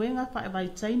whainga luenga wha e vai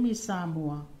taimi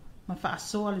Samoa, ma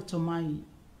whaasoa le tomai.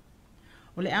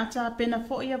 O le ata pena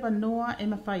foia wanoa e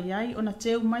mawhai ai o na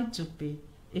teu mai tupe,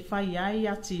 e whai ai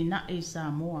ati na e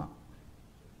Samoa.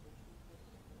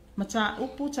 Ma tā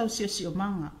upu tau si o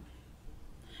manga.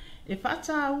 E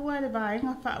whaata ua le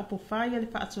vaenga wha upu whaia le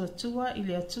whaatuatua i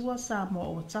le atua Samoa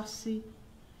o Tasi,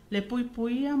 le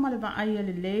puipuia ma le vaaya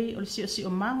le lei o le si o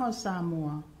manga o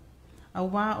Samoa. A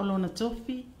wā o lona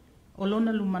tofi, o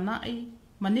lona lumanai,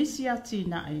 manisi ati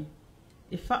nae,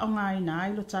 e wha o ngai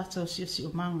nai lo tātou si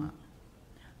o manga.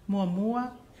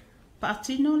 Mua,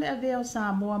 paatino le avea o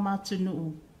Samoa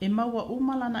mātunuu, e maua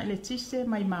umalana i le tise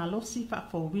mai malosi wha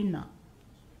fōwina.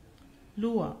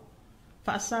 Lua,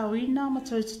 wha asauina ma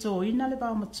toitotoina le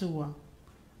bao matua,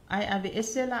 ai ave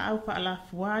ese la au wha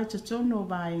alafua i totono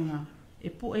vaenga, e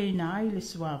pu e nai le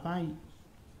suavai.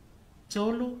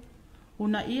 Tolu,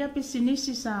 una ia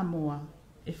pisinisi Samoa,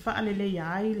 e wha alele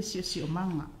ai le si o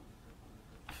manga.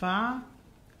 Wha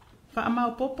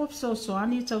amau popop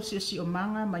soani tau si o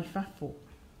manga mai fafo.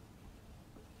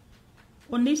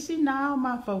 O nisi nao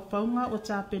ma faufaunga o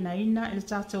tā penaina e le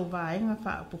tātou vaenga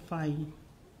wha apufai.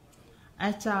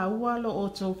 Ai tā ua lo o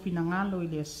tau finangalo i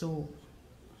le aso.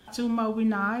 Tu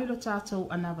mauina ai lo tātou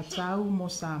anavatau mo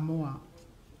Samoa.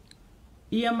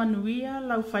 Ia manuia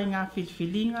lau whai ngā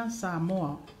filfilinga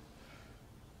Samoa.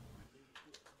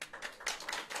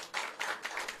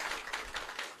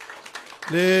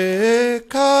 Le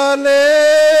kalesia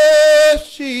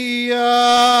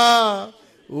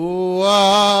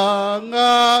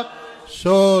uanga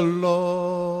solo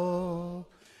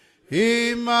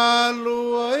I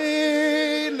malua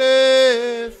I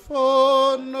le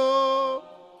fono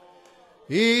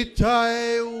I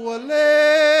tae ua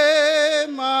le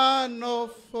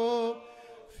manofo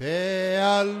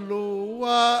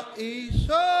Falealua I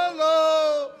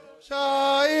solo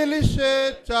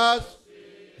SAILIGA Tasi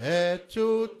E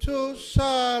tutu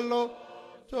salo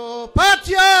to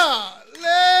patia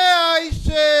le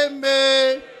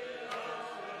aiseme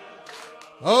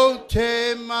o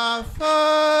te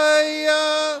mawhaia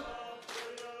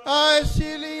ai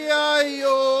sili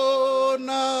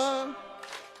aiona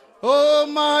o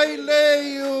mai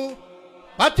leu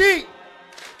pati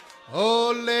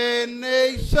o le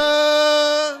neisa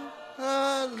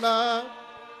ala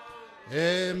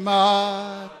e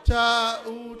mata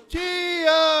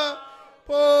utia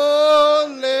po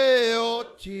leo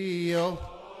tio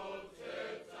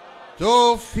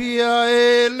Tofia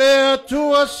e le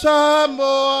tua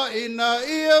Samoa ina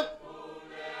ia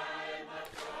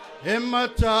e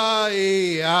mata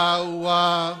I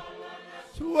aua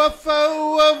tua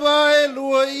faua vai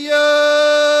lua ia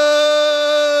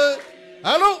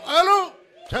alo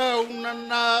tauna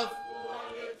na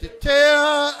te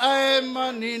tea ai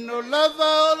manino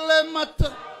lava o le mata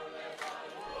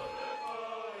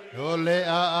o le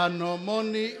a ano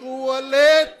moni ua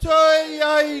le toi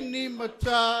ai ni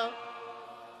mata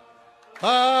ai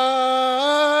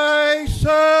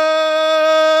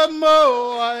Samoa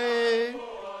e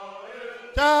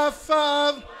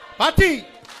tafa pati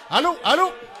alo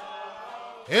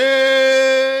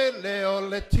e le o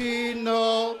le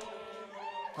tino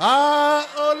a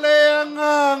o le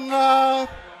anganga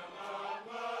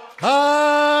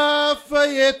a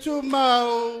fai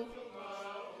Itumalo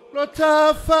lo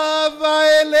tafa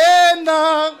vaelena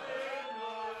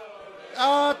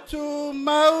atu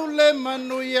maule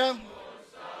manuia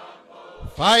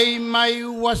fai mai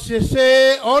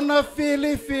wasese ona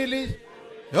fili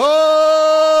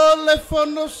o le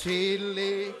fono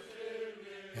sili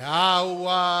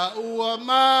awa ua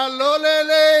malo le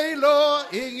leilo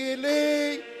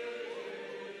ingili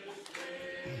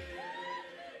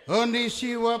Oni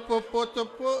siwa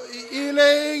popotopo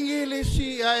ile ingili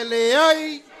si aile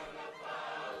ai.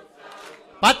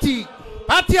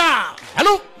 Patia,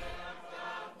 hello.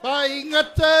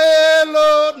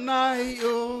 Paingatelo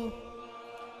naio.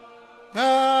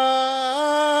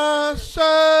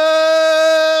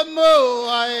 Samoa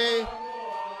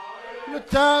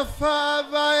Tafa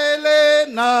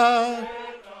Vaelena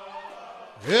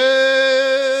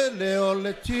Ele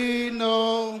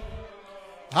Oletino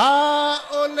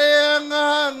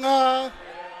Oleanganga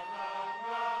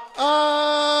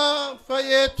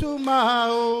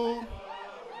Fayetumao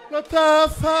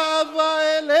Tafa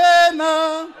Vaelena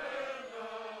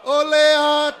Ole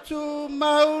atu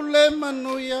maule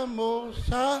manuya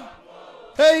mosa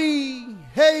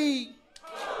Hey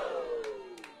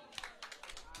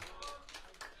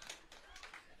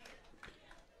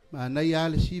Mana ia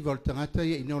le siva o le tangata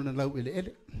ia inona lau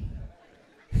ele.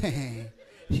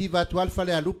 Siva atu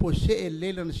Falealupo se e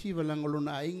lela na siva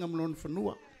langolona ainga malona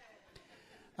whanua.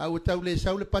 Au tau le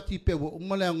sau le pati pe wa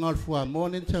umale au ngal fua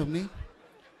mōnen tau ni.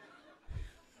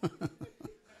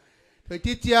 Toi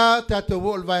titia tato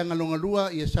wo o vai ngalonga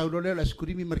lua ia sau lole la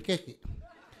skurimi markeke.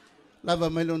 Lava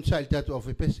mailon sa il tato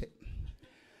ofe pese.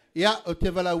 Ia o te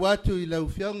vala watu i lau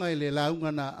fionga i le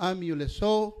launga na ami o le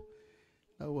so.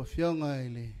 Lau fionga i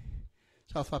le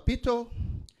Safapito,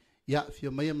 ya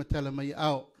fio mai matala mai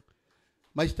ao.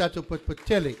 Mai stato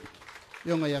potele.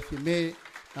 Yonga ya fi me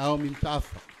ao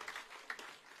mintafa.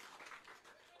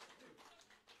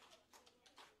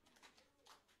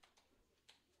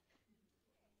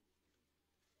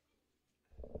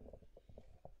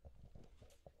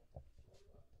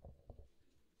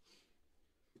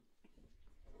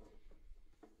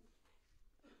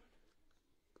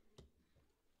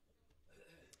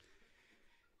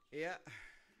 Ia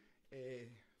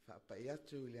whapai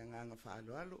atu i le anganga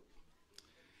Falealupo.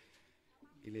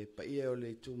 I le paia o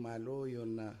le Itumalo i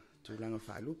ona tūlanga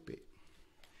Falealupo.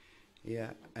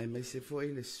 Ia ai mai se fo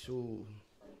i le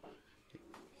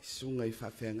sunga i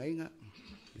whawhengainga.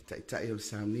 I taitai o le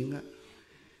sauninga.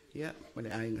 Ia ma le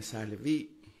ainga sa le vi.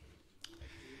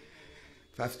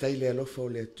 Whawhtai le alofa o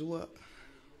le atua.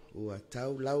 Ua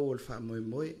tau lau o le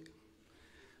whamoemoe.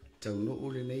 Tau no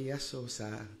ule nei aso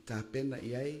sa tāpena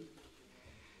i ai.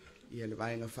 Ia le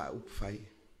vaenga wha upwhai.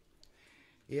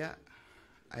 Ia,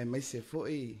 ai mai se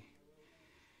foi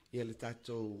ia le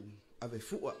tātou ave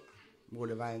fua mo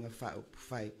le vaenga wha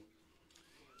upwhai.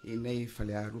 I nei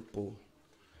Falealupo.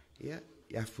 Ia,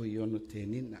 ia Fuiono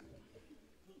Tenina.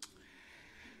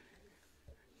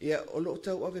 Ia, o lo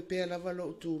tau ave pēr lava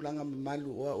lo tu langa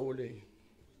malu oa o le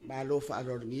malo wha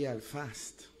aloringia al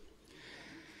F.A.S.T.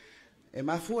 E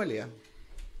mafua lea.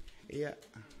 Ia,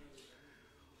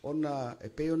 ona e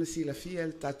pe ona sila fia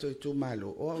el tato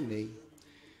Itumalo o au nei.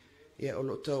 Ia o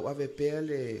lo tau ave pea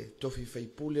le tofi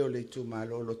faipule o le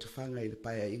Itumalo o lo tawhanga i le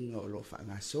paia inga o lo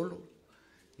whaanga solo.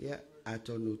 Ia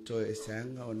atonu toe e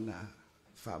seanga ona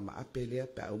whaama ape lea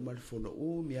pe auma le fono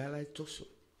miala e toso.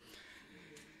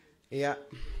 Ia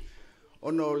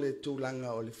ona o le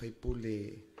tūlanga o le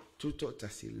faipule tuto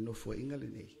Tasi le nofua inga le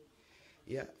nei.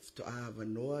 Ia to ava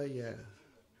noa ia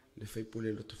le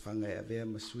faipule lo tawhanga e avea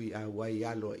masui a wai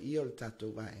alo i o le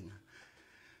tatou vaenga.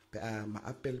 Pe a ma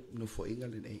apel no fo inga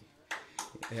le nei.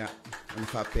 Ia, ona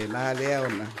whapela lea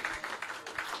ona.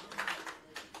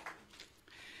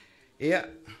 Ia,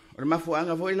 ona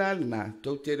mafuanga voi la na,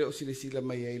 tau tere o sila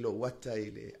mai e lo wata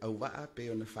i le au waa pe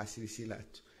ona whasilisila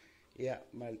atu. Ia,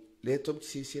 ma le tom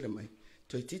sila mai.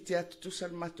 Toi titi atu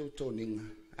tusal matou toninga.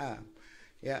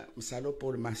 Ia, masalo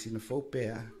po le masina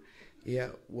faupea.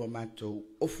 Ia ua matou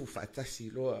ofu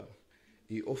whaatasi loa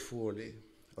i ofu o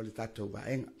le tatou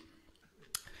vaenga.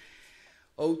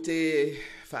 O te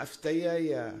whaaftaia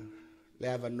ia le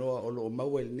avanoa o lo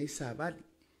maua ni SAVALI.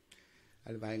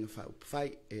 Al vaenga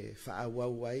whaupwhai e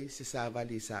whaawau ai se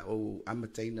SAVALI sa o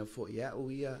amataina fo ia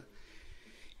o ia.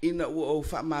 Ina ua o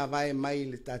whaamawai mai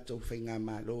le tatou whainga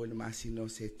malo le masino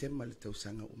se tema le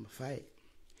tausanga o mawhai.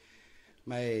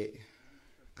 Mai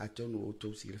atonu o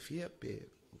tau silafia pe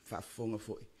whaafonga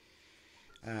foi.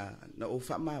 Na o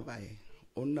whaamawai,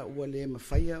 ona ua le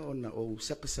mawhaia, ona o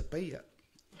sapasapaia,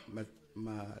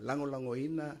 ma lango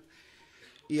ina,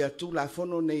 ia tu la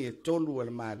fono nei e tolu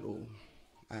al malo,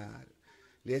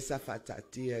 le sa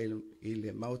whaatatia i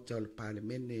le mauta o le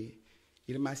parlemene,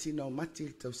 i le masina o mati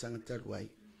il tau sangataruai,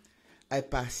 ai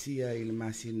pasia i le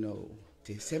masina o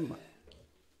te sema.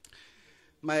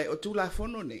 Mai o tu la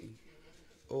fono nei,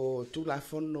 o tu la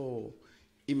fono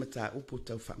i mata upu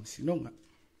tau whamsinonga.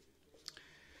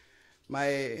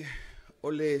 Mai o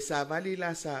le SAVALI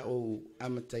la sa o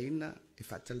amataina e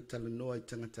whatalatala noa i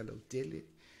tangatala utele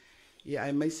Ia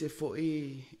ai mai se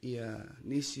fo'i ia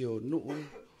nisi o nuu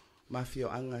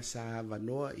mafioanga sa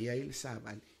vanoa ia i le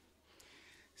SAVALI.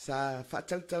 Sa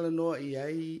whaataltala noa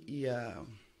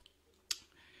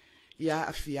ia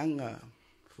afianga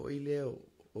fo'i leo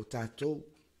o tātou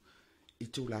i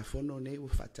tulafono nei ua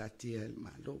whaatatia le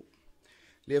malo.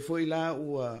 Lea fo'i la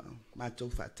ua mātou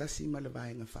whaatasi ma le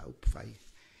vaenga whaupwhai.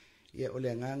 Ia o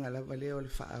le nganga lava leo le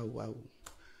whaau.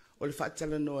 O le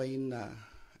whaatala noa ina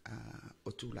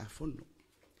o tulafono.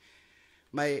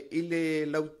 Mai i le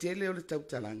lautele o le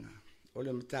tautalanga, o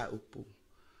le mata upu,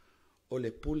 o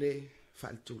le pule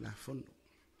whaatulafono.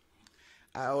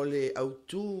 A o le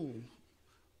autu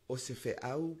o se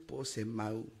wheau po se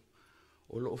mau,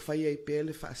 o lo whaia i pēr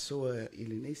le whaasoa i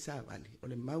le nei SAVALI, o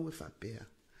le mau e whapea.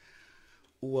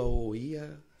 Ua o ia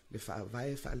le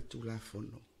whaavae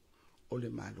whaatulafono, o le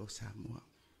malo Samoa.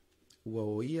 Ua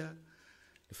o ia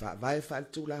le whaavae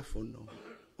whaatulafono,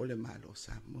 o le malo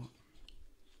Samoa.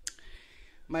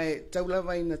 Mai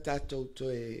taulawa ina tātou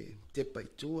toe te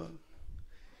paitua,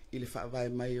 i le whaavae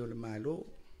mai o le malo,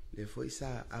 le foi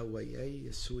sa aua iai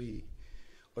e sui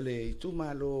o le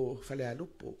Itumalo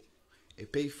Falealupo, e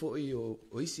pei foi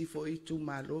o isi foi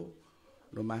Itumalo,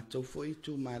 no mātou foi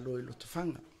Itumalo i lo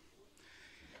tofanga.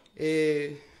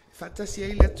 E whatasi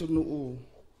ai le atunuu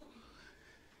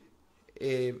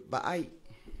e baai,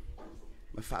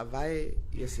 ma whaavae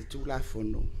i se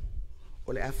tulafono,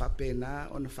 o le awhapena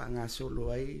o na whanga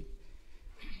solo ai,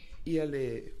 ia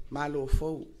le malo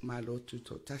fau, malo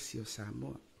tuto Tasi o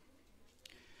Samoa.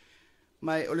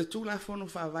 Mai o le tulafono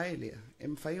whaavae lea, e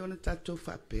mwhai o na tātou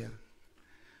whapea,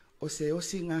 o se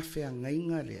osi ngā whea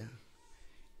ngainga lea,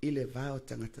 i le vā o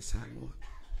tangata Samoa.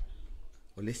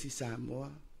 O lesi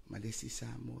Samoa, ma lesi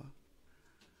Samoa.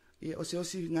 Ia o se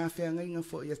osi ngā whea ngainga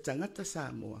fo ia tangata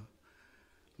Samoa,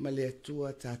 ma le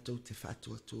atua tātou te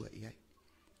whātua iai.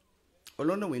 O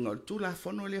lona winga, o le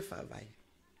tulafono lea whaavae.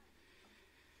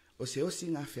 O se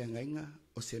osi ngā whea ngainga,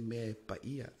 o se mea e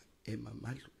paia e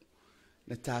mamalu.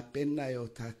 Na tā pena e o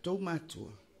tātou mātua,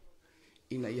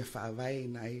 ina ia whaavae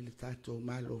ina i le tātou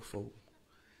malo fau,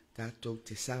 tātou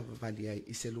te SAVALI ai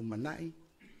i se lumanai,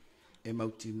 e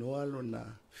mauti noa lona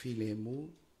file mu,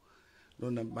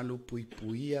 lona malu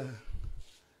puipuia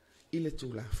i le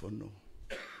tulafono,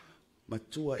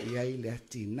 matua i ai le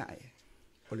ati nae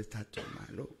o le tātou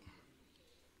malo.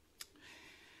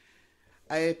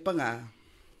 Ai panga,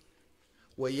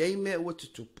 ua iai mea ua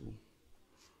tutupu,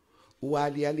 ua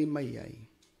ali mai ai,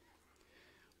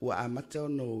 ua amata o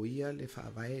no ia le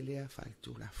whaavae lea whae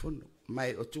tulafono.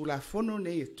 Mai o tulafono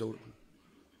nei e tolu,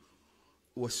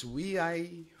 ua sui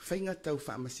ai whainga tau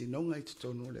whaamasinonga i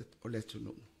tutonu o le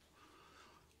tunu.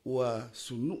 Ua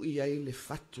sunu i ai le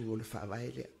fatu o le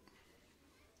whaavae lea.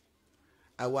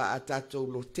 Awa a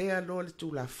tātou lo tea lo le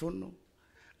tulafono,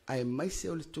 ai maise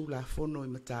o le tulafono i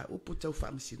mata upu tau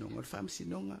whaamasinonga. O le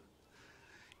whaamasinonga,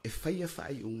 e whaia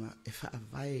whaiunga, e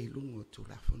whaavae i lungo o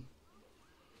tulafono.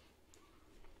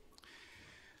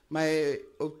 Mai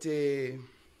o te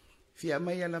fia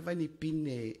mai alawa ni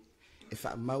pine e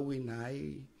wha mau ina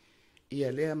ai,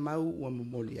 ia lea mau ua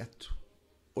momoli atu.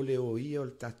 O le o ia o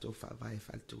le tatou whaavae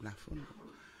whal tulafono.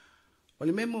 O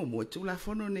le memo mua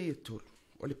tulafono nei e tolu.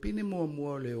 O le pine mua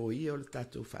o le o ia o le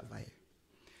tatou whaavae.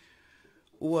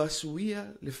 Ua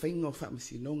suia le whainga o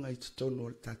whaamasinonga i tutonu o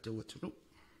le tatou atunu.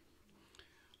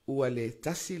 Ua le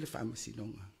tasi le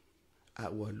whaamasinonga. A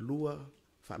ua lua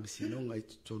whaamasinonga i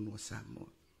tutonu o Samoa.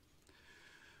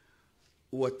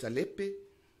 Ua talepe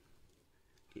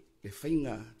le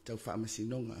whainga tau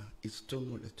whaamasinonga i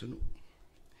tutonu o le tunu.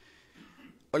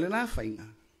 O le nā whainga,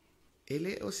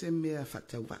 ele o se mea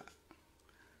whatauwa,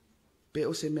 pe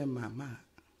o se mea mama.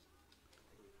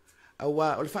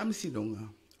 Awa o le whaamasinonga,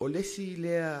 o lesi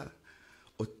lea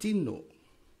o tino,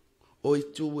 o i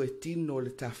tu e tino o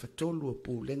le tawhatolu o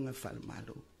pūlenga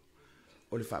whalamalo.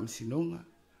 O le whaamasinonga,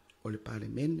 o le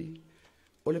palemene,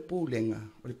 o le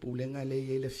pūlenga le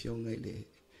i le fionga i le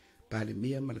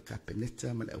palemia ma le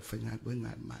kapeneta ma le au whainga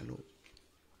luenga al malo.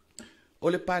 O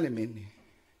le palemene,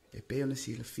 e peo na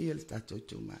si la fia le tatou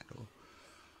Itumalo.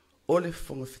 O le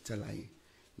fonga fitalai,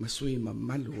 ma sui ma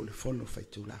malu o le fono fai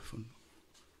tulafono.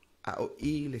 A o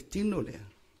i le tino lea,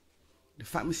 le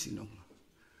whaamasinonga.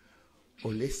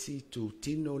 O lesi tu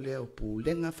tino lea o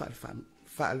pūlenga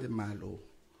wha le malo.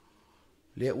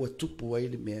 Lea ua tupu ai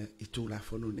le mea i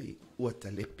tulafono nei, ua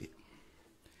talepe.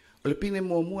 O le pine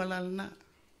mua lalana,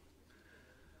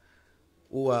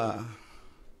 ua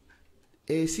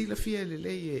e sila fia le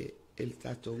lei el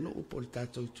tatou no upo le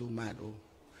tatou Itumalo.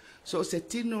 So se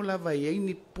tino lava i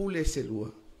eini pule se lua,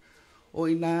 o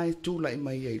ina e tula i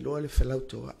mai ai loa le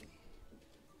whelautoa.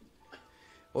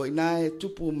 O ina e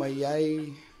tupu mai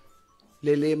ai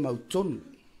le mautonu.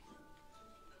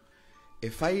 E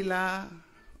whaila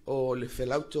o le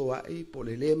whelauto ai po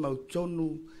le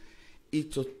mautonu I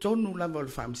to tonu lava o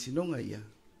le whaamisinonga ia.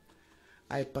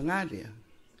 Ai pangarea.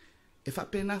 E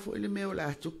whapena fo ele meo la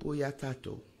atupu ia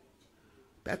tātou.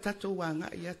 Pea tātou wanga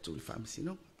I atu le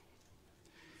whaamisinonga.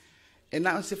 E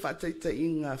nao se whataita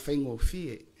inga whaingo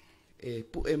fie. E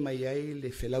pu e mai ai le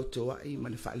whelauto ai ma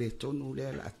le whaale tonu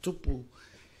le la atupu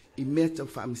I mea tau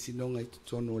whaamisinonga I to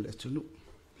tonu le atunu.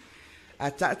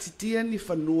 A taatitia ni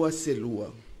whanua se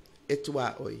lua. E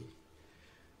tua oi.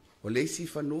 O leisi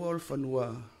whanua o le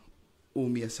whanua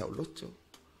umia sauloto,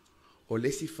 o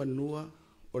lesi whanua,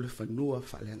 o le whanua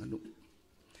whaleanganu.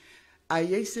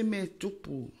 Ai eise me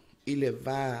tupu I le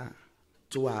vā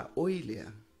tua oilea,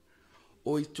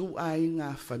 o I tu ai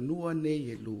ngā whanua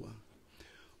nei e lua,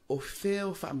 o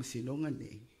wheo whaamisinonga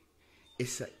nei, e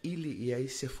sa ili I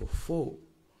eise fofo,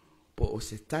 po o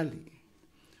se tali,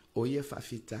 o ia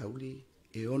whawhitauli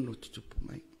e ono tutupu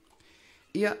mai.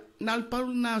 Ia, nal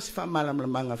paulu nā se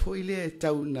whamalamalanga fo I le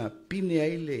tau na pine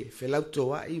ai le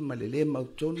whelauto ai ma le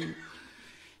mautonu.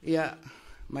 Ia,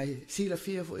 mai sila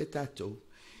fia fo e tātou.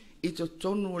 I to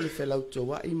tonu o le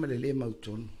whelauto ai ma le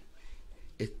mautonu.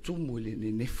 E tumu I le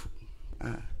nenefu.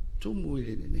 Tumu I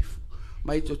le nenefu.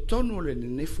 Mai to tonu o le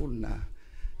nenefu na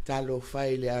talo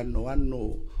whai le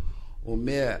ano o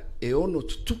mea e ono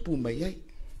tutupu mai ai.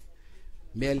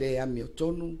 Mea le ami o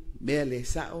tonu, mea le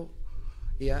sao.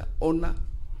 Ia ona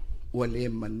ua le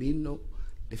manino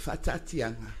le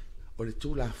whatatianga o le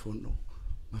tūlafono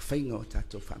ma whainga o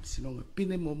tātou whaamisinonga.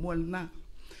 Pine mo mua na.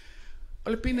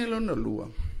 O le pine lona lua.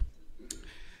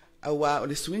 Awa o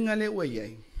le swinga le ua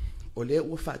iai. O le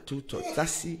ua whatuto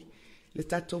tasi le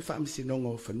tātou whaamisinonga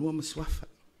o whanua maswafa.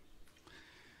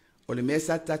 O le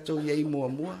mesa tātou iai mua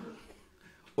mua.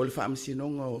 O le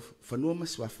whaamisinonga o whanua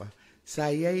maswafa.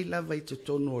 Sa iai lava I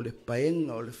tonu o le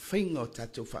paenga o le whainga o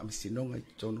tātou whaamisinonga I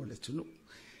tonu o le tunu.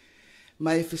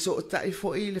 Ma e wheso o tai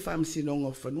fo I le whaamisinonga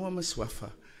o whanua maswafa,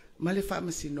 ma le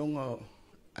whaamisinonga o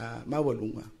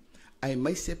mawalunga, ai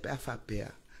mai se pe a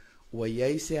whapea, ua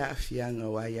iai se a afianga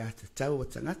o ai a tatau o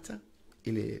tangata,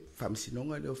 I le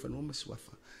whaamisinonga le o whanua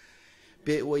maswafa.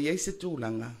 Pe ua iai se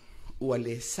tūlanga, ua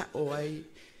le sao ai,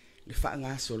 le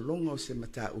whaangaso longa o se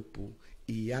mata upu,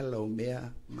 I ala o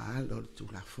mea maala o le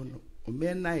tūlafono. O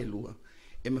mea nai lua,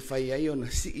 e mawhai ai o na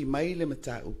si I mai le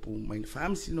mata upu, mai le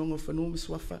whaamisinonga o whanua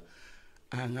maswafa,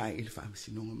 a ngai I le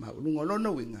whaamisinonga maulunga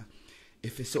lona winga. E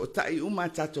wheso o tai uma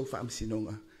tātou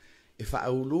whaamisinonga, e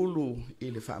whaaululu I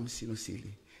le whaamisino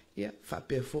sili. Ia,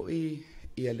 whapea fo I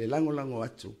le lango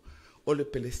atu, o le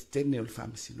pelestene o le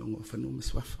whaamisinonga o whanua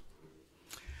maswafa.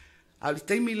 A le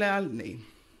teimi le al nei,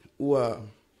 ua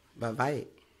vavae,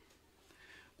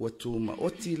 ua tūma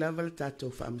oti lava le tātou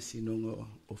whaamisinonga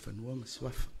o whanua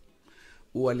maswafa.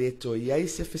 Ua le to iai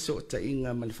se wheso o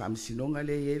tainga ma le whaamisinonga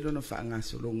le ielo na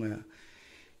whaangasolonga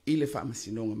I le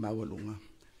whaamisinonga mawalunga,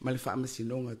 ma le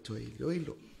whaamisinonga toi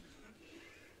loilo.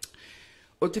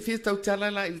 O te whia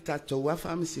tautala I le tātou wa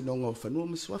whaamisinonga o whanua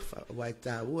maswafa, wai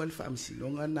tā ua le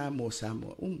whaamisinonga nā mō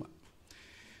Samoa uma.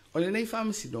 O le nei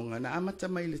whaamisinonga na amata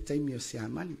mai le taimi o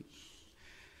Siamani.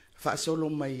 Whaasolo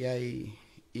mai ai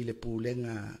I le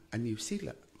pūlenga a New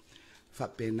Zealand.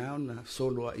 Whapenao na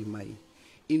soloa I mai.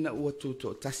 Ina ua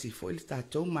tūto tasi fo I le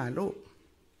tātou mālo.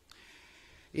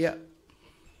 Ia,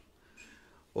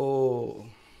 o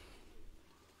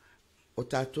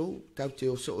tātou, tau te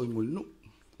oso o I mulnu.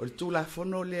 O le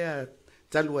tūlafono lea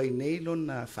talua I neilo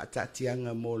na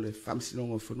whaatatianga mō le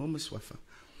whaamisinonga o whanua maswafa.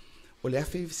 O le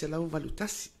awhi se lau walu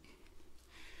tasi.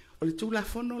 O le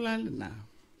tūlafono la le nā.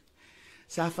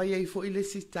 Sa whai ai fo I le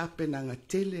si tāpenanga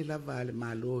tele lava le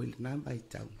mālo I le nā mai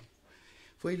tau.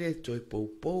 Fo I le toi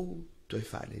pou, toi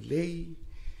whale lei.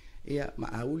 Ia ma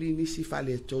auli nisi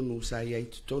whale tonu sa iai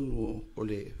tonu o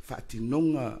le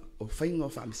whaatinonga o whainga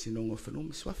o whaamisinonga o whanua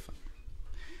maswafa.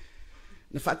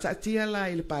 Na whaatatia la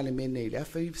I le pale mene I le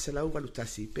awhi se lau walu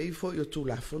tasi. Pei fo I o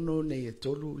tūlafono nei e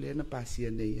tolu le na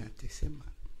pasia nei a te sema.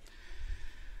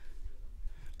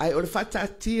 Ai o le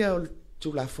whaatatia o le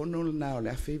tūlafono na o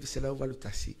le awhi se lau walu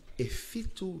tasi. E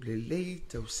fitu le lei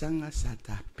tausanga sa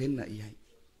tā pena iai.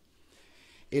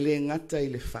 E le ngata I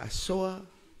le whaasoa,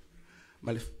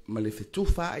 ma le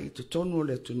whetuwha I to tonu o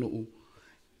le tunuu.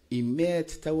 I mea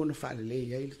te tau na whaale lei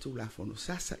iai le tūlafono.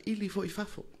 Sasa ili fo I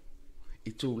fafo.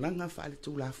 I tūlanga whaale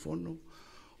tūlafono.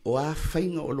 O a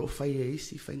whainga o lo whaia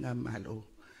isi whainga malo.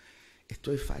 E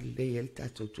toi whaale lei iai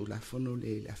tātou tūlafono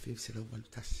le awhi se lau walu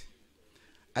tasi.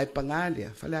 Ai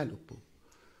pangalea, Falealupo.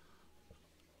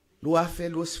 Lua fe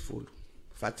lua sifulu.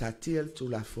 Whatatia le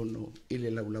tūlafono I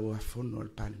le laulau afono al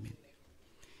palemene.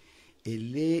 E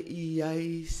le I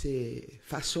ai se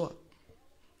whasoa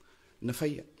na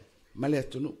whaia, male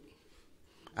atonu.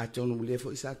 A tonu le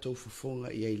fo isa tau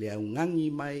fofonga ia i le au ngangi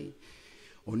mai,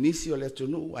 o nisi o le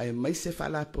atonu, ai mai se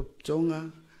Falealupo tonga,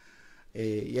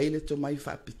 ia i le to mai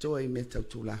whaapitoa i mea tau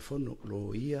tulafono,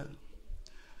 lo ia,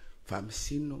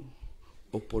 whaamisino,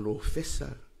 o polo fesa,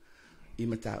 i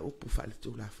mata upu whale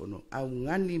tulafono, au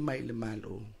ngani mai le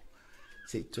malo,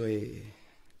 se toe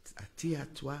a tia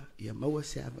atua, ia maua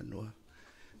se avanoa,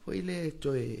 fo i le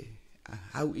toe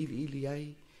au ili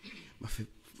ai,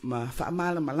 ma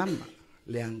whaamala malama,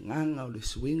 le anganga o le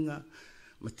suinga,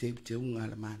 ma te unga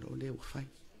la malo, le wafai.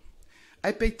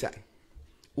 Ai peitai,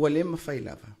 ua le mawhai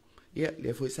lava, ia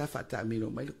le foi sa whata amino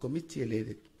mai le komiti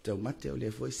le tau mate o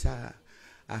le foi sa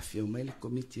Afioga mai le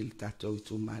komiti le tatou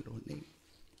Itumalo nei.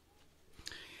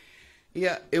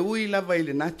 Ia e ui lava i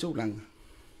le nātou langa,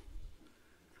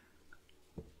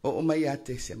 o mai a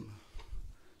te sema,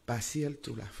 pasia le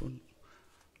tulafono.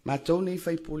 Mātou nei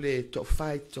whaipule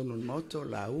TOFA i tono moto,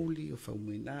 la uli o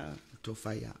whaumuina,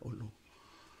 TOFA ia olo.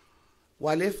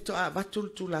 Wa lefto a vatul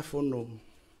tulafono,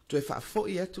 to e whaafo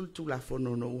i atul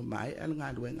tulafono no mai al ngā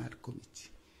luenga al komiti.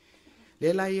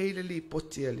 Le la iei le li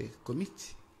poti le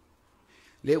komiti.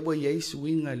 Le ua iei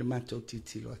suinga le mātou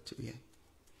titilo atu iei.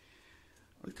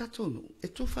 O le tatonu, e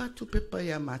tu whātu pepa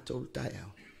ia mātou tai au.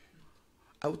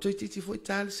 Au toi titi foi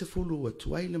tāle se fulu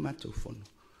atu ai le mātou fono.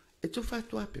 E tu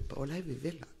whātu a pepa, o lai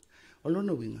vevela. O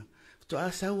lona winga. To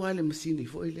a sau ale masini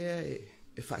foi lea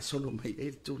e whaasolo mai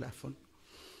e le tulafono.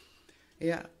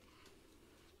 Ea,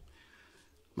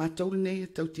 mātou nei e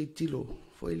tau te tilo,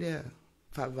 foi lea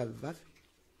whaavavivavi.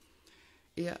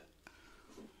 Ea,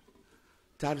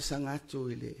 tāru sangatu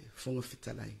i le whonga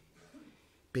whitalai.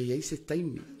 Pe iei se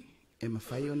taimi, e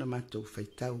mawhai ona mātou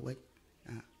whaitau ai.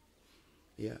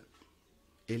 Ea,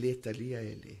 e le talia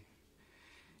e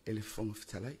le whonga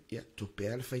whitalai. Ea,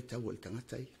 tupea le whaitau o le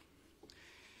tangatai.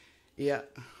 Ea,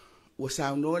 ua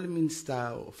saunoa le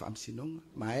minsta o whaamsinonga,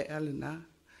 mae ale nā,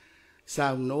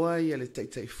 saunoa ia le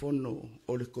taitai fono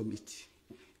o le komiti.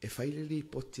 E whaile li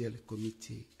poti le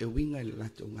komiti, e winga le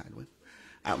lato ngālua.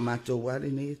 A mātou wale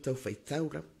nei e tau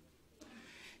whaitaura.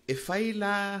 E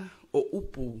whaila o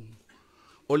upu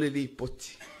o le li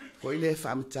poti. Ko ile e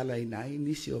whaamatala i nai,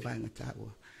 nisi o vaenga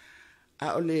tāua.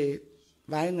 A o le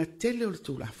vaenga tele o le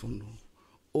tulafono,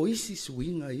 o isi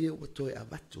suinga ia o toe a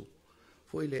watu.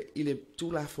 Ko ile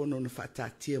tulafono na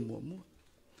whaatatia mua.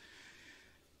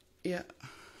 Ia,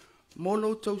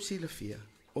 molo tau sila fia,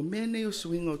 o mea nei o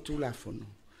suinga o tulafono,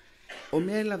 o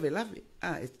mea lave,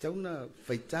 e tauna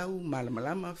whaitau,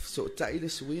 malamalama, so tai le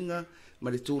suinga, ma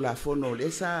le tulafono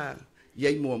le sa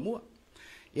iei mua.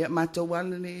 Ia, mātou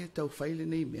wala nei, tau whaile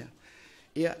nei mea.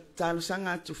 Ia, tālo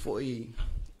sanga atu fo i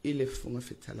le whunga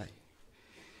whetalai.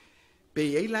 Pe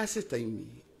iei la se taimi,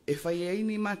 e whai ei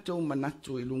ni mātou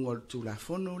manatu i lunga o le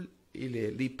tulafono, i le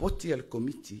lipoti al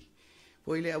komiti,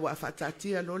 po ile awa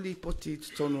whatatia loli poti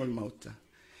tutono al mauta.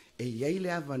 E iei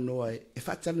le awa noa, e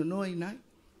whatana noa i nai.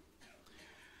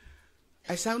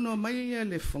 Ai sau noa mai e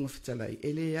le whonga whitalai,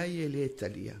 e le ai e le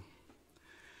talia.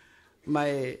 Ma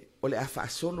e o le awha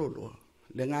solo loa,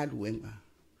 le ngā luenga,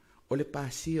 o le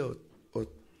pāsia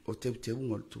o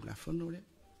teuteunga o le tulafono le.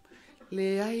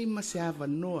 Le ai ma se awa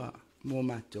noa mō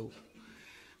mātou.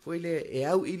 Po ile e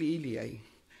au ili ai.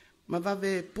 Ma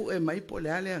vave pu e mai po le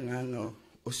ale anganga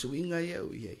o suinga ia o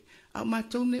iei. Au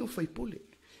mātou ne o whaipule.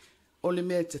 O le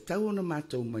mea te tau ona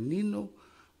mātou manino,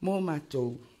 mō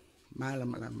mātou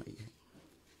mālamalama iei.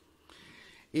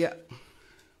 Ia,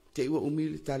 te iwa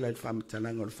umili tala le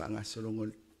whamatalanga o le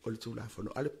whangasolonga o le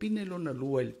tulafono. Ale pine lona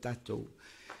lua le tatou.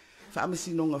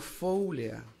 Whamasinonga fau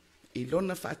lea, i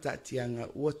lona whaatatianga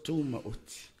ua tūma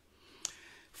oti.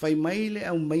 Whai mai le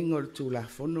au mainga o le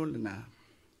tulafono le nā.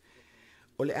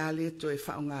 O le ale to e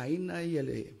whaonga ina i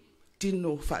le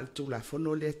tino whaal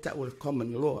tulafono le ta o le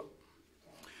common law.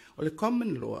 O le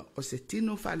common law, o se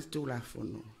tino whaal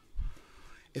tulafono.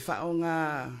 E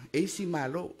whaonga eisi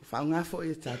malo, whaonga fo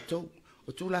e tātou,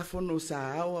 o tulafono sa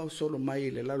awa o solo mai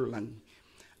le lalolangi.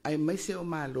 Ai mai se o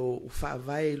malo u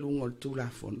whaavai lunga o le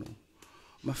tulafono,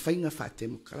 ma whainga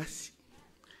whatemokrasi.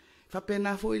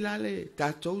 Whapena fo i lale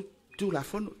tātou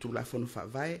tulafono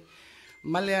whaavai,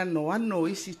 ma le ano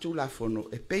isi tulafono,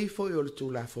 e pei foi o le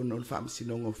tulafono le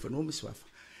whaamasinonga o whanua swafa.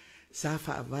 Sa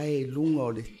whaavai lunga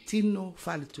o le tino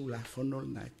whale tulafono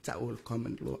na tau o le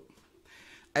common law.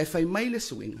 Ai whai mai le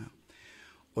suinga,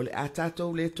 o le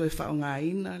atatou le toi whaonga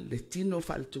ina le tino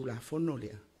whale tulafono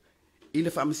lea. I le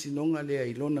whaamasinonga lea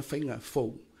i lona whainga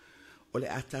fau, o le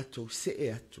atatou se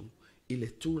e atu, i le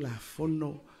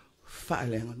tulafono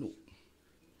whaaleanga nu.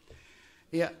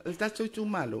 Ia, le tatou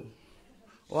Itumalo,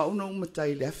 o auna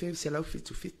umatai le afe se lau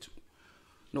fitu.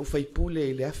 no fai pule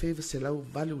i le afe se lau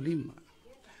valu lima.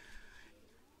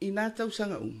 I nā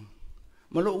tausanga uma.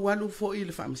 Ma lo walu fo i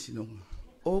le whaamasinonga.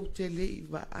 O te lei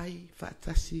wa ai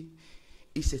whaatasi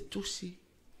i se tusi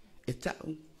e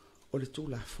tau o le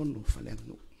tūla fono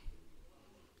Falealupo.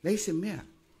 Lei se mea.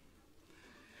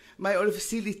 Mai o le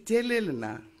fasilitele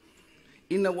lana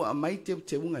ina wa mai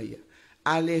te unga ia.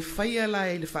 A le whaia la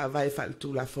e le whaavai wha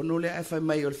tūla fono le ai whai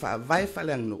mai o le whaavai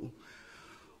Falealupo.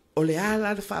 O le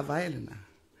ala le whaavai lana.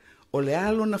 O le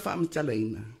alo na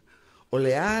whaamtalaina. O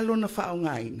le alo na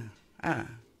whaongaina.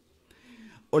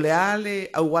 O le ale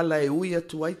awala e uia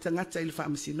tuai tangata i le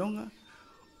whaamasinonga.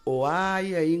 O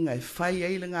aia inga e whai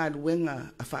eile ngā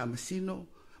luenga a whaamasino.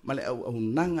 Ma le au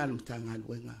nanga le mta ngā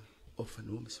luenga o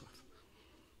whanua maswafa.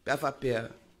 Pea whapea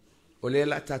o le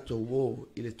la tatou wō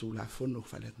i le tūla fono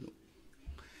Falealupo.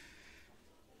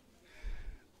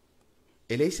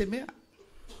 E lei se mea.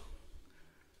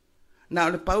 Na o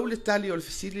le pau le tali o le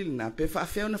fasili le na, pe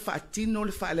whaafeo na whaatino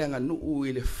le whaaleanga nuu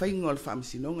i le whainga o le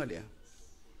whaamasinonga lea.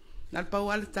 Na le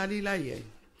pau ale tali la iei,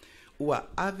 ua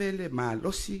ave le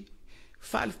malosi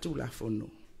whaale tūla fono,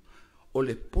 o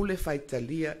le pule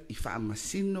whaitalia i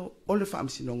whaamasino o le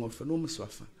whaamasinonga o whanua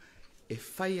maswafa, e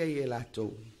whaia i e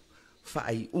lātou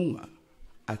whaai unga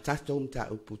a tātou mta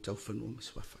upu tau whanua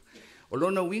maswafa. O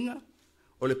lona winga,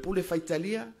 o le pule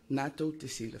whaitalia, nātou te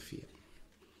sila fia.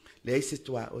 Le eise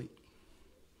tua oi.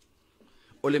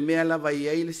 O le mea lava i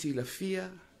eile si la fia,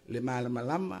 le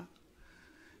malamalama,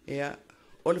 ea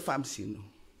o le whaamsino.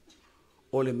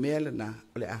 O le mea lana,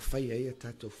 o le awhai ea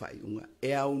tātou whaiunga.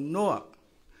 E au noa,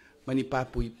 mani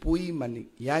pāpui pui, mani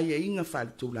iaia inga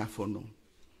whale tūla fono.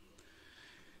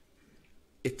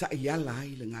 E ta iala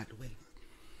ai le ngā duenga.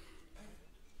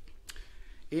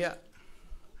 Ea,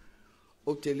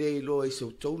 o te lea i loa i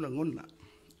so tōla ngona,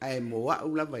 ai moa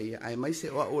au lava ia, ai maise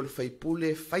oa o le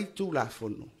whaipule whai tūla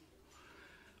fono.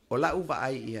 O la uva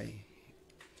ai iai,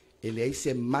 e le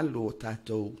aise malu o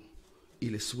tātou i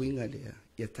le swinga lea,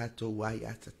 ia tātou wai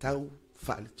ata tau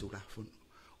whaale tūla fono.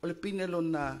 O le pinelo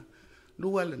na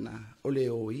lua lena, o le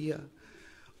o ia,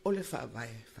 o le whaavai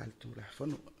whaale tūla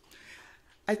fono.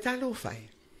 Ai tālo whai,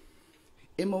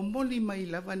 e mo moli mai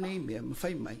lava nei mea, ma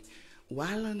whai mai,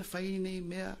 wala na whai nei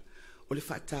mea, o le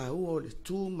whaatau o le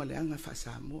tū ma le anga wha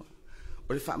Samoa,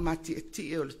 o le whaamati e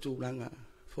tie o le tūlanga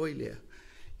foi lea,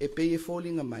 e pei e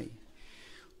fōlinga mai.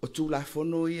 O tūla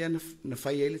fono ia na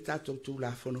whai ele tātou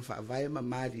tūla fono whaavai ma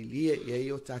maari lia e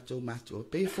ei o tātou mātua.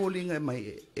 Pei e fōlinga mai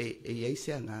e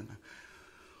eise anganga.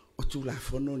 O tūla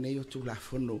fono nei o tūla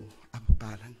fono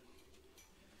apaparang.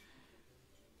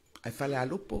 Ai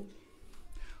Falealupo.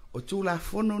 O tūla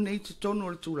fono nei te tono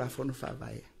o le tūla fono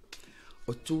whaavai.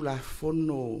 O tūla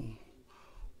fono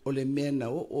o le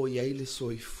mena o iaile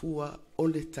soifua o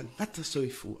le tangata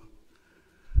soifua.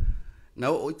 Na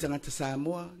o i tangata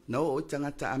Samoa, na o i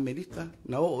tangata Amerika,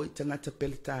 na o i tangata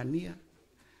Peletania.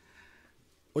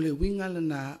 O le wingala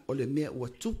na o le mea ua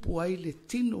tupu ai le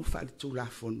tino whale tūla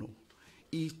fono.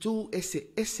 I tū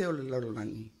ese o le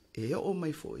larolangi, e o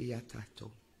mai fo i a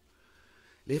tātou.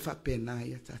 Le whapena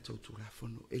i a tātou tūla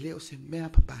fono, e le o se mea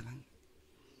paparang.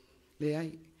 Le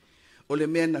ai, o le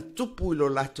mea na tupu i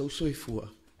lo latou soifua,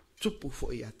 tupu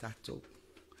fo i a tātou.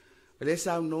 Le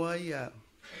sau noa i a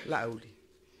lauli.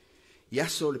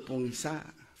 Yaso le pongi sa,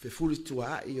 fe fuli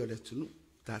tua i o le tunu,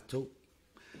 tātou.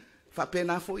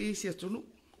 Whapena fo i si a tunu,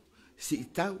 si i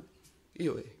tau, i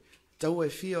o e, tau e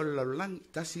fia o le laulangi,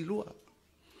 tasi lua.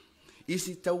 I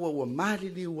si tau a ua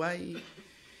marili wai,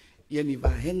 i ani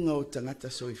vahenga o tangata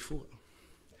soifua.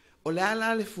 O le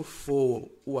ala le fufo,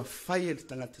 ua whai le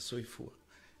tangata soifua.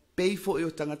 Pei fo i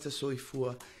o tangata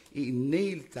soifua, i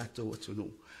nei le tātou a tunu.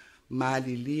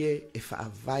 Marilie e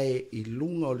whaavae i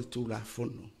lunga o le tūla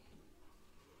fono.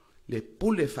 Le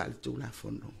pule whale tūla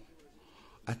fono,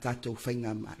 a tātou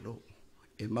whainga malo,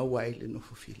 e maua ele no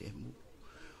fufile mu.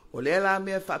 O le ala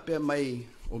mea whapea mai,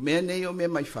 o mea nei o mea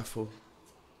mai whafo,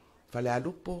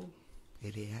 Falealupo,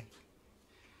 e re ai.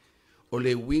 O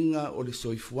le winga, o le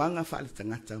soifuanga whale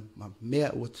tangata, ma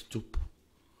mea ua tutupu.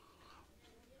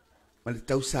 Ma le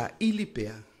tausa ili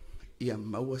pea, ia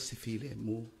maua se file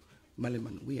mu, ma le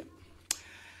manuia.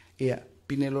 Ia,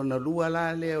 pinelona lua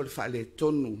la lea o le whale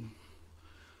tonu,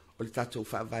 o le tātou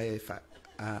whaavae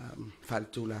whale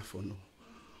tūla fono.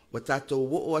 O tātou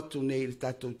wo atu nei le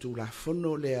tātou tūla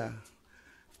fono lea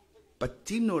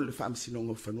patino le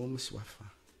whaamsinonga whanua masuafa.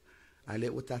 A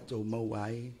le o tātou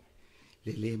mauai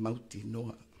le mauti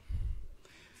noa.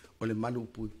 O le malu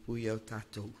pui pui o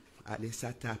tātou. A le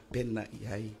sa tā pena i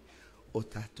ai o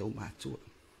tātou mātua.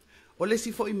 O le si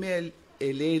foi mea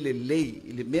e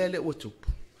le mea le o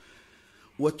tupu.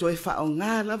 Ua toe whao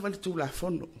ngā lava le tūla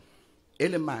fono.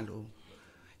 Ele malo,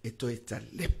 e toi ta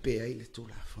lepe ai le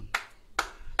tulafono.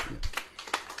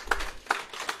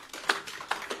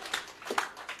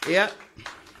 Ia,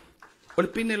 o le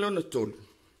pine lona tolu.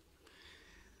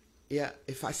 Ia,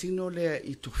 e whaasino lea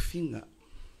I tofinga.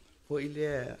 O I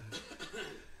lea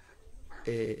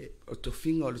o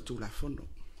tofinga o le tulafono.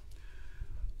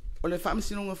 O le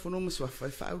whaamisino ngā whanoma swafa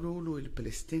e whaurulu I le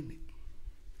Palestine.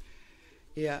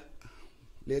 Ia,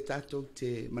 le tātou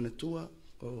te manatua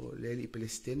o le li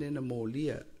Palestine na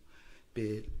mōlia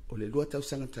pe o le lua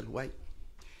tausanga taluai.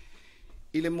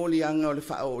 I le mōlianga o le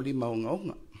wha o li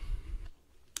maunga.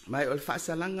 Mai o le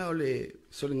whaasalanga o le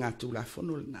soli ngā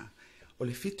tulafono le nā. O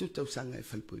le fitu tausanga e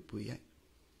whalpuipui ai.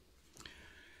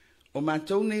 O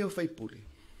mātou nei o whaipule.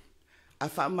 A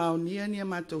whaamaonia ni a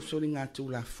mātou soli ngā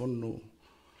tulafono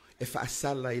e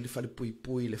whaasala I le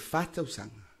whalpuipui le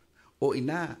whatausanga. O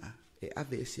ina e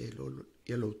ave e se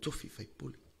e lo tofi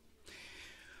whaipule.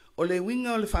 O le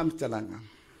winga o le whaamitalanga.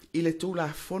 I le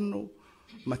tulafono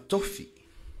ma tofi.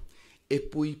 E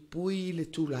puipui I le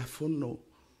tulafono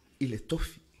I le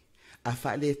tofi. A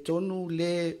wha le tonu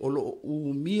le o lo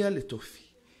umia le tofi.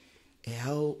 E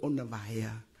au ona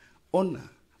vahea, ona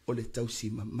o le tausi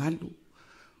mamalu,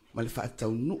 ma le wha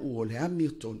tau nuu o le ami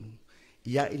o tonu,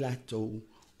 ia I latou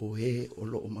o e o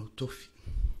lo o mau tofi.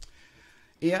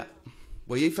 Ia,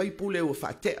 bo iei whaipule o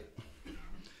whaatea,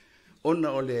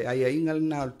 ona o le aia inga le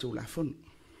nao le tulafono.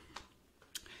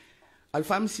 Ali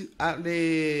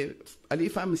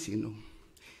whaamisino,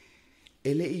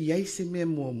 e le iai se mea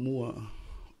mua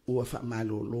ua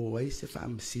whaamalo ai se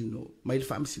whaamasino, mai le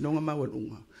whaamasinonga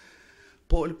mawalunga,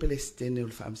 po le Palestine o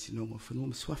le whaamasinonga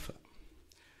whanua swafa.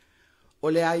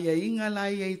 O le aia inga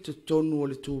lai ai to tonu o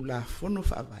le tulafono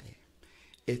whaavai,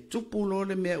 e tupu lo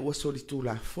le mea ua so le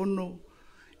tulafono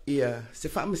ia se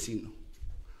whaamasino.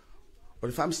 O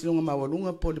le whaamasinonga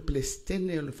mawalunga po le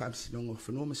Palestine o le whaamasinonga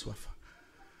whanua swafa.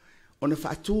 O na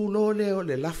whaatu lo le o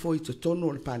le lafo I to tonu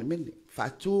o le panemene,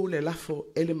 whaatu le lafo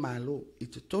ele malo I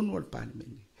to tonu o le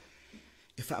panemene.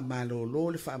 E whaamalo lo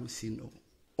le whaamasino,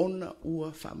 ona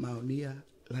ua whaamaonia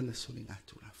lana soli ngā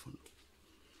tulafono.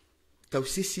 Tau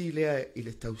sisi lea I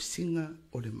le tausinga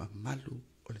o le mamalu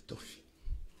o le tofi.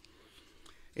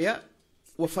 Ea,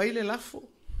 ua whai le lafo,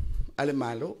 a le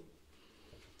malo,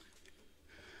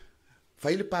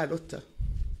 whai le pālota.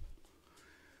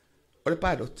 O le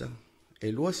pālota,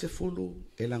 e lua se fulu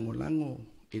e lango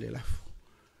I le lafo.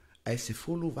 Ai se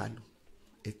fulu valu,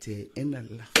 e te ena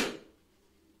le lafo.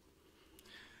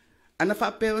 Ana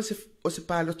whapea o se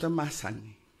pālota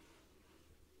māsani.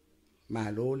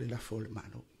 Mālo le lafo le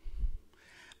mālo.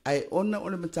 Ai ona o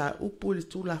le mata upu le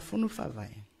tulafono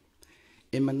whawai.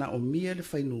 E mana o mia le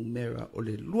whainu mera o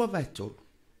le lua vai tolu.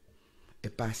 E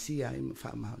pāsia I ma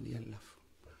whaamaoni le lafo.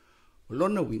 O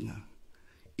lona winga.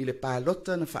 I le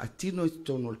pālota na whaatino I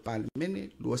tono le pālemene.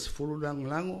 Lua sefulu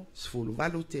lango, sefulu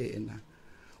valu te ena.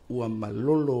 Ua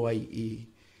malolo ai I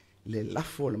le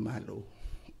lafo le mālo.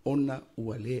 Ona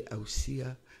ua le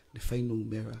ausia le whainu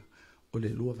mera o le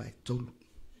lua vai tolu.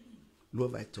 Lua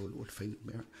vai tolu o le whainu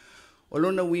mera. O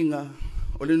lona winga,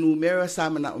 o le numera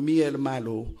samana o mia le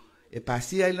malo, e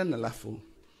pasia ila na lafo,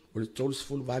 o le tolu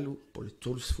sefulu valu, po le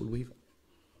tolu sefulu iwa,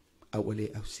 a ua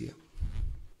le ausia.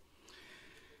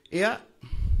 Ea,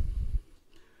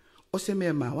 o se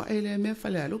mea mawa e le mea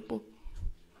Falealupo,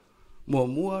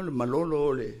 mua o le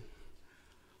malolo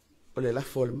o le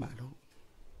lafo o le malo.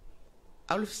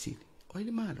 Au le fisili, o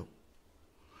le malo.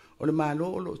 O le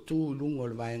malo o lo tu lungo o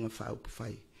le vaenga whaupu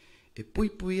whai. E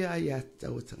pui a ia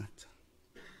tau tangata.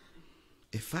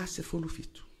 E whase fulu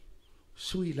fitu.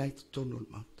 Sui lai te tono le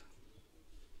mauta.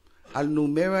 Al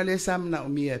numera le samna o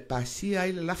mia e pasia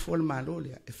i le lafo o le malo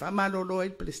lea. E wha malo loa I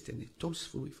Palestine. Tols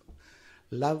fulu ifa.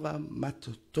 Lava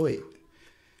mato toe.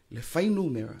 Le whai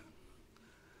numera.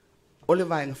 O le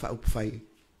vaenga whaupu whai.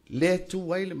 Le tu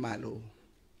wai le malo.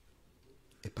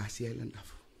 E pasia I le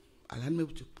lafo. Alan me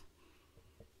utupu.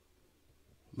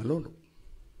 Malolo.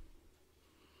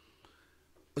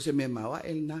 O se me mawa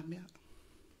el na mea.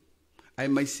 Ai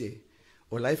mai se,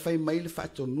 o lai fai mai le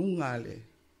whato nunga ale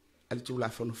tu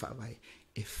lafo no whawai.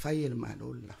 E fai el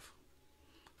malo le lafo.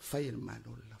 Fai el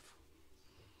malo le lafo.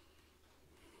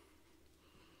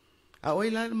 A oi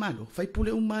la le malo, fai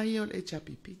pule umai o le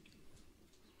HPP.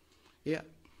 Ia,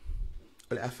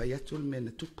 o le awhai atu le mea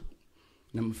na tupu.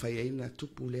 Na mawhai ai na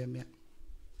tupu lea mea.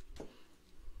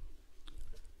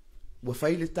 Ua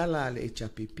fai le tala ale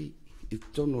HPP, I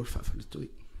tono o le whawhanatui.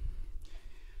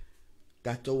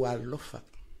 Tātou a lofa,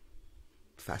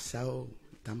 whasao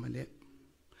tamane.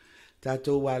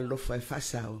 Tātou a lofa e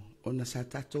whasao, ona sa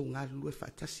tātou ngā lue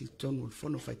whatasi tonu le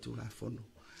whono whaitu la whono.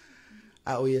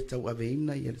 A oia tau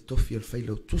aveina I le tofi o le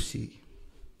whailau tusi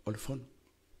o le whono.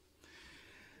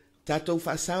 Tātou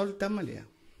whaasao le tamalea.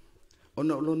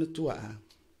 Ono lona tua a.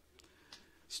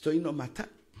 Stoi no mata.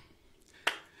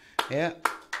 Ea,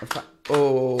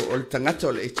 o le tangata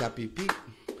o le HRPP,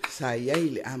 sa iai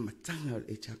le amatanga o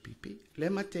le HRPP. Le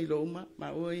matei lo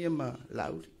ma ua ia ma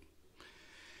lauri.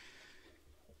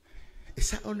 E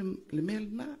sa o le mea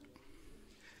na.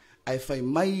 Ai fai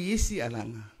mai isi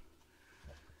alanga.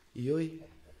 Ioi,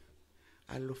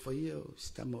 alo fai o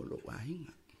stama o lo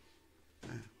wahinga.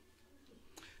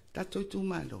 Tato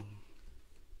Itumalo.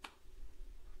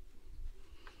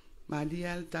 Ma di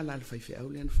al talal fai fe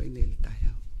aulen fai nel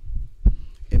taya.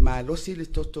 E ma losi le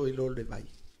toto i lo le vai.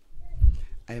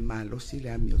 Ai ma losi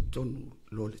le ami o tonu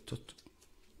lo le toto.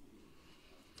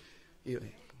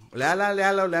 Ioi. Le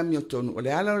ala o le ami o tonu.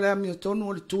 Le ala o le ami o tonu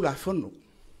o le tula fono.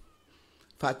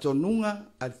 Fa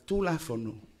tonunga al tula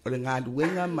fono. O le ngā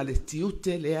luenga ma le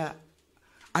tiute lea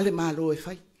ale malo e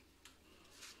fai.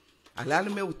 Ale ale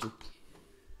me utupu.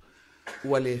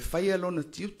 Ua le fai alona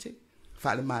tiute,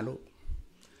 fa le malo.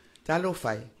 Talo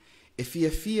fai, e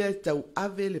fia e tau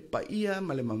ave le paia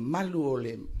ma le mamalu o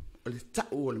le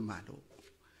tau o le malo.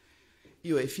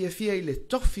 Io e fia i le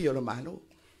tofi o le malo.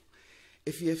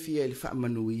 E fia i le wha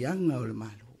manuianga o le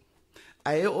malo.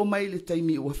 A e o mai le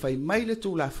taimi ua fai mai le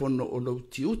tūla fono o lo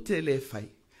tiute le fai.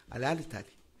 Ale ale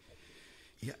tali.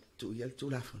 Ia, tu ia le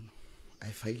tūla fono. A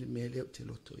e fai le mea leo te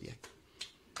loto ia.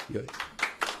 Io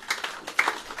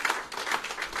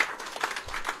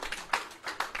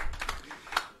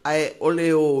ai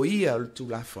ole o ia o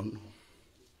tula fono.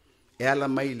 E ala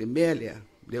mai le mea lea,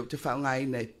 leo te whaunga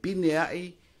ina e pine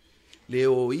ai, le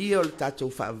o ia o le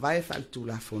tatou whaavae wha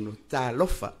tula fono, tā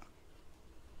lofa,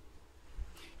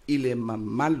 i le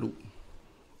mamalu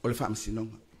o le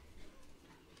whaamasinonga.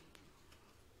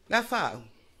 La whao,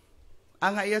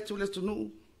 anga ia tula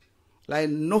tunu, la e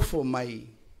nofo mai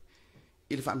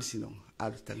i le whaamasinonga, a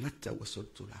le tangata ua sol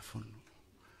tula fono.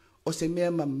 O se mea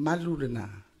mamalu le nā,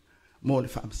 mo le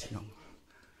whaamasinonga.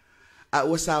 A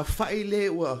ua sa whai le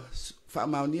ua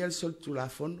whaamaunia le sol tula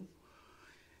fono,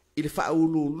 i le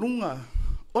whaululunga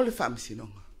o le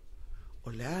whaamasinonga,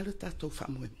 o le ala tātou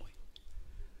whaamoemoe.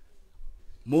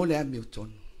 Mo le ami o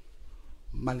tonu,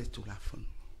 ma le tula fono,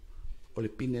 o le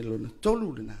pine lona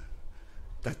tolu lena,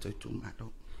 tātou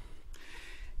Itumalo.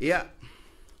 Ia,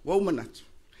 wau manatu,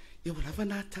 ia walawa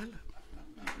nā tala.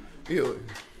 Ia,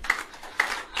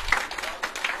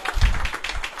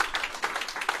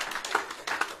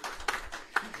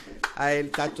 ai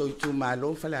le tatou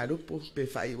Itumalo Falealupo pe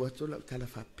fai watu la tala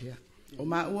fapea. O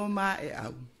ma e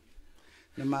au.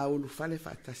 Na ma ulu fale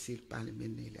fa Tasi le pale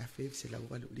mene le F.A.S.T la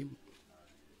walu limo.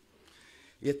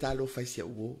 Ia talo fai sia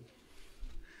uo.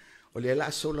 O le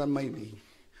la sola mai ni.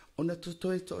 Ona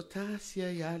toto e to Tasi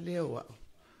ia leo au.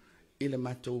 Ile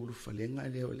mato ulu falenga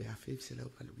leo le F.A.S.T la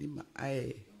walu lima.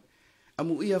 Ai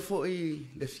amu ia fo i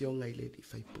le fionga i le di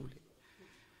fai pule.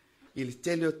 Ile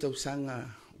tele o tausanga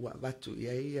wa watu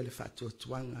iai le whatua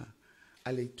tuanga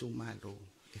ale Itumalo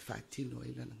e whaatino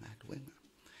ila na ngā duenga.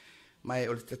 Mai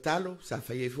o le tatalo, sa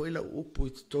whai e fuila upu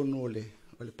i tono o le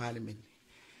parlemeni.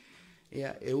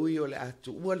 Ia e ui o le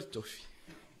atu ua le tofi,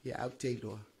 ia au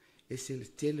teiloa, e se le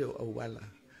tele o au wala,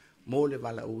 mo le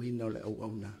wala uina o le au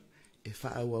auna, e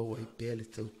wha au au i pēr le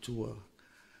tautua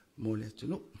mo le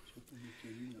atunu.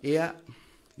 Ia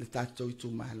le tātou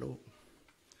Itumalo,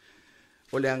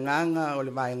 o le anganga o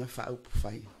le vaenga whaupu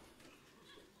whai.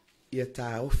 Ia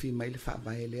tā ofi mai le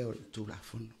whaavae lea o le tūla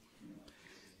fono.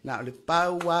 Nā o le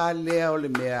pau wā lea o le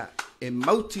mea e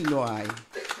mauti no ai.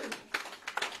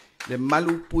 Le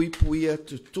malu pui puia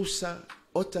tutusa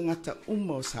o tangata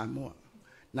uma o Samoa.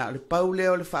 Nā o le pau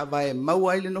lea o le whaavae mau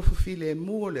ai le nofofile e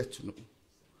mua o le atunu.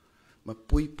 Ma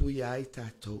pui ai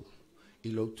tātou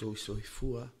i loutou i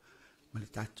soifua ma le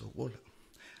tātou wola.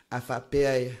 A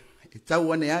whapea e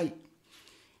tau ane ai.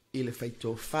 I le fai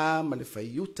TOFA ma le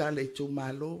fai yuta le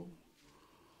Itumalo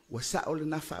wa sa o le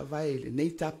na whaavae le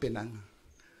nei tāpenanga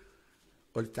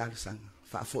o le tālusanga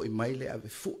whaafo i mai le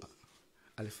ave fua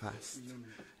a le F.A.S.T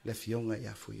le Afioga i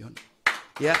a Fuiono.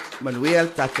 Ia, manuia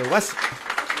le tātou wasi.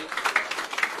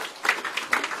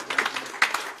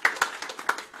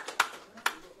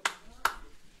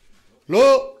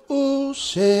 Lo u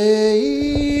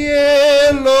sei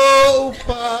e lo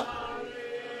upa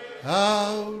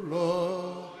au lo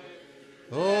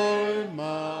oi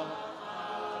ma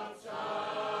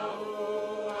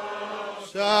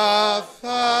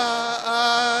SAVALI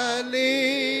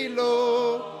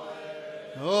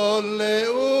o le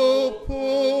upu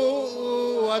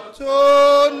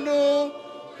atonu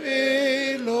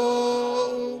i lo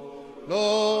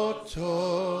loto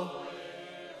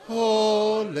o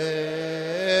le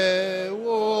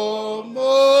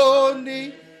uomoni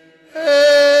e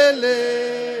le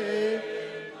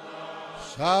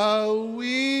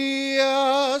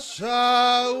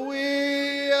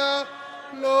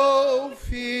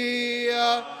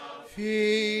fia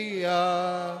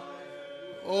fia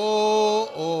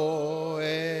o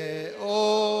e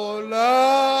o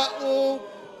la o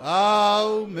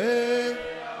au me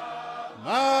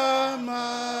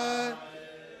mama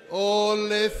o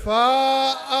le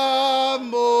fa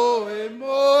mo e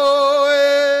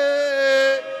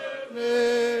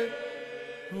le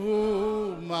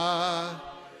uma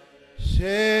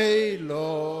sei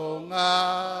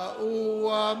longa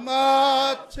ua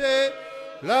mate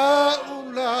la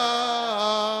ula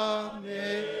me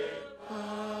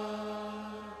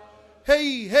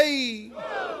hey hey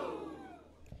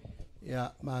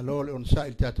ya malo le on sa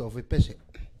il teatro of pese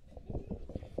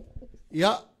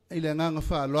ya ile nganga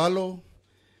fa lalo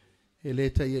ele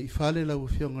tai I fale la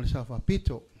ufionga le safa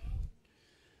pito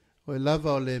o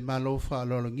lava o le malo fa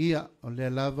lalo ngia o le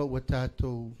lava o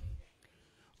tato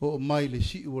o mai le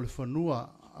si o le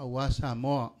fanua a wa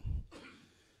Samoa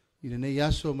ile ne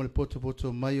yaso mo le poto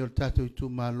mai o tato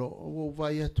Itumalo o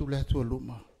vai atu le atu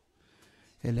luma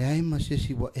ele ai ma se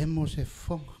si wa emo se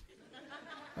fonga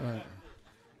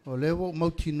o lewo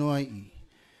mauti noai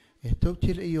e tau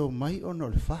tira I o mai o no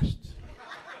le F.A.S.T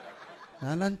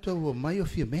nalanto o mai o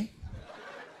fia me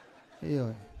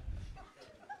eo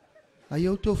ai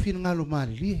o tau fina ngalo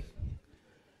mali lie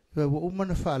o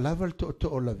umana fa lava to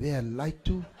o la vea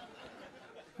laitu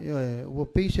eo o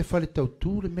peise fale tau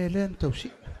tu le me len tau si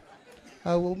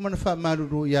a o umana fa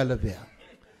maruru ia la vea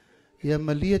ia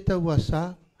malia tau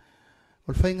wasa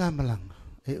o fai ngā malanga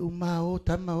e uma o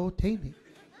tama o teini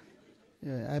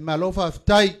ai malofa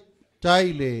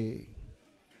tai le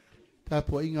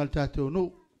tapo ingal tato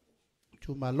no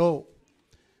Itumalo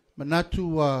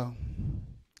manatu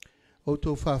o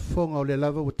to fa fonga o le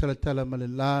lava o talatala ma le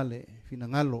lale fina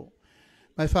ngalo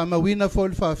mai fa mawina fo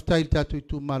le fa tail tato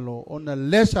Itumalo ona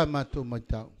lesa mato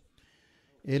matau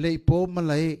e le ipo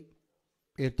malae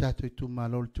e tato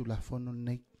Itumalo tu la fono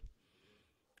nei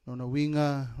ona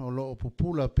winga o lo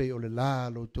popula pe o le la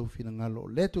lo to fina ngalo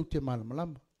le to te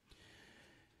malama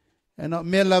ena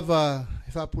me lava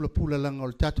fa pula langa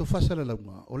o tato fasala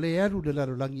langa o le aru le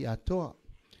laro langi atoa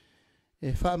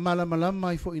e fa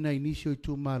malama I fo ina inisio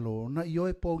Itumalo na io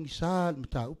e pongi sa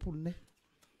mata upune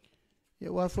e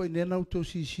wa fo ina na to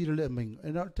si le ming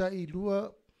e na ta I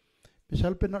lua pe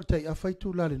salpe na ta a fai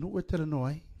tu la le no e tele no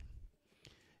ai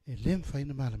e lem fa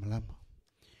ina malama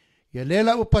ia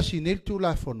lela o pasinel tu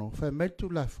la fono fa me tu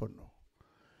la fono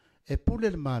e pule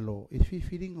le malo e fi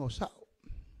feeling o sa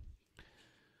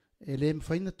e lem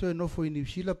fa ina to no fo New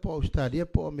Zealand po Australia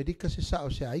po America se sa o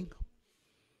se ainga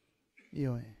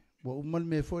io e bo umal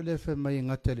me fo le fa mai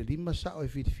ngata le lima sa o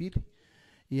fi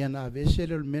ia na vesel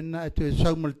le menna e to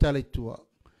sa mal tale tua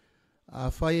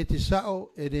a fa e te sa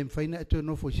o e lem fa ina to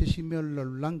no fo se si me lo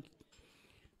lang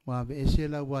wa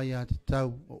vesela wa ya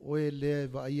tau o e le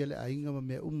va ia le ainga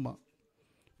me umma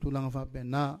tulanga fa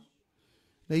pena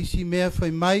nei si me fa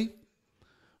mai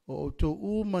o to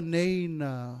uma nei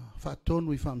na fa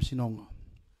tonu I fa msinonga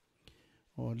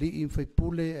o li in fa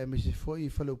pule e me se foi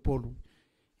Falealupo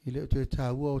ile to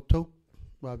taua o to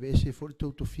wa be se foi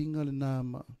to finga le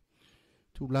na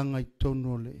tulanga I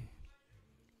tonu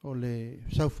o le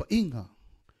saufa inga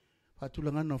fa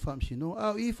tulanga no fa msino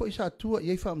a I foi sa tua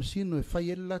I fa msino e fa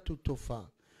yella tu TOFA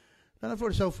na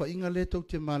for saufa inga le to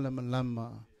te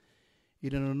malama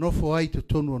ile no fo ai to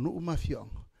tonu no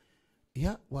mafionga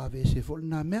ia wa ve se fol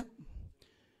na me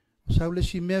sa le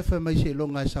si me fa mai se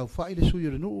longa sa fa ile su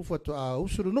yure no fa to a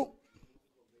usuru no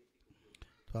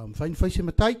to am fain fa se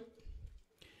matai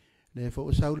le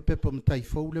fo sa le pepo matai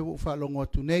fo le fa longa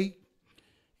tu nei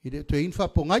ile to in fa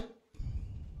pongai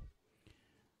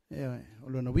o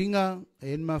lo na winga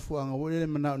en ma fu anga wole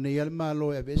mana ne yal ma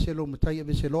lo e ve se lo matai e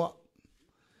ve se lo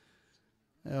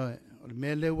o le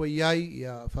mele wa yai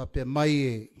ia fa pe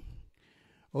mai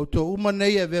o to uma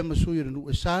nei e ve masui no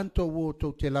e santo wo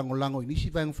to te lango inisi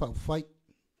vai fa fai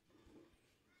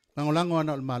lango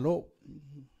ana o malo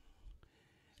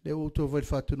le o to vai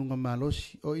fa tu nunga malo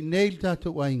o I nei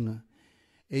tato wainga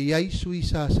e yai sui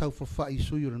sa fa fai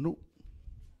sui no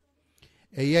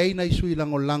e yai nei sui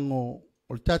lango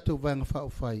o tato vai fa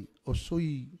fai o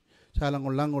sui sa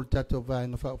lango o tato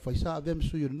vai fa fai sa ve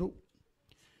masui no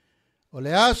o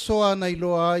le aso ana I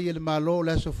loa ai le malo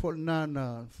le aso fo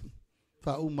na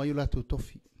fa uma yo la tu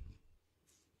tofi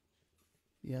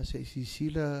ia se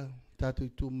sila tatu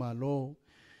Itumalo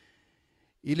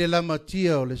ile la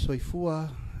matia o le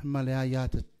soifua ma le ai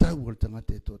ata tau o tanga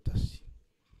te Tasi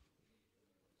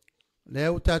le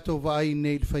au tatu vai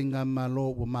nei le fainga malo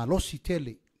o malosi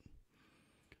tele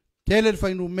le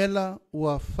fainu mela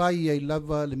ua fai ai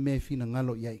lava le me fina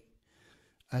ngalo iai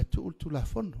a tu la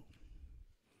fono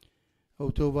O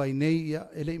tō vai nei ia,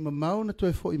 ele ima mau na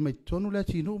toi fo i mai tonu lea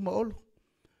tinu ma olo.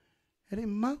 Ele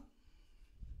ima mau.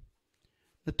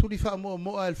 Na tuli wha moa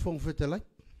moa el fong whetalai.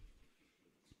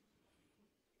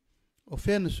 O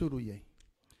whea na suru iei.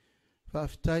 Wha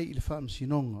awhitai i le wha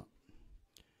amsinonga.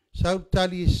 Sau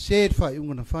tali e sēd whai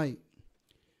unga na whai.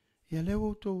 Ia leo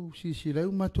o tō sisi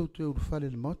leu matou tō uru whale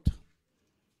le mota.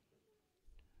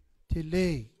 Te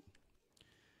lei.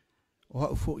 O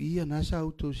hau fo ia nasa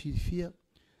au tō siri fia.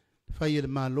 Whai e le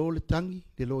malo le tangi,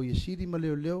 le lo ia siri ma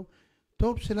leo leo.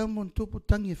 Tōp se lau mon tupu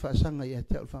tangi e whaasanga i a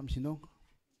te au wha amsinonga.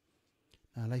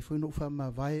 Nā lai fwoi no wha ma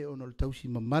vai o no le tausi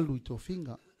ma malu i tō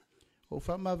finga. O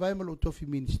wha ma vai ma lo tofi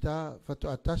minista, whato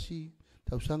a Tasi,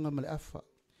 tausanga ma le afa.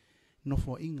 No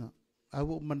fo inga,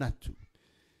 awo manatu.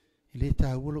 I le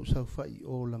tā ualo sau whai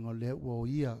o langa leo o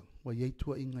ia, wa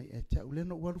ieitua inga i e te au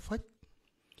leno ualu whai.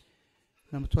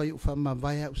 Nā matuai o wha ma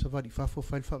vai au savali whafo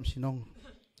whail wha amsinonga.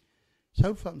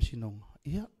 Sau wha amsinonga,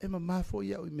 ia e ma mafo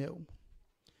ia o i mea umu.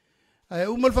 Ai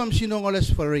umal wha amsinonga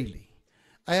les whareili.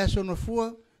 Ai aso no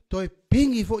fua, toi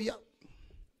pingi fo ia.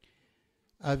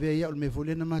 Ave ia o me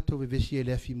volena mato ve vesi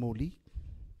ele afi moli.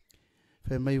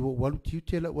 Fa mai wo walu tiu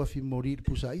tela o afi moli le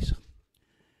pusa isa.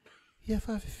 Ia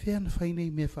fa fe na fa nei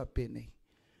me fa pene.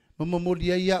 Mama moli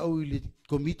ia o ile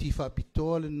komiti fa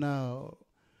pitole na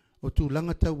o tu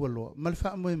langa tau alo. Mal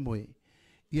fa moe moe.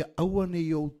 Ia aua ne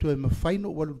yo to me faino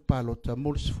walu palota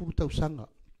mol sfuru tau sanga.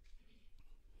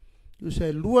 You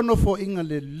say lua no fo inga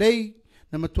le lei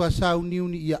na matua sau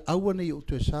niuni ia aua ne yo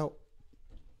to sao.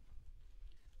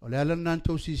 O le ala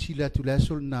nantou sisila tu le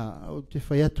asol na o te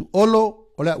whai atu olo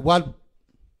o le walu.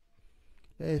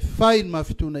 E whai ma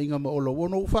whituna inga ma olo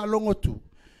wono uwha longo tu.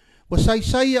 Wa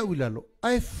sai au ilalo.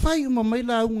 Ai whai ma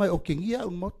maila ungai o kengia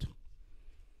un moto.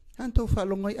 Nantou wha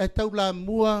longai ai tau la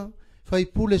mua whai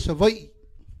pule sa vai.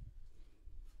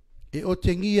 E o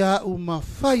te ngia au ma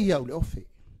whai au le ofe.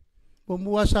 Wa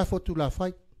mua sa fotu la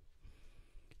whai.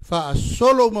 Wha a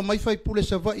solo ma mai whai pule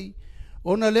sa vai.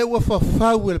 Ona lewa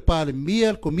whawhau el pāle mia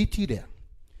el komiti rea.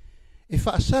 E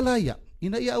whaasala ia.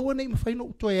 Ina ia aua nei mawhaino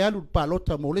utoe alu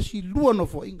pālota mo lesi lua no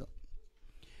fo inga.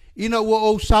 Ina ua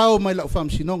o sao mai lau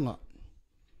whamsinonga.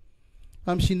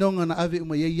 Whamsinonga na ave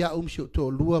uma ia umsi o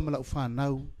tō lua ma lau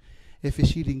whanau. E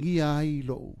whesiringia ai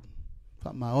lo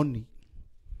whamaoni.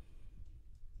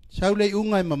 Sau lei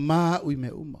unga e mamaa ui me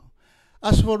uma.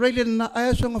 Asfo reile na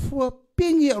ayasonga fua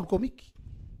pingi au komiki.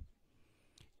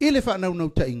 Ile wha nau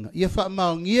ta inga. Ia wha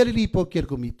mao ngia li po kia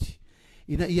komiti.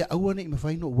 Ina ia awane ima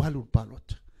whaino walu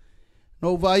palota.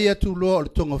 No vai atu loa o le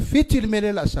tonga fiti le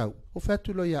mele la sau. O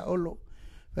whatu lo ia olo.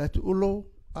 Whatu ulo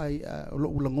ai olo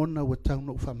ulangona wa tau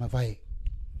no wha mawai.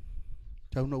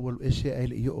 Tau no walu ese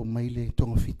aile ia o maile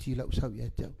tonga fiti la usau ia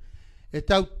tau. E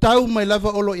tau mai lava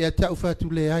olo ia tau whatu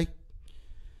le ai.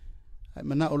 Ai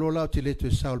mana olo lao te leto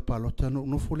e sao le palota.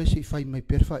 No fole se i whai mai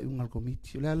perfa i ungal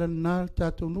komiti. Le ala nal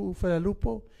tato nu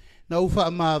Falealupo. Na ufa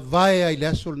ma vai ai le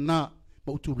asol na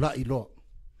ma utu la i loa.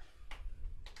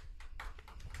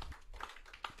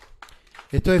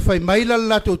 E toi whai maila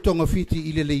lato tonga fiti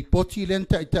i le ipoti i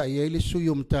lenta i tai e le sui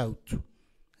o mtautu.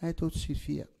 Ai tō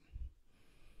sifia.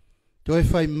 Toi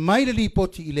whai maila li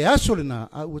ipoti i le asol na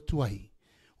a ua tuai.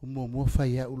 O mua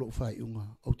whai a ulo whai unga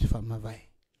o te wha ma vai.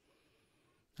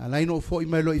 A laino o fo i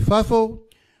mai lo i fafo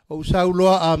o usau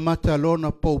loa a mata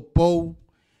lona pou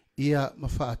ia ma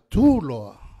wha atu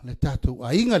loa. Le tātou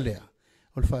a inga lea,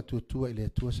 o le whātua tua i le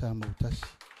atua sa mautasi.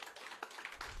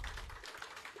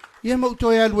 Ia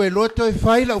mautoe alu e loa toi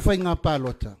whaila o whai ngā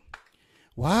pālota.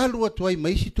 Wa alu atuai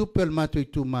maisi tupe al mato i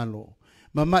Itumalo.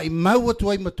 Ma mai mau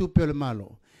atuai ma tupe al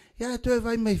malo. Ia toi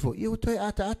vai mai fo. Ia toi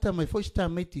ata mai fo sta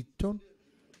mai ti ton.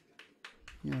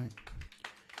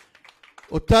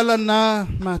 O tala nā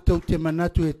mātou te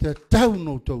manatu e te tau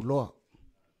no tau loa.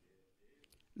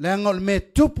 Leanga o le me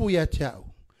tupu ia te au.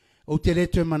 O te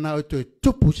leto e mana o te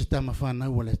tupu se tama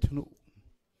whanau o le tunu.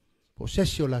 Po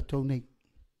sesi o la tau nei.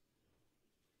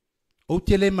 O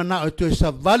te le mana o te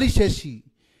SAVALI sesi.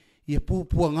 Ia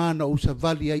pupua ngana o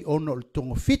SAVALI ai ono le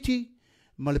tongo fiti.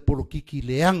 Ma le polokiki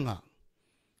leanga.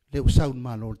 Le usaun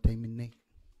malo o le taimin nei.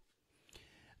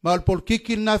 Ma le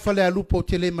polokiki na Falealupo o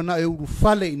te le mana e uru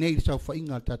fale i nei sau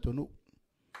whainga al tatonu.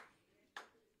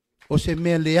 O se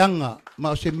mea leanga. Ma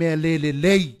o se mea le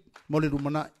lei. Mo le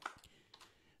rumana.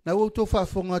 Na o to fa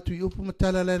fonga tu i upu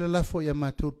matala la lafo ia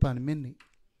matur pan meni.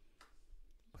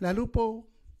 Falealupo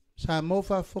sa mo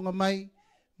fa fonga mai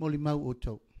mo li mau o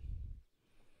tau.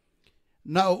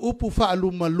 Na o upu fa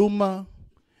luma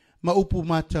ma upu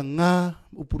mata ngā,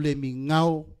 upu le mi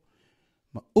ngao,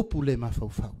 ma upu le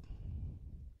mafaufau.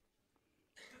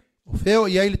 O feo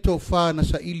i aile TOFA na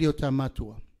SAILIGA o ta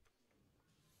matua.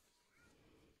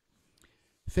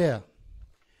 Fea,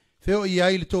 Feo i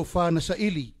ai le TOFA na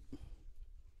SAILI.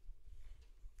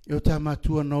 E o tā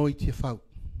mātua no i tia whau.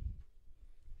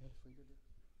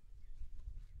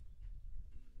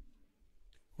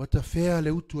 O ta whea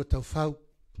le utu a tau whau.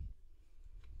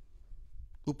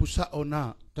 Upu sa o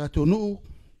nā. Tātou nuu.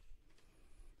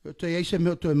 O te eise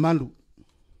me o to e malu.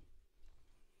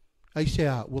 Aise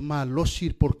a ua mā losi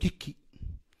por kiki.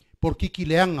 Por kiki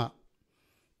leanga.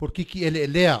 Por kiki ele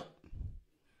elea.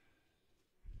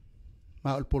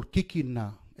 Ma o por kiki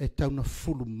na e tau na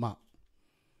fulu ma.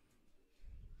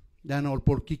 Dana o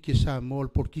por kiki Samoa, o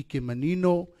por kiki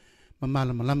manino, ma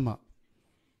malama lama.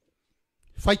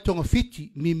 Whaitonga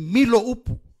fiti, mi milo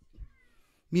upu.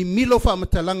 Mi milo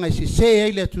whamatalanga i se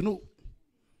eile atunu.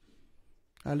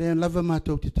 A lea lava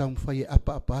mātou te tau mwhai e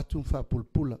apa atu mwha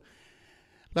pulpula.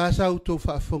 La sa utou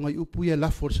whaafonga i upu i e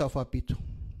lafo sa whapito.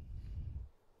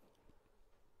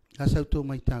 La sa utou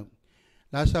mai tau.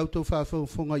 La sa utou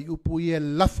whaafonga i upu i e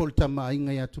lafo tama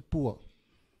inga i atupua.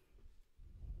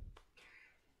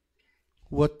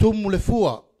 Ua tumu le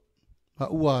fua,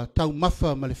 ua tau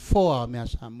mafa ma le foa mea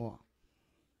Samoa.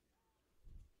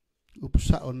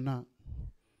 Upusa o na.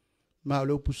 Ma o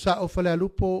le upusa o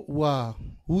Falealupo ua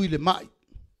hui le mai.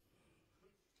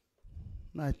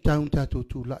 Na e taun tātou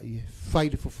tū lai e whai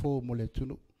le fofo mo le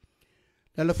tunu.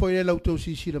 Nala foi le lautou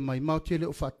sisira mai, mao te le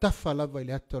o whaatafa lava i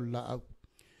le ato la au.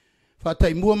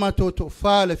 Whaatai mua mātou to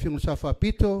wha le whiunga sa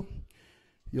whapito,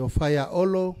 yo whaia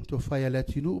olo, to whaia le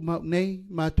atinu mau nei,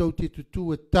 mātou te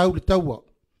tutu e tau le taua.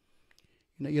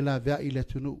 Ina ia la vea i le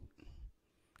tunu.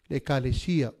 Le ka le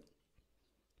sia.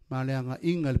 Ma le anga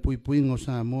inga le puipuingo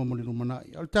sa mua mo le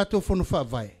rumanai. Al tātou whono wha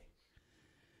vai.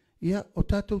 Ia, o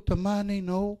tātou tamane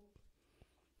no,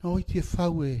 no i tia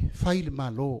whau e whai le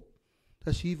malo.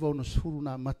 Tasi iwa ono suru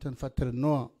na matan whatara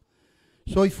noa.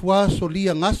 So i fua so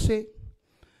lia ngase,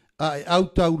 a e au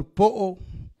tau le po'o,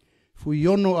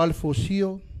 Fuiono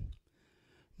alfosio,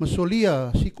 ma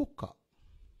solia si kuka.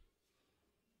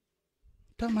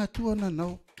 Tama tua na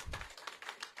no.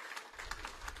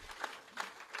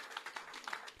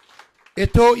 E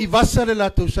to i vasare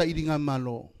lato sa iringa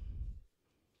malo.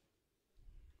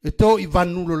 E to i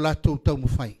vanulo lato tau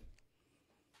mufai.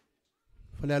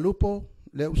 Falealupo,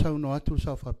 le usa uno atu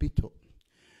sa whapito.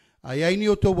 Ai aini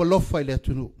o to walofa i le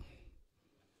atunu.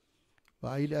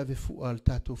 Wa ile ave fu al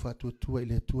tatou fatu tua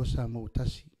ile tua Samoa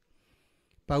Tasi.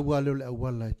 Pau ale le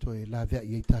awala e toe la vea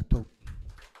i tatou.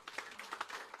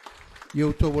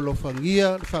 Yo to wolo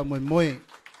fangia fa moe.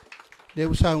 Le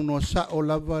usa uno sa o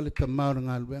lava le tamau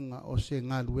ngā luenga o se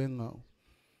ngā luenga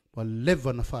wa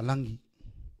leva na whalangi.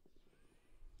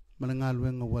 Mana ngā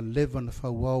luenga wa leva na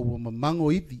whauau wa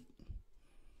mamango iwi.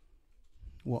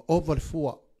 Wa over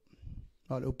fua.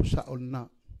 Ale upu sa o na.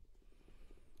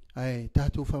 Ai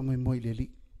tātou wha moi le li.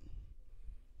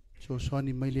 So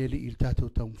soani mai le li il tātou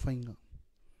tau mwhainga.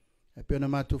 E pēna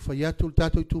mātou whaiatu il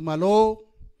tātou Itumalo.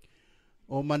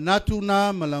 O manatu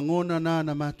na malangona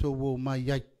na mātou wo mai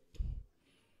iai.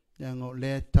 Iango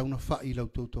le tau na whai lau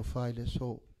tautou whai le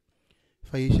so.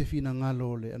 Whai ese fina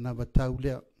ngalo le anawa tau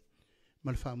lea.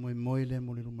 Mal wha moi le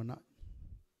mo le rumana.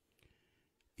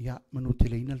 Ia manu te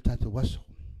leina il tātou waso.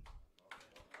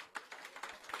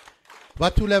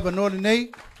 Watu le vanole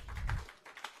nei.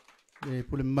 Le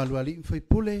pule malu ali fai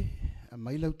pule a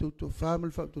mai lau tautou whamal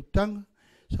whau tau tanga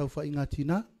sau wha inga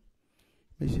tina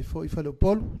me se fo i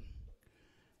Falealupo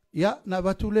ia na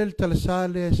watu le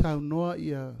talasale sau noa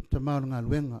ia tamau ngā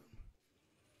luenga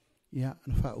ia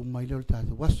na wha umai leo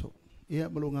tātou waso ia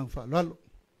malungang wha lalo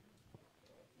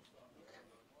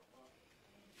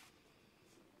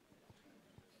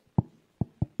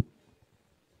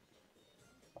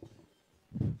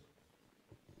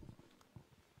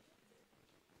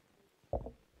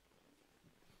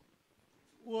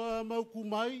Ua mauku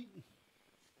mai,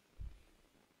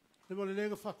 le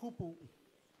malelega whakupu,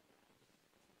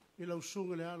 i lau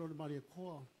sunga le alo le maria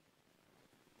koa.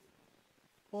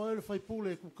 O e le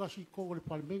whaipule ku kasi kongo le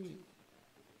palmengi.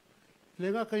 Le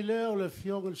ngā kai lea o le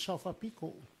fionga le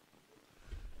Sauwhapiko.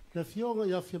 Le fionga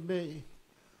i afia me,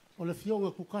 o le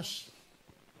fionga ku kasi.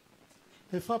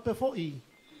 He whape foi,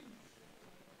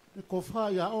 le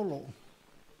kofra i a olo,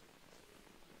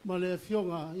 ma le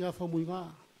fionga i a whamuinga.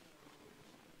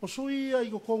 O sui ai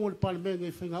ko kongo le palmenga i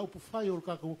whainga upu whai o le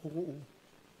kaka o kongo.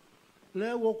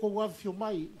 Leo o ko wafio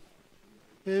mai.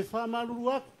 E wha maluru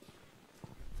aku.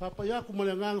 Whapai aku ma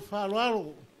le ngang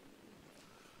whaaloaro.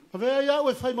 A vea iau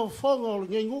e whai mawhonga o le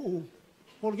ngei nguu.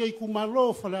 O le ngei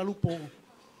kumalo Falealupo.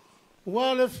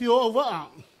 Ua le fio au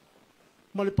waa.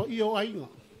 Ma le pa iyo ainga.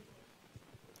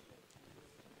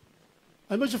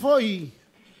 Ai mai se foi.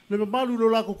 Le mamalu lo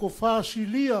lako ko wha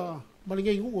silia. Ma le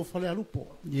ngei nguu o Falealupo.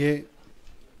 Yeah.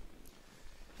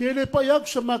 Ia le pa iaku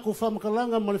sa mako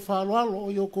whamakalanga ma le whaaloalo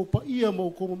o i o kou pa ia mo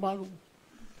kou mamalu.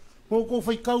 Mo kou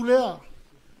whaikau lea,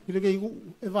 i le ngei ngu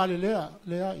e vale lea,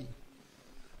 le ai.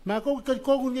 Ma kou ki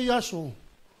kongu ngei aso,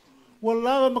 ua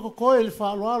lawa mako koe le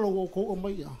whaaloalo o kou o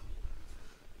maia.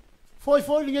 Foi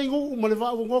ngei ngu ma le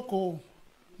vaa ngoko,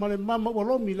 ma le mama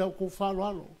walomi leo kou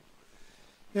whaaloalo.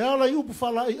 E ala i upu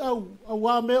whala i au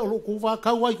a mea o lo kou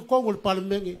wākau ai kukongo le pale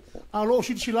menge, a lo o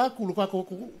silisilaku lo kako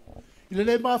kuku. I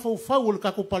le maa fau o le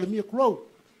kako pale mia kulau.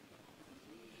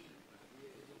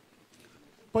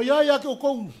 Pa ia ia ke o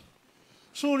kou,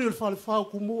 suri o le whale whau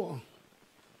kumua.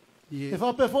 E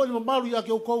whape fo i mamalu ia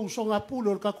ke o kou so ngā pule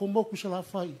o le kako moku sa la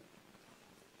whai.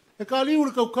 E ka liu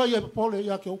le kaukai e pole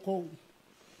ia ke o kou.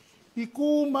 I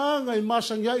ku maanga i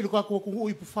masang ia i le kako kungu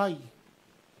i pu whai.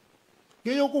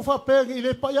 Ge yo ko fa pe ge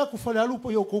le pa ya ko Falealupo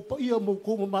yo ko pa ia mo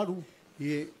ko maru.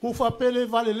 Ko fa pe le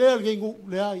vale le ge ngu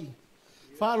le ai.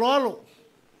 Fa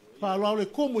lo le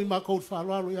como i ma ko fa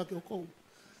lo ya ke ko.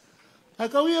 Ai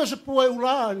ka ia se po e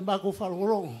ula i ma ko fa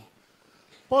lo.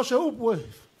 Po se upo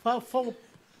fa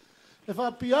e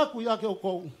fa pia ku ya ke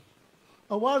ko.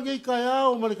 A wa ge ka ya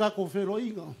o ma le ka ko fero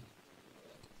inga.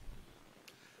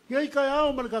 Ge ka ya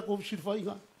o ma le ka ko sirfa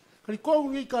inga. Ka ko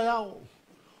ge ka ya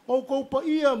o kou pa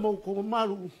ia mo kou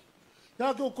maru.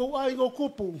 Ia ke o kou aigo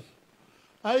kupu.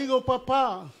 Aigo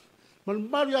papa. Man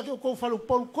maru ia ke o kou whalu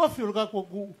polu kofi o kako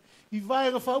ku. I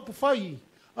vai nga whaupu whai.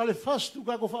 Ale F.A.S.T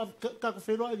kako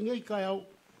whenua i ngei kai au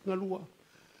ngā lua.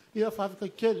 Ia whawika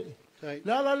kere.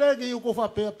 Lala lege i o kou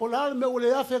whapea. Po lala me o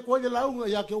le awhia koe le launga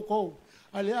ia ke o kou.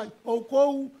 Ale ai. O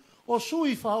kou o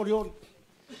sui whaori ori.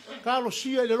 Kalo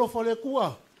sia i le lofa le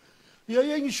kua.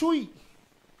 Ia ingi sui.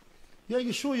 Ia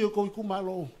ingi sui o kou i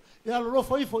kumalo. Ia lo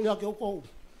lofa ifo ia ke o kou.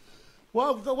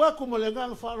 Wa kuma le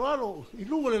nganga whaaloalo i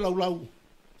lunga le laulau.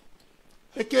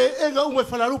 E ke enga unga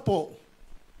Falealupo.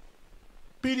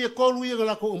 Piri e kolu ia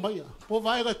lako umaia. Po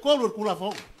vaega e kolu e kula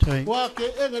fong. Wa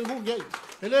ke enga ni mungi ei.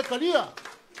 Ele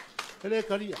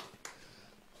kalia.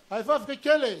 Ai whafke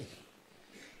kele.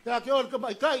 Ia ke ora ka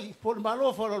mai kai. Po le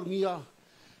malofa la ngia.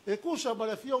 E kusa ma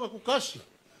le Afioga kukasi.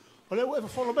 O le ue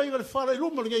whalo mei le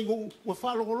Falealupo ngei ngu. Ua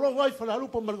whalongolongo ai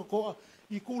Falealupo ma le kokoa.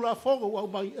 I kula fonga wa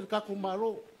mai el kako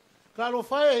malo. Kalo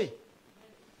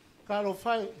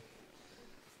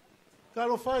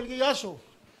fai ngi aso.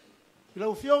 I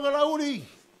lau Afioga la uri.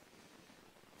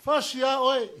 Fasia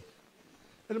oe.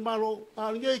 El malo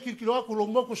a ngei kirkiro aku lo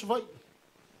moko sa vai.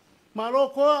 Malo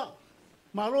koa.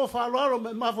 Malo whaaloalo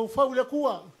me mawhau le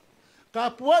kua. Ka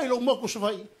pua i lo moko sa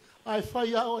vai. Ai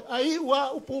fai a oe. Ai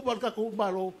ua upu mal kako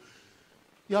malo.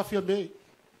 Ia fia mei.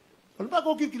 Al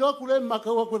bako kirkiro aku le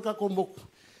makau aku el kako moku.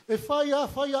 E fai a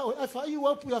ai fai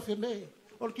ua upu ia fia mei.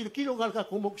 Ol kirkiro ngal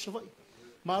kako moku sa vai.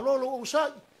 Malo lo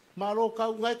usai. Malo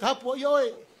kau ngai kapua ia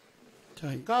oe.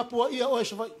 Kapua ia oe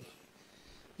sa vai.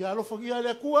 Ia lo fangia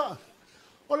le kua.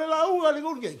 O le launga le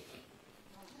ngurgei.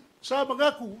 Sa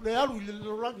mangaku le alu i le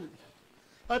lorangi.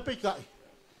 Ai peikai.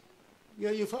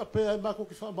 Ia i whapea e mako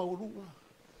ki whamaurunga.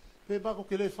 Pe mako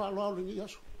ki le whaaloa le ngi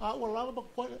aso. A ua lama mako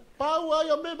koe. Pau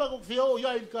ai o me mako ki whio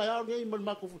ia i kai au ngi man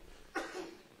mako.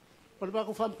 Man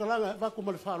mako whamkalanga mako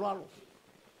ma le whaaloalo.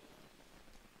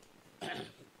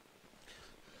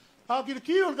 A ki le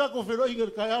kio le kako whiro inga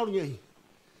le kai au ngi.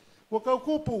 Ua kau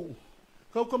kupu.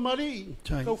 Kau kamari.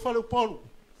 Kau Falealupo.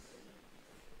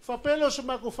 Whapele o se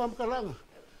mako whamkalanga.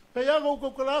 Pe iago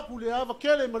kau kalaku le awa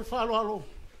kele ma le whaaloalo.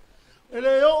 E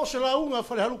le o se launga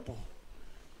Falealupo.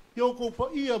 Io ko pa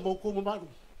ia mo ko mamaru.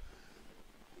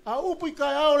 A upu i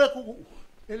kai ao le kuku.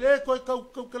 E le koe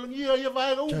kau kalangia ia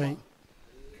vaega uma.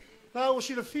 Nā o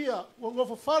sila fia. Wa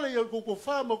ngofa fale ia ko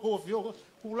whama ko Afioga.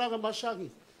 Kulanga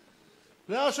masangi.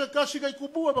 Le aso e kasi kai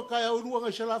kubua ma kai au rua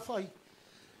ngai se la whai.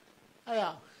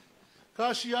 Aya.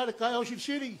 Kasi ale kai au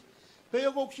sirisiri. Pe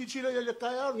ia ko sirisiri ia le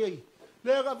kai au ngei.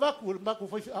 Le aga vaku le mako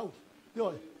whaifi au.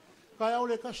 Ioi. Kai au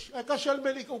le kasi. Ai kasi ale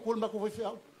mele i kau le mako whaifi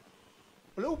au.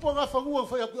 Le upa ngā whangua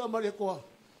whai aku amare koa.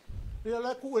 Le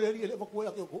ala ku ele ri ele vaku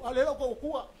ake ko. Ale la ko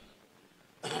kua.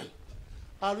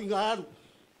 Alu ngā aru.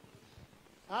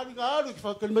 Alu ngā aru ki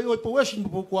whakali mai oi pawesi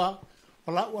mpo koa.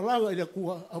 Wala ele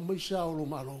kua a mai sa o lo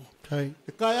malo.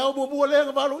 E kai au mo mua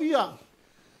lenga malo ia.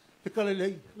 E kale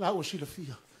lei la o sila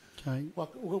fia.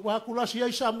 Wa kulasi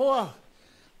ai Samoa.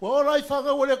 Wa ola i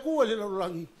whanga o le kua le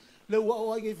larangi. Le ua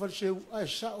o ai ngai whariseu ai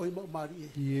sa o i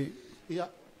maumari e. Ia.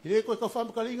 E koe ka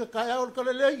whamakalinga kai au le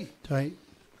kale lei.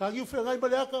 Ka ngiu whengai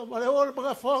maleaka, male o le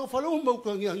mga whanga whalu mau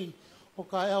ka ngiangi. O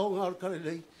kai au ngā le kale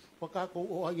lei. Wa kako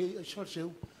o ai ngai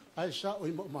sarseu ai sa o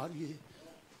i maumari e.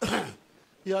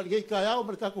 Ia ngai kai au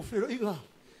male kako whiro inga.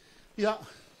 Ia.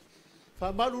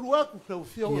 Whamaruru aku, lau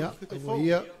whio. Ia,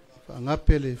 ia,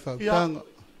 whangapele, whautanga.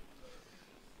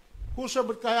 kusa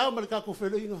berkaya mereka ko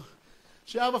felinga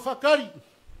siapa fakari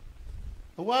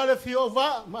wale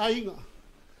fiova mainga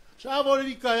siapa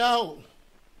le kayao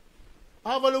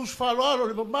avale us falalo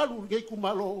le malu ke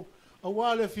kumalo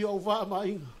wale fiova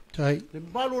mainga Tai. le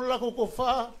malu la ko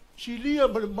fa silia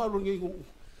le malu ngingu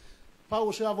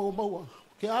pau siapa o maua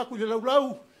ke aku le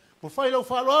lau mo fai lau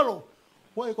falalo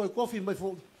wa ko kofi mai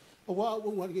fo wa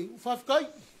wa ngi fa kai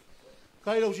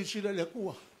kai lau sila le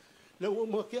kua le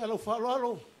mo ke lau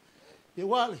falalo e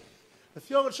wale e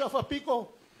fionga sa fa pico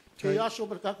ke aso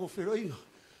merka ko feloinga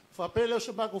fa pele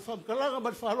so ba ko fam kalanga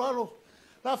ma falalo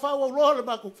la fa o lo le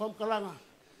ba ko fam kalanga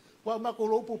wa ma ko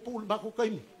lo pu ba ko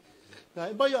kaimi na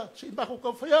e baya si ba ko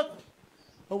ka fa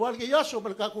o wale ke aso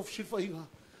merka ko silfainga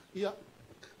ia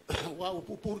wa o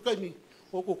pu kaimi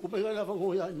o ko ko me la va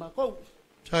go ya ma ko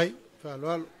Tai.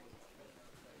 Falealupo.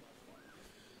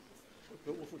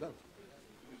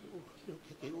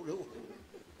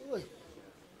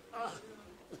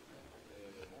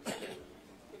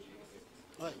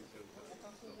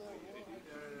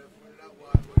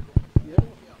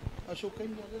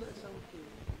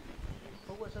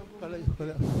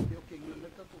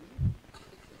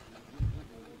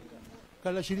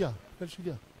 Kala siria.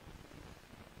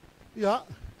 Ya,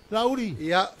 Lauri.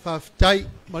 Ia faafetai.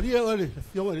 Maria ole,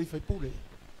 fionga le fai pule.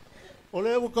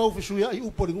 Ole o kau fesuia I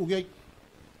upo ringu ngai.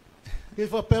 Ke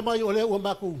fa pema I ole o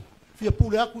maku. Fia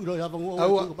pule aku lo ya vango.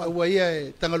 Aua ia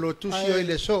e tangalotusi o I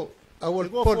le so. Aua le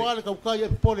pole. Aua kau kai e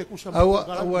pole ku sa.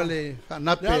 Aua le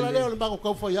hanape le. Ala le maku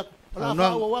kau fa aku. Ala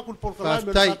aua waku por kala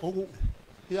me maku.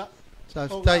 Ya.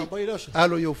 Faafetai.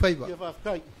 Alo yo faiva. Ya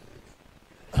faafetai.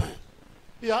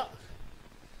 Ya.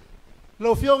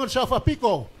 Lo fionga sa fa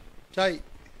pico. Tai.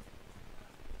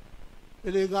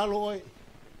 Ele ngalo oi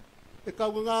e ka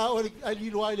nga o ai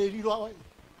lilo ai le lilo ai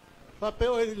pa pe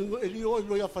o e lilo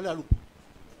lo ya Falealupo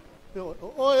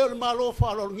o e malo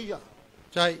fa lo ngia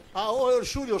Tai. a o e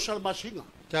surio salmasinga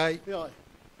Tai.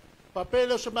 pa pe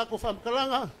le se ma ko fam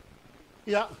kalanga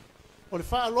ya o le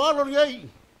fa lo ngai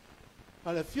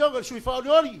ale fioga sui fa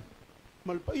ori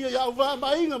mal pa ia ya va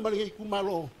mainga mal ngai ku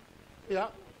malo ya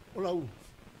o la u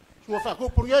su fa ko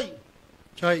por ngai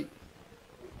Tai.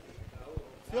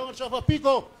 fionga sa fa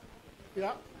pico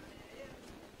ya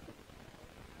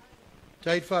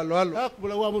Tai Falealupo. ya ku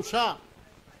la wa musa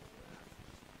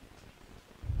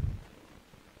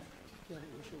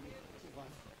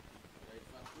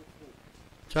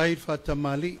Tai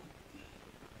fatamali.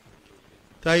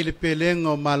 Tai le pelenga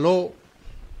o malo.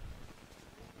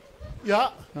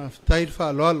 ya Tai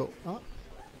Falealupo.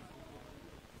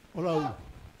 o la u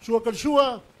sua kan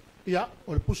sua ya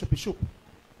o le pusa pisu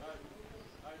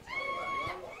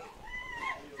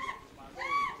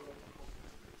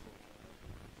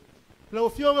la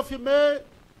fionga fi me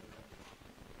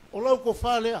o la ko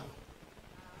falea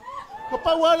ko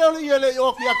pa wala o ile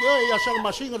o ki ake ya sal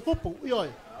masinga kupu yo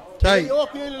Tai. o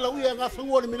ki ile la u nga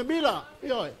fango ni mina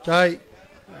yo Tai.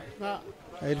 na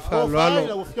Tai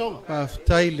Falealupo.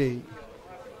 Faafetai le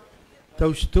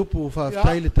tausi tupu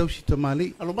faafetai le tausi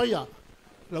tamali. alo maya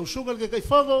la usunga ke kai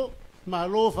fango ma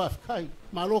lo fa kai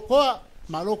ma lo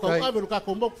ko ave ka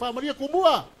ko mo fa maria ko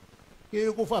mua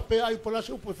ke ko fa pe ai pola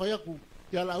su po fa ya ku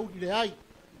ya la u le ai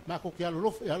ma ko ke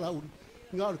alo ya la u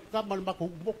nga ka mal ma ko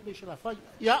mo ni sra fa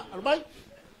ya al mai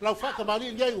la fa ka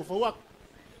mali ngai u fa wa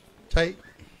Tai.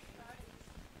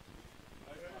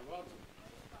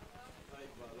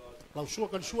 la su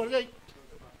kan su ngai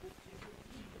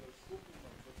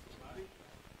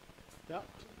ya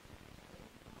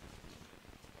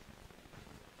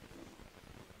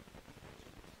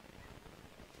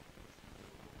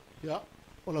ya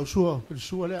o la su kan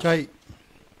su le Tai.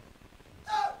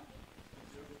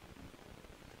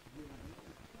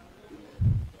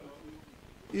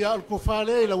 ia al ko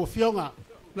fale la fionga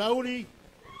la uri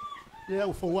ia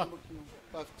u fa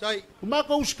Faafetai. ma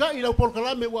ko uska ila por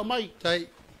kala me wa mai Tai.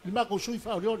 ma ko sui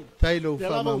fa oriori Tai lo ya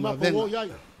fa ma ma ko wo venga.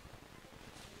 ya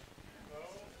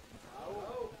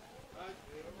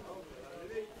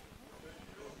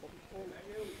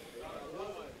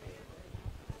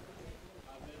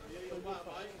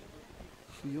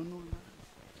Fuiono.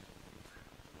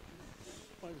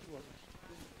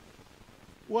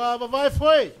 wa vai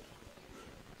foi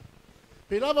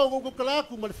pelava o ko kala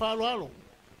ku mal fa lo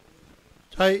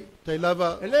Tai. Tai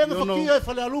lava. ele nga fakia e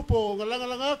Falealupo ngalanga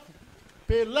langa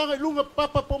pe langa lunga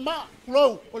papa po ma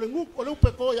lo o le ngu o le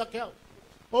pe ko ya ke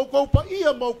o ko pa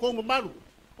ia mo ko malu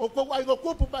o ko ai go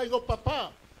ko pa ai go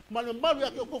papa mal malu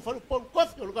ya ke ko fa po ko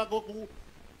o ga ko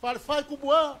fa fa ku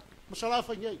bua masala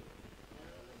fa ngai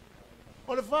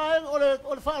o le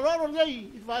fa lo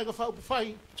ngai i vai go fa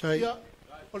fai Tai. ya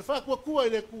o le fa ku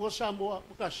ile ku Samoa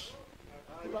kas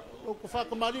o ko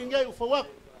whakamari ngai o whawak.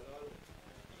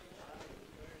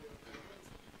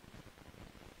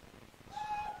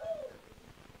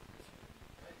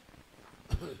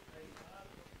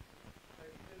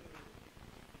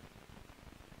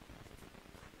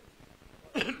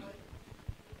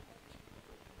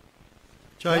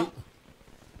 Chai.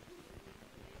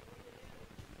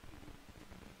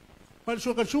 Pai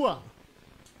sua kansua.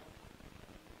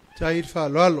 Chai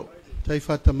Falealupo. Chai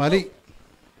Fatamari.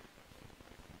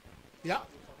 Ya,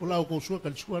 o lau ko sua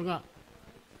kansua nga.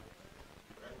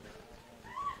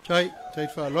 Chai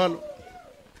Falealupo.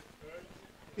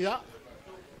 Ya.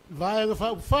 Vai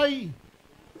nga whai.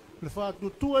 Le wha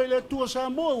tutua i le tua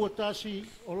Samoa o Tasi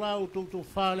o lau tō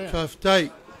whale.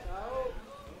 F.A.S.T.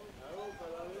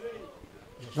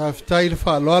 F.A.S.T. le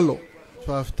Falealupo.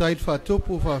 F.A.S.T. le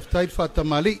Fatupu, F.A.S.T. le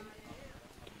Fatamari.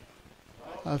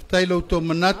 F.A.S.T. lo to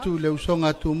manatu le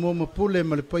usonga tu mo mapule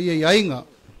ma le paia i AIGA.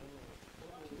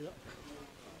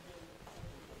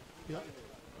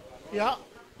 Ya.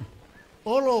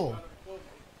 Olo.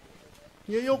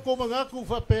 Ia yo ko mangaku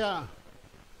whapea.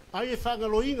 Ai e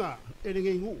whangaloinga e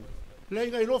ngai ngu. Lei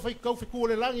ngai lo fai kau fiku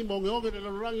le langi mo ngeonge le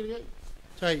langi ngai.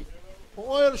 Chai. O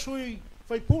oer sui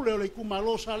fai pule o le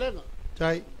kumalo sa lenga.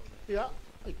 Chai. Ya.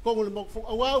 Ai kongo le mo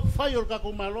au fai o ka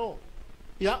kumalo.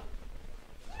 Ya.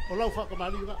 O lau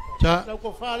whakamari nga. Cha. Lau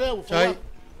ko whare o Chai.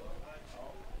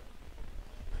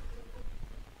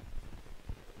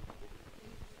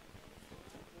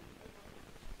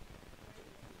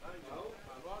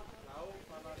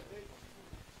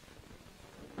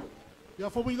 Ya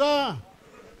fobiga.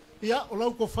 Ya, o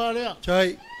lau ko wharea.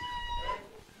 Chai.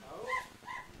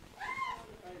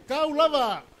 Kau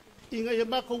lava. Inga e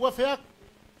mako wafeak.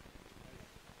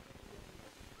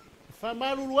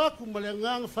 Whamaruru aku ma le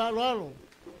ngang whaaloalo.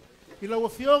 I la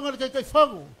Afioga le kai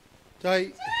whango.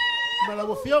 Chai. Ma la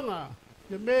Afioga.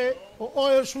 Le me o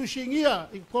oe suisingia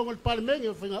i kongo le palemenge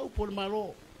o whinga upo le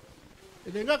malo.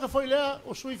 E le ngaka whai lea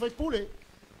o sui whai pule.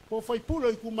 Po whai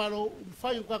pule i kumaro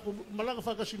whai o kako malanga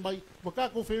whakasi mai. Ma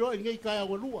kako whiro i ngai kai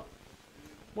awa lua.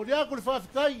 Mo le ako le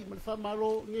whaafikai ma le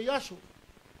whamaro ngai aso.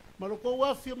 Ma lo kou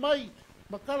awhia mai.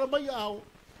 Ma kala mai ao.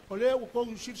 O lea o kou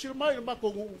sirsir mai le mako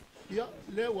ngu. Ia,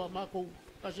 lea ua mako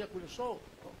kasi aku le so.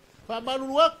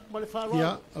 Whamaruru aku ma le whaaloalo.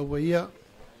 Ia, awa ia.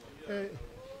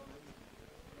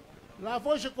 La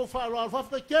voce ko whaaloalo.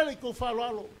 Whafkai kele ko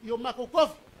whaaloalo. I o mako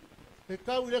kofi. E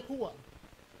kau i le kua.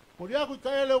 O le aku i ka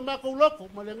ele o mako loko.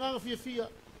 Ma le nganga fia.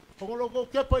 O ngolo ko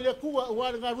kepa i le kua.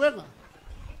 Ua le ngā ruenga.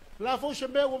 La voce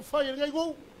mea ua mwhai e ngai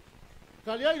ngu.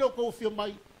 Kali ai lo ko fia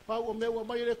mai. Pau o mea ua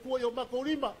mai le kua i o mako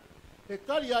lima. E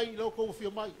kali ai lo ko fia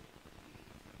mai.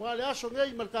 Wa le aso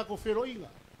ngai ma kako fero inga.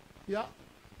 Ya.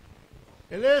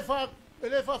 Ele fa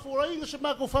fora inga se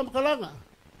mako fam kalanga.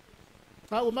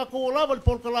 Ka o mako lava le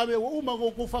polkalame o uma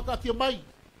go ko fakati mai.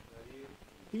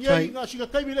 Ia inga singa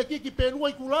kai mile kiki pe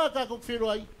nuai kula kako fero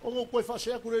ai. O go ko fa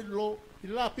se aku le lo i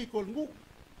la piko ngu.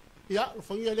 Ya, o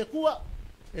fangia le kua.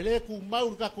 Ele ku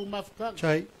mau kako mafka.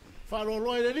 Chai. Fa lo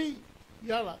lo ele li.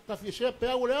 Ya la, ka fi se pe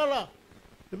au le ala.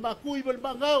 Le makui bel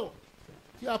mangao.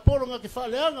 Ki apolo nga ke fa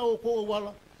leanga o ko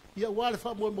wala. Ia wale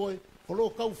fa moe moe, o lo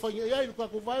kau whai ai lu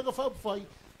kako vai ka whai,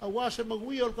 a wase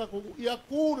mangui o kako, ia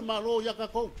kūre ma lo ia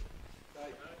kako.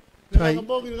 Tai. Nga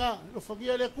mongi nga, lo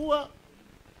whakia le kua,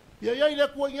 ia iai le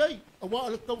kua iai, a wa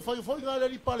le kau whai nga le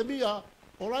li pale mia,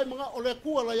 o lai mga o le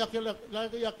kua la yake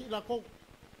la kou.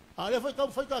 A le whai kau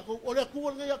whai kako, o le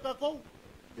kua nga ia kako.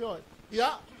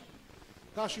 Ia,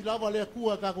 kasi lava le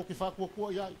kua kako ki whakua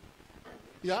kua iai.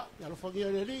 Ia, ia lo whakia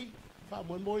le li, wha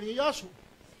moe moe ni yasu.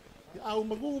 Au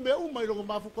mangu me uma i longa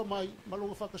mafuka mai,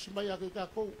 malonga whakasi mai a kei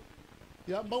kako.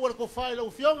 Ia, mawara ko whae lau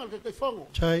Afioga ke kei whango.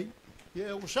 Chai. Ia,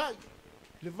 e usai.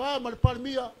 Le vaa ma le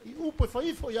palemia, i upo i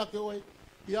whaifo i ake oe.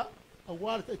 Ia, a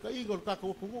wale kei ka ingo le kako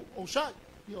wakungu, o usai.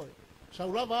 Ia,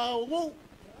 saulava ao ngu.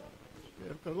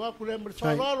 Ia, kalua kule ma le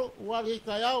whaolalo, wale kei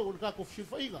kai au le kako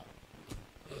whaifa inga.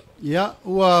 Ia,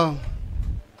 ua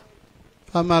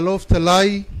whamalof te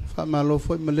lai, whamalof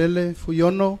o malele,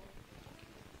 Fuiono.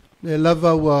 Le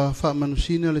lava ua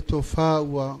whaamanusina le TOFA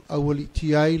ua awali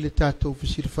tiai le tātou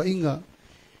whisira whainga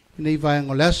nei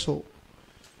vaenga le aso.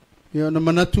 Ia na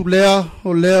manatu lea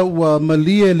o lea ua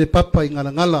malie le papa i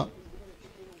ngalangala.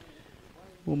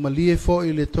 Ua malie fo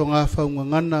i le tonga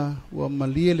whaungangana, ua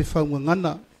malie le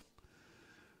whaungangana.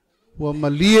 Ua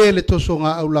malie le toso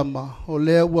ngā aulama, o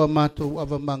lea ua mātou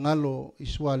awa mangalo i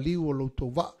sualiu o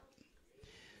loutou wa.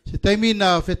 Se taimi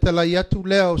na whetalai atu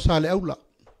lea o sale aula.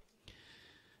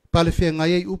 Pale fia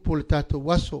ngai ei upo le tātou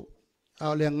waso,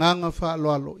 a le nganga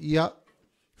whaaloalo ia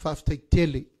whaaftai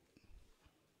tele.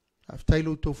 Whaaftai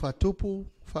loutou whaatupu,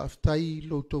 whaaftai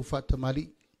loutou whaatamari.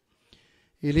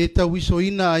 E le tau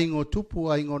isoina ai ngō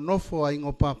tupu, ai ngō nofo, ai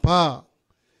ngō pāpā,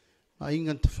 ai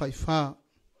ngā te whaiwha.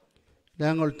 Le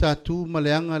anga o le tātū, ma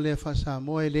le anga le wha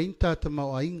Samoa, e le inta ta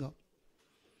mau ainga.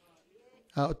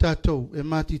 A o tātou, e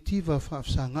mātitiva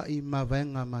whaafsanga i ma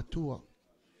vaenga matua.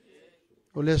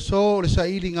 O le so, o le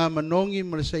saili ngā manongi,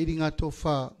 ma le saili ngā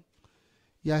TOFA,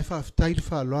 ia e whaaftairi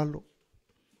whaaloalo.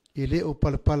 E le o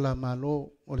palapala malo,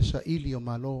 o le saili o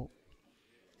malo.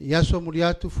 I aso muri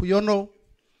atu Fuiono,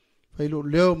 whailo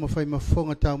leo ma whai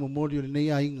mafonga tau mamori o le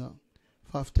nei ainga,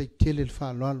 whaaftai tele le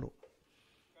whaaloalo.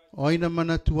 O aina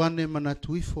manatuane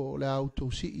manatuifo, o le auto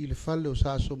si i le whale o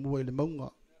sa aso mua i le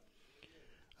maunga.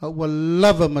 A ua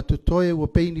lava matotoe, ua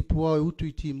peini pua e utu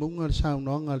i ti maunga le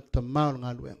saunoanga le tamao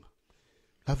ngā luenga.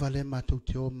 Lava le matou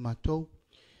te o matou.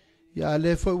 Ia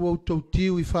le fo ua utou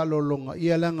tiu i whalolonga.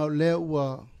 Ia langa le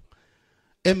ua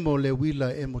emo le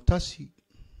wila emo Tasi.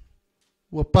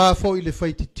 Ua pā fo i le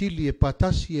whaititili e pā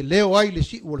Tasi e leo ai le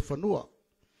si ua le whanua.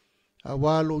 A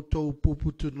walo utou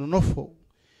puputu no nofo.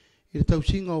 I le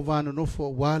tausinga o vāna nofo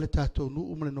o wale tātou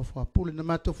nuu ma le nofo a pule na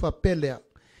mātou whapelea.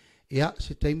 Ia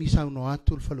se taimi sauno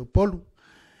atu le Falealupo.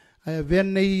 Ai vea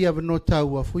nei a vano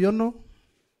tau a Fuiono.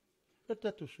 Ka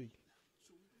tātou sui.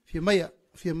 Fia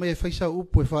mai whaisa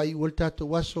upu e whai ua le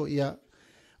tātou waso ia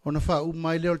ona wha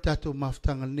umai leo le tātou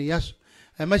maftanga nei aso.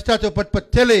 Ai mai tātou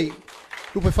patele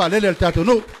lupe whalele le tātou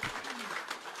nu.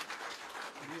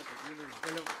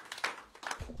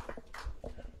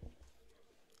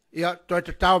 Ia, toi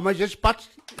te tau mai jes pat.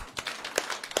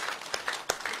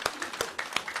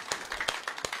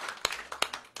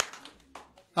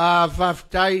 A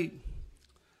whaftai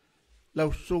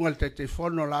lau sunga le te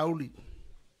whono lauli.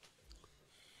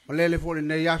 O lele fōle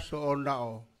nei aso o na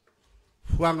o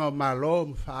fuanga o malo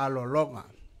ma whaalo longa.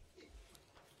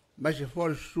 Mai se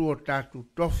fōle suo tātou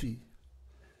tofi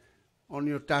o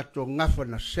ni o tātou ngafa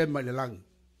na sema le langi.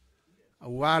 A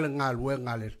wale ngā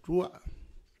luenga le tua.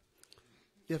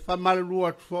 Ia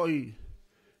whamalua tfoi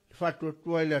whatua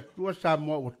tua le tua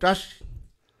Samoa o Tasi.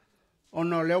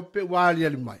 Ono leo pe wali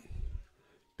ali mai.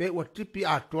 Pe ua tipi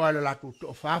atoa le latu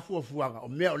to fafu o fuanga. O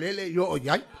mea o lele yo o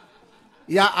yai.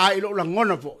 Ia a ilo la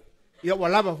ngona fo. Ia wa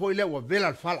lava fo ile wa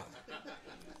vela fala.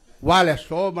 Wale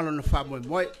so malo na fa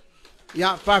moe.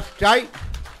 Ia whaftai.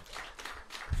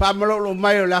 Whamalo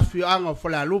mai o le Afioga o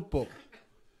Falealupo.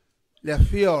 Le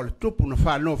afio le tupu na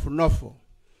wha nofo.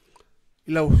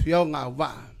 Ila ufionga au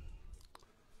waa.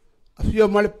 Afio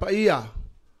male pa ia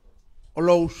o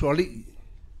lo usoli.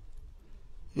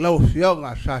 Ila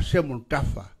ufionga sa semon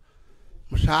tafa.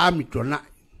 Ma sa ami tonai.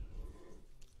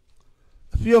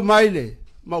 Afio maile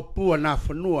maupua na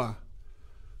whanua.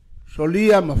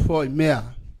 Solia ma foi mea.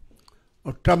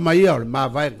 O tamaia o le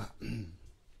mawaenga.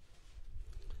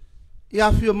 Ia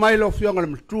afio maile o fionga le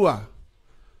matua.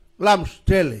 Lam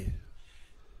stele.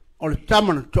 O le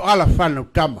tamana to ala whana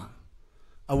utama.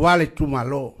 A wale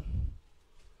Itumalo.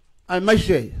 Ai mai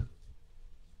se.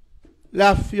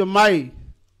 La fio mai.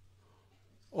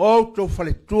 O to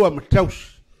fale tua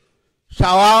matausi.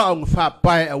 Sawa au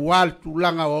ngwhapai a wale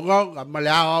tulanga o ngonga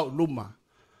maleawa o luma.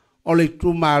 O le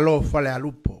Itumalo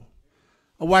Falealupo.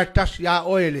 A wale Tasi a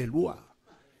oe le lua.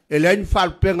 E le ni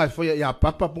whalpenga fwea ia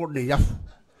papa po ne yafu.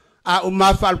 A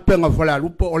uma whalpenga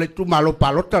Falealupo o le Itumalo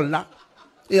palota na.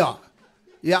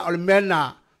 Ia o le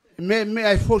mena. Me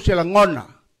ai fose la ngona.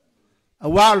 A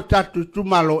wale tatu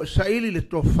Itumalo saili le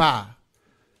TOFA.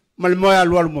 Ma le moe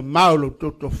alualu mo maulo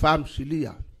TOFA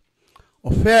msilia.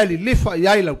 O feli lifa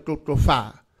iai lau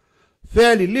TOFA.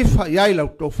 Feli lifa iai lau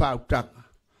TOFA utanga.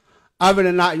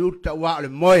 Avele na iuta wa le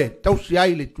moe tausi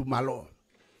ai le Itumalo.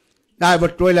 Na e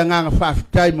watoe le nganga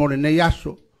whaafitai mo le nei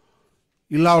aso.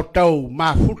 I lao tau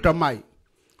maafuta mai.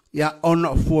 Ia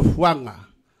ona fuafuanga.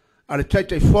 A le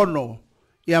taitai fono.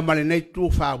 Ia male nei tu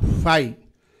whaafai.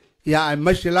 Ia ai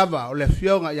maise lava o le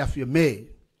Afioga ia fia me.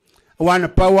 Wana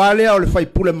pawalea o le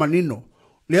whaipule manino.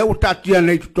 Lea o tatia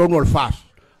nei tutono o le F.A.S.T.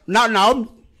 Na om.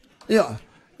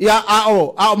 Ia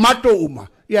ao mato uma.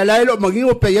 Ia lailo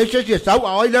mangingo pe yese si sau.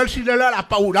 Ao ilal si lala a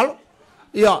pauralo.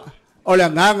 Ia o le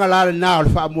nganga lale na o le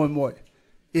wha moe.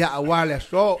 Ia awale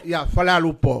so. Ia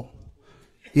Falealupo.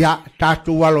 Ia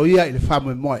tatu walo ia i le wha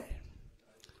moe.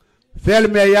 Fele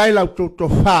mea iai lau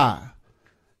TOFA.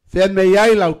 Fele mea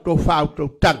iai lau TOFA au tau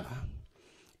tanga.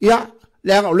 Ia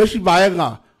leanga o lesi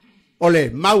vaenga o le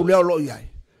mau leo lo iai.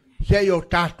 Se yo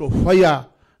tato whaia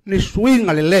ni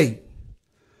swinga le lei.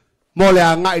 Mo le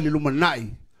anga i le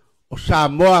lumanai. O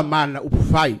Samoa mana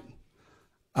upufai.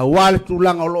 A wale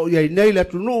tulanga o lo iai nei le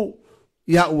tunu.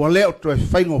 Ia ua leo to e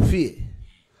whaingo fie.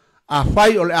 A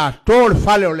whai o le a to le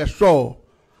fale o le so.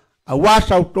 A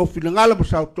wasa o to finangala mo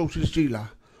sa o to silisila.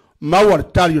 Maua le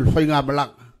tali o le whainga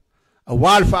malanga. A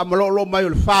wal fa malolo mai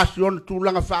le fasi on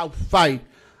tulanga fa fai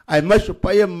ai mai so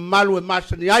pa ia malu e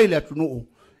masani ai le tunu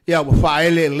ia wa fa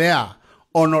ele lea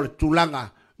ono le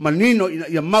tulanga manino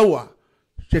ia maua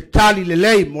se tali le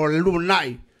lei mo le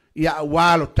lumanai ia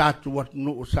walo tatu wat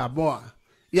no Samoa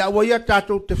ia wa ia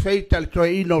tatu te feita le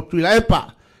toi ino tuila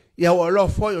epa ia wa lo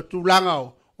foi o tulanga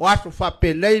o aso fa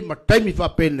penei ma taimi fa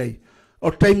penei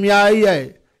o taimi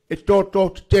ai e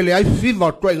to tele ai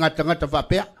fiva to ngata fa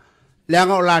pe le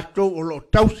anga o la to o lo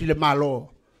tausi le malo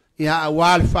ia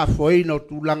wal fa foi no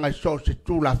tulanga so se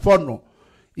tula fono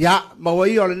ia ma wa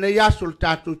ia le nei aso le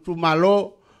tatu tu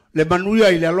malo le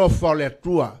manuia i le lo fo le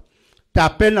tua ta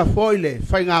pena foi le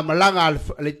fai nga malanga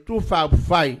le tu fa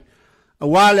fai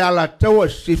wale ala tau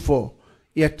sifo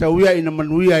ia tauia ina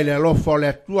manuia i le lo fo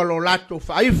le tua lo lato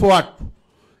fai fo atu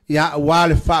ia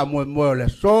wale fa mo le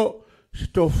so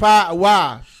sto fa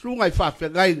wa sunga i fa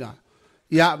fengainga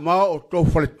ia ma o to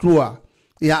fo le tua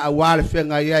ia wale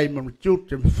fenga ia i mamtu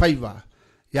te faiva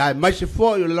ia mai se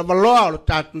fo i le malo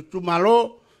tatu tu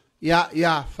malo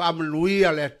ia fa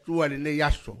manuia le tua le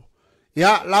yaso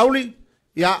ia lauli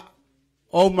ia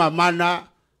o mamana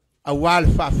a wal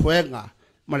fa fuenga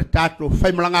ma le tatu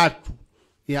fai malangatu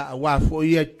ia a wa fo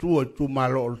ia tu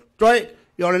malo toi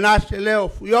yo le nase leo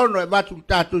Fuiono e batu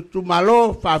tatu tu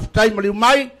malo fa ftai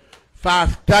mai fa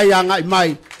ftai anga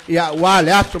mai ia wa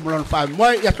le ato molon fa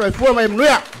moi ia toi fu mai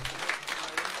mnuia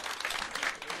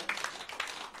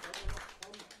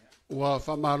wa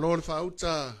fa malo le fa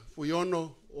uta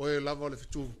Fuiono o e lava le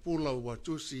fitu pula wa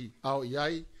tusi au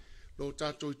iai lo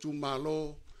tatu tu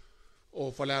malo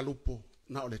o Falealupo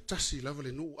na o le Tasi lava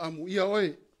le nu amu ia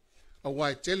oe a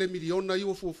wai tele miliona i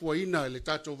o fuafuaina le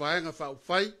tatou vaenga fa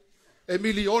fai e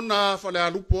miliona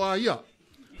Falealupo a ia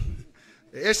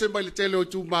e ese mai le tele o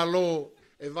tu malo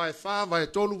e vai fa vai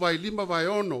tolu vai lima vai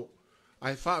ono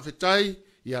ai fa fetai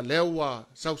ia lewa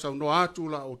sau no atu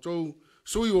la o tou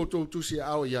sui o tou tusi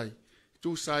au iai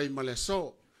tu sai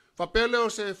maleso fa pele o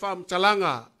se fa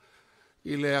mtalanga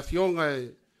i le Afioga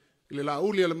i le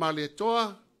lauli le male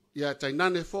toa ia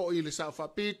tainane fo i le sa fa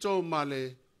pito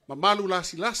male mamalu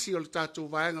lasi o le tatou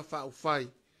vaenga fa ufai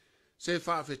se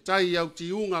fa fetai au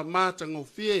tiunga mata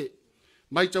ngofie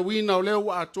mai tawina o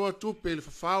leo Atua tupe le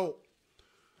fafao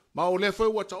ma o le foi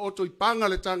wata oto i panga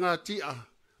le tanga tia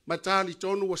matali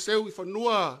tonu wa seu i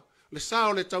fanua le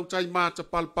sao le tautai mata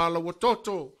palpala wa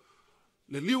toto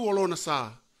le liu o lona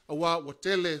sa awa wa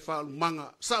tele fa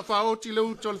alumanga sa fa oti le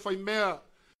uto le fai mea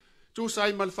tu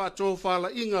sai mal fa TOFA la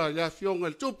inga ya Afioga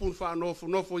le tupu fa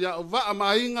nofo ya o va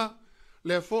ma inga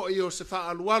le fo i o se fa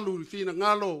alualu fina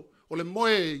ngalo o le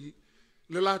moe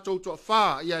le la to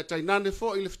fa ya tainane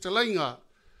fo i le ftalainga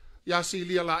ya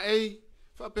silia la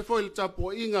fa pe fo i le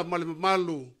tapu inga mal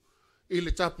malu i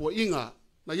le tapu inga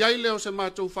na ya ile o se ma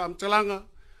to fa mtalanga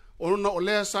o no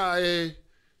le sa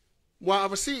wa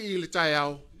avasi i le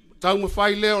taiao tau ma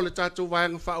fai leo le tatu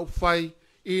vaenga fa u fai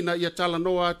ina ia tala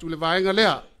noa tu le vaenga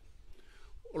lea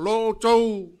lo tau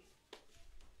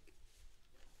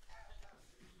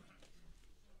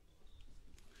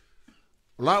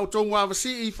la o tau wa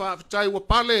avasi i fa tai wa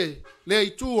pale le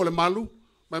i tu o le malu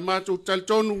mai matu tal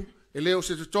tonu e leo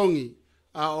se tongi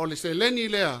a o le se leni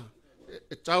lea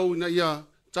e tau na ia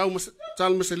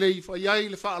tal maselei fa iai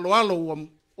le fa alo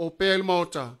o pel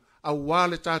mota a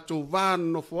wale tatu van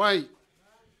no fuai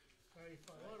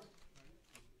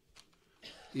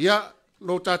ia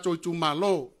lo tatu tu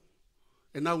malo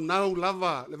e nau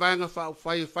lava le vaenga fa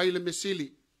fai le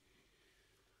mesili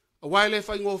a waile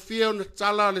fai ngo fio na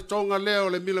tala le tonga leo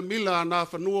le mila na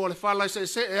fanua le fala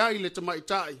se e ai le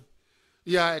tamaitai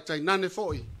ia e tainane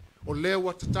foi o leo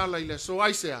wa tala ile so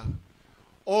aisea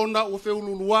ona o fe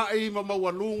ululua e ma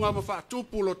walunga ma fa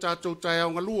tupu lo tatu tai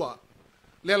o ngalua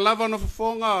le lava no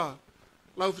fonga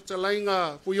lau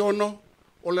fitalainga Fuiono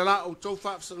o le la o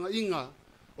TOFA sanga inga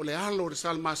o le alo de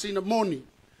salmasina moni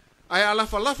ai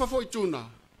alafa fo ituna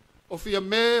o fia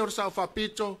me o sa fa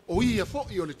pito o ia fo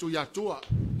i o le tuia tua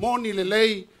moni le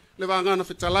lei le vangana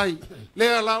fitalai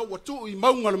le ala o tu i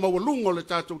maunga le mawalungo le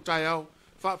tatu tai au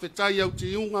fa fitai au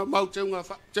tiunga mau teunga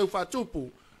teu fa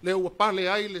tupu le o pale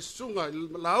ai le sunga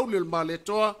la au le male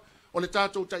toa o le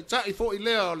tatu tai fo i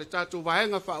lea o le tatu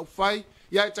vaenga fa ufai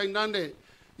ia tainane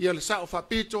ia le sa fa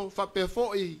pito fa pe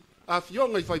fo i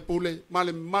Afioga i fai pule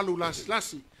male malu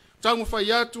lasi tau mo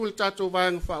fai atu le tatu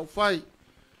vaenga fa ufai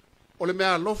o le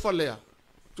mea lofa lea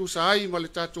tu sai ma le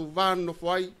tatu van no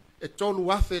fai e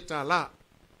tolu afe ta la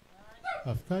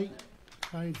aftai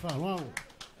kai fa wao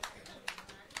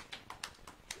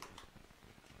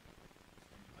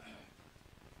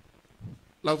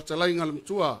lau fitalainga le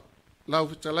mtua lau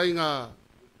fitalainga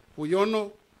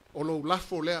Fuiono o lo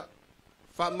lafo lea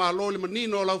malo le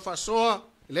manino lau whasoa,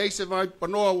 le se vai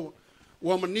panoa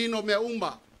ua manino mea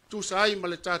uma, tu sai ma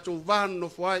le tātou vāna no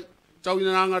fuai, tau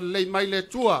inanga lei mai le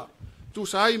tua, tu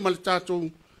sai ma le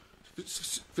tātou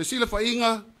fesila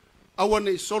whainga, awa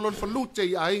nei solo le whalute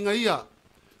i ainga ia,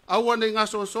 awa nei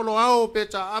ngaso solo ao pe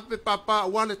ta ape papa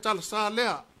awa le tala sa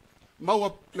lea,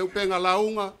 maua leu penga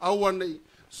launga, awa nei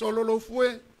solo lo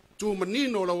fue, tu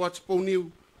manino la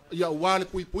watiponiu, ia wale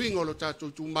pui puinga lo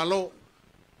tātou tu malo.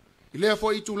 I lea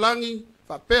fo i tu langi,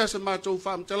 fa pea se mātou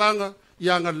fa mtalanga,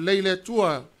 ia ngā leile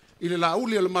tua, i le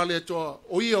lauli o le male toa,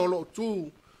 o ia o lo tu,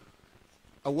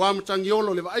 a wamatangi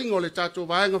olo le vaingo le tātou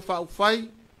vaenga fa ufai,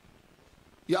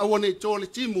 ia awa nei toa le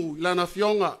timu, i lana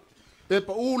Afioga, pe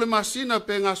pa u le masina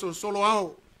pe ngaso solo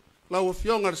ao, lau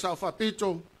Afioga le sao fa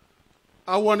pito,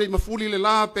 awa nei mafuli le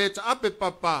la pe ta ape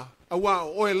papa, awa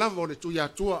o oe lavo le tu ia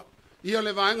tua, ia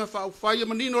le vaenga fa ufai,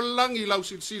 manino le langi lau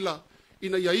silsila,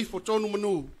 ina ia ifo tonu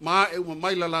manu, maa e uma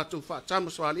maila la tu fa tama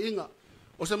soali inga,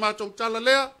 o se mātou tala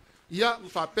lea, ia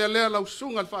fa pe lea lau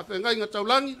sunga, fa fe ngai ngatau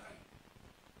langi,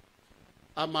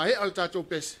 a mahe al tātou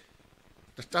pese,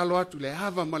 ta talo atu le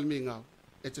hava malmi ngau,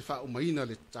 e te fa umaina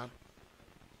le talo.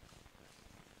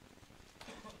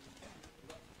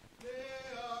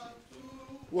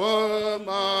 Wa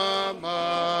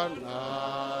mamana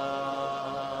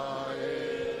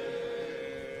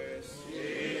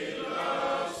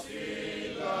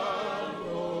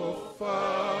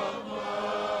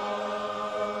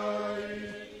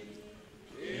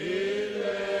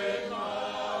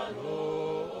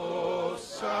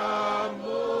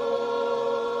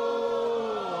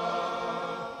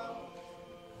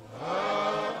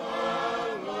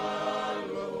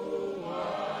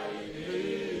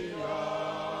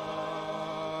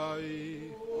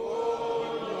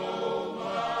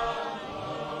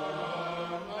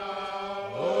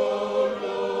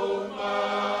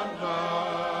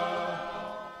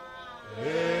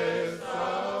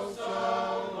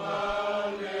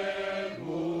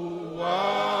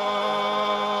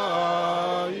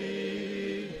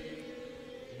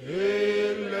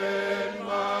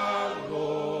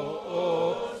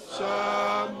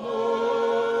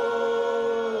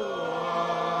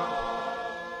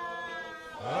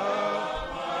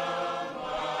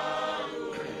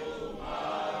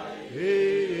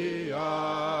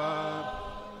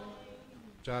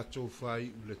tātou whai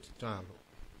u le tatalo.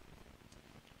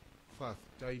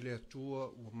 Whawhitai le atua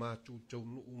ua mātou tau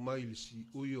nuu mai le si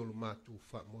ui o le mātou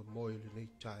wha moe le nei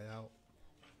tae ao.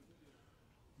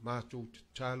 Mātou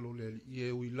tatalo le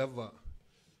ie ui lava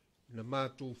na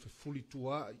mātou fuli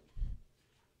tuai.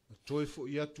 Na toi fo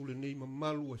i atu le nei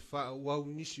mamalu e wha au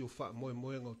nisi o wha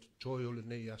moe ngau te toi o le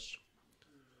nei aso.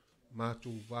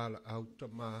 Mātou wala au ta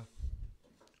mā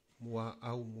mua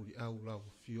au muri au lau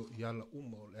fio i ala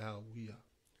uma o le au ia.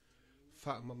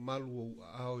 Fa mamalu o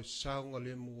ao e saunga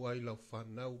le muai lau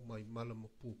whanau mai mala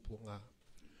mapupo ngā.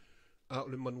 A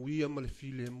le manuia ma le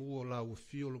file mua lau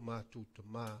fio lo mātou ta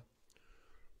mā.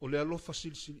 O le alofa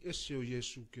silisili ese o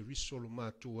Yesu ke riso lo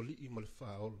mātou ali i ma le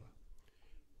whaola.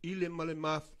 I le ma le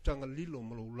mafutanga lilo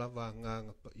ma lo lava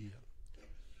nganga pa ia.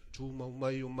 Tu mau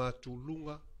mai o mātou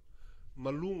lunga,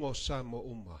 malunga o Samoa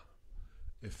uma.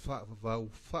 E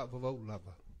whaavavau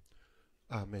lava.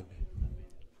 Amen.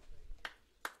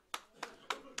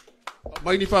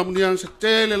 Mai ni whamuniang se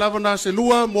tele lava na se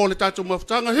lua mo le tātou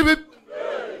mafutanga. Hip hip!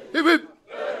 Hip hip!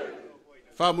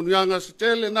 Whamunianga se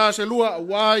tele na se lua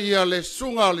wa ia le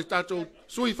sunga o le tātou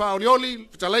sui whaorioli,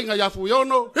 whitalainga ia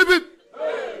Fuiono. Hip hip!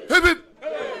 Hip hip!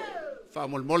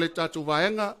 Whamolmole tātou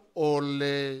vaenga o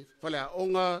le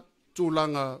Faleaonga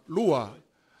tūlanga lua.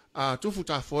 A tufu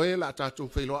ta foe la tātou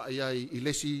whailoa ia i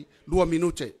lesi 2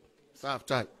 minute.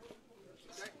 Whaaftai.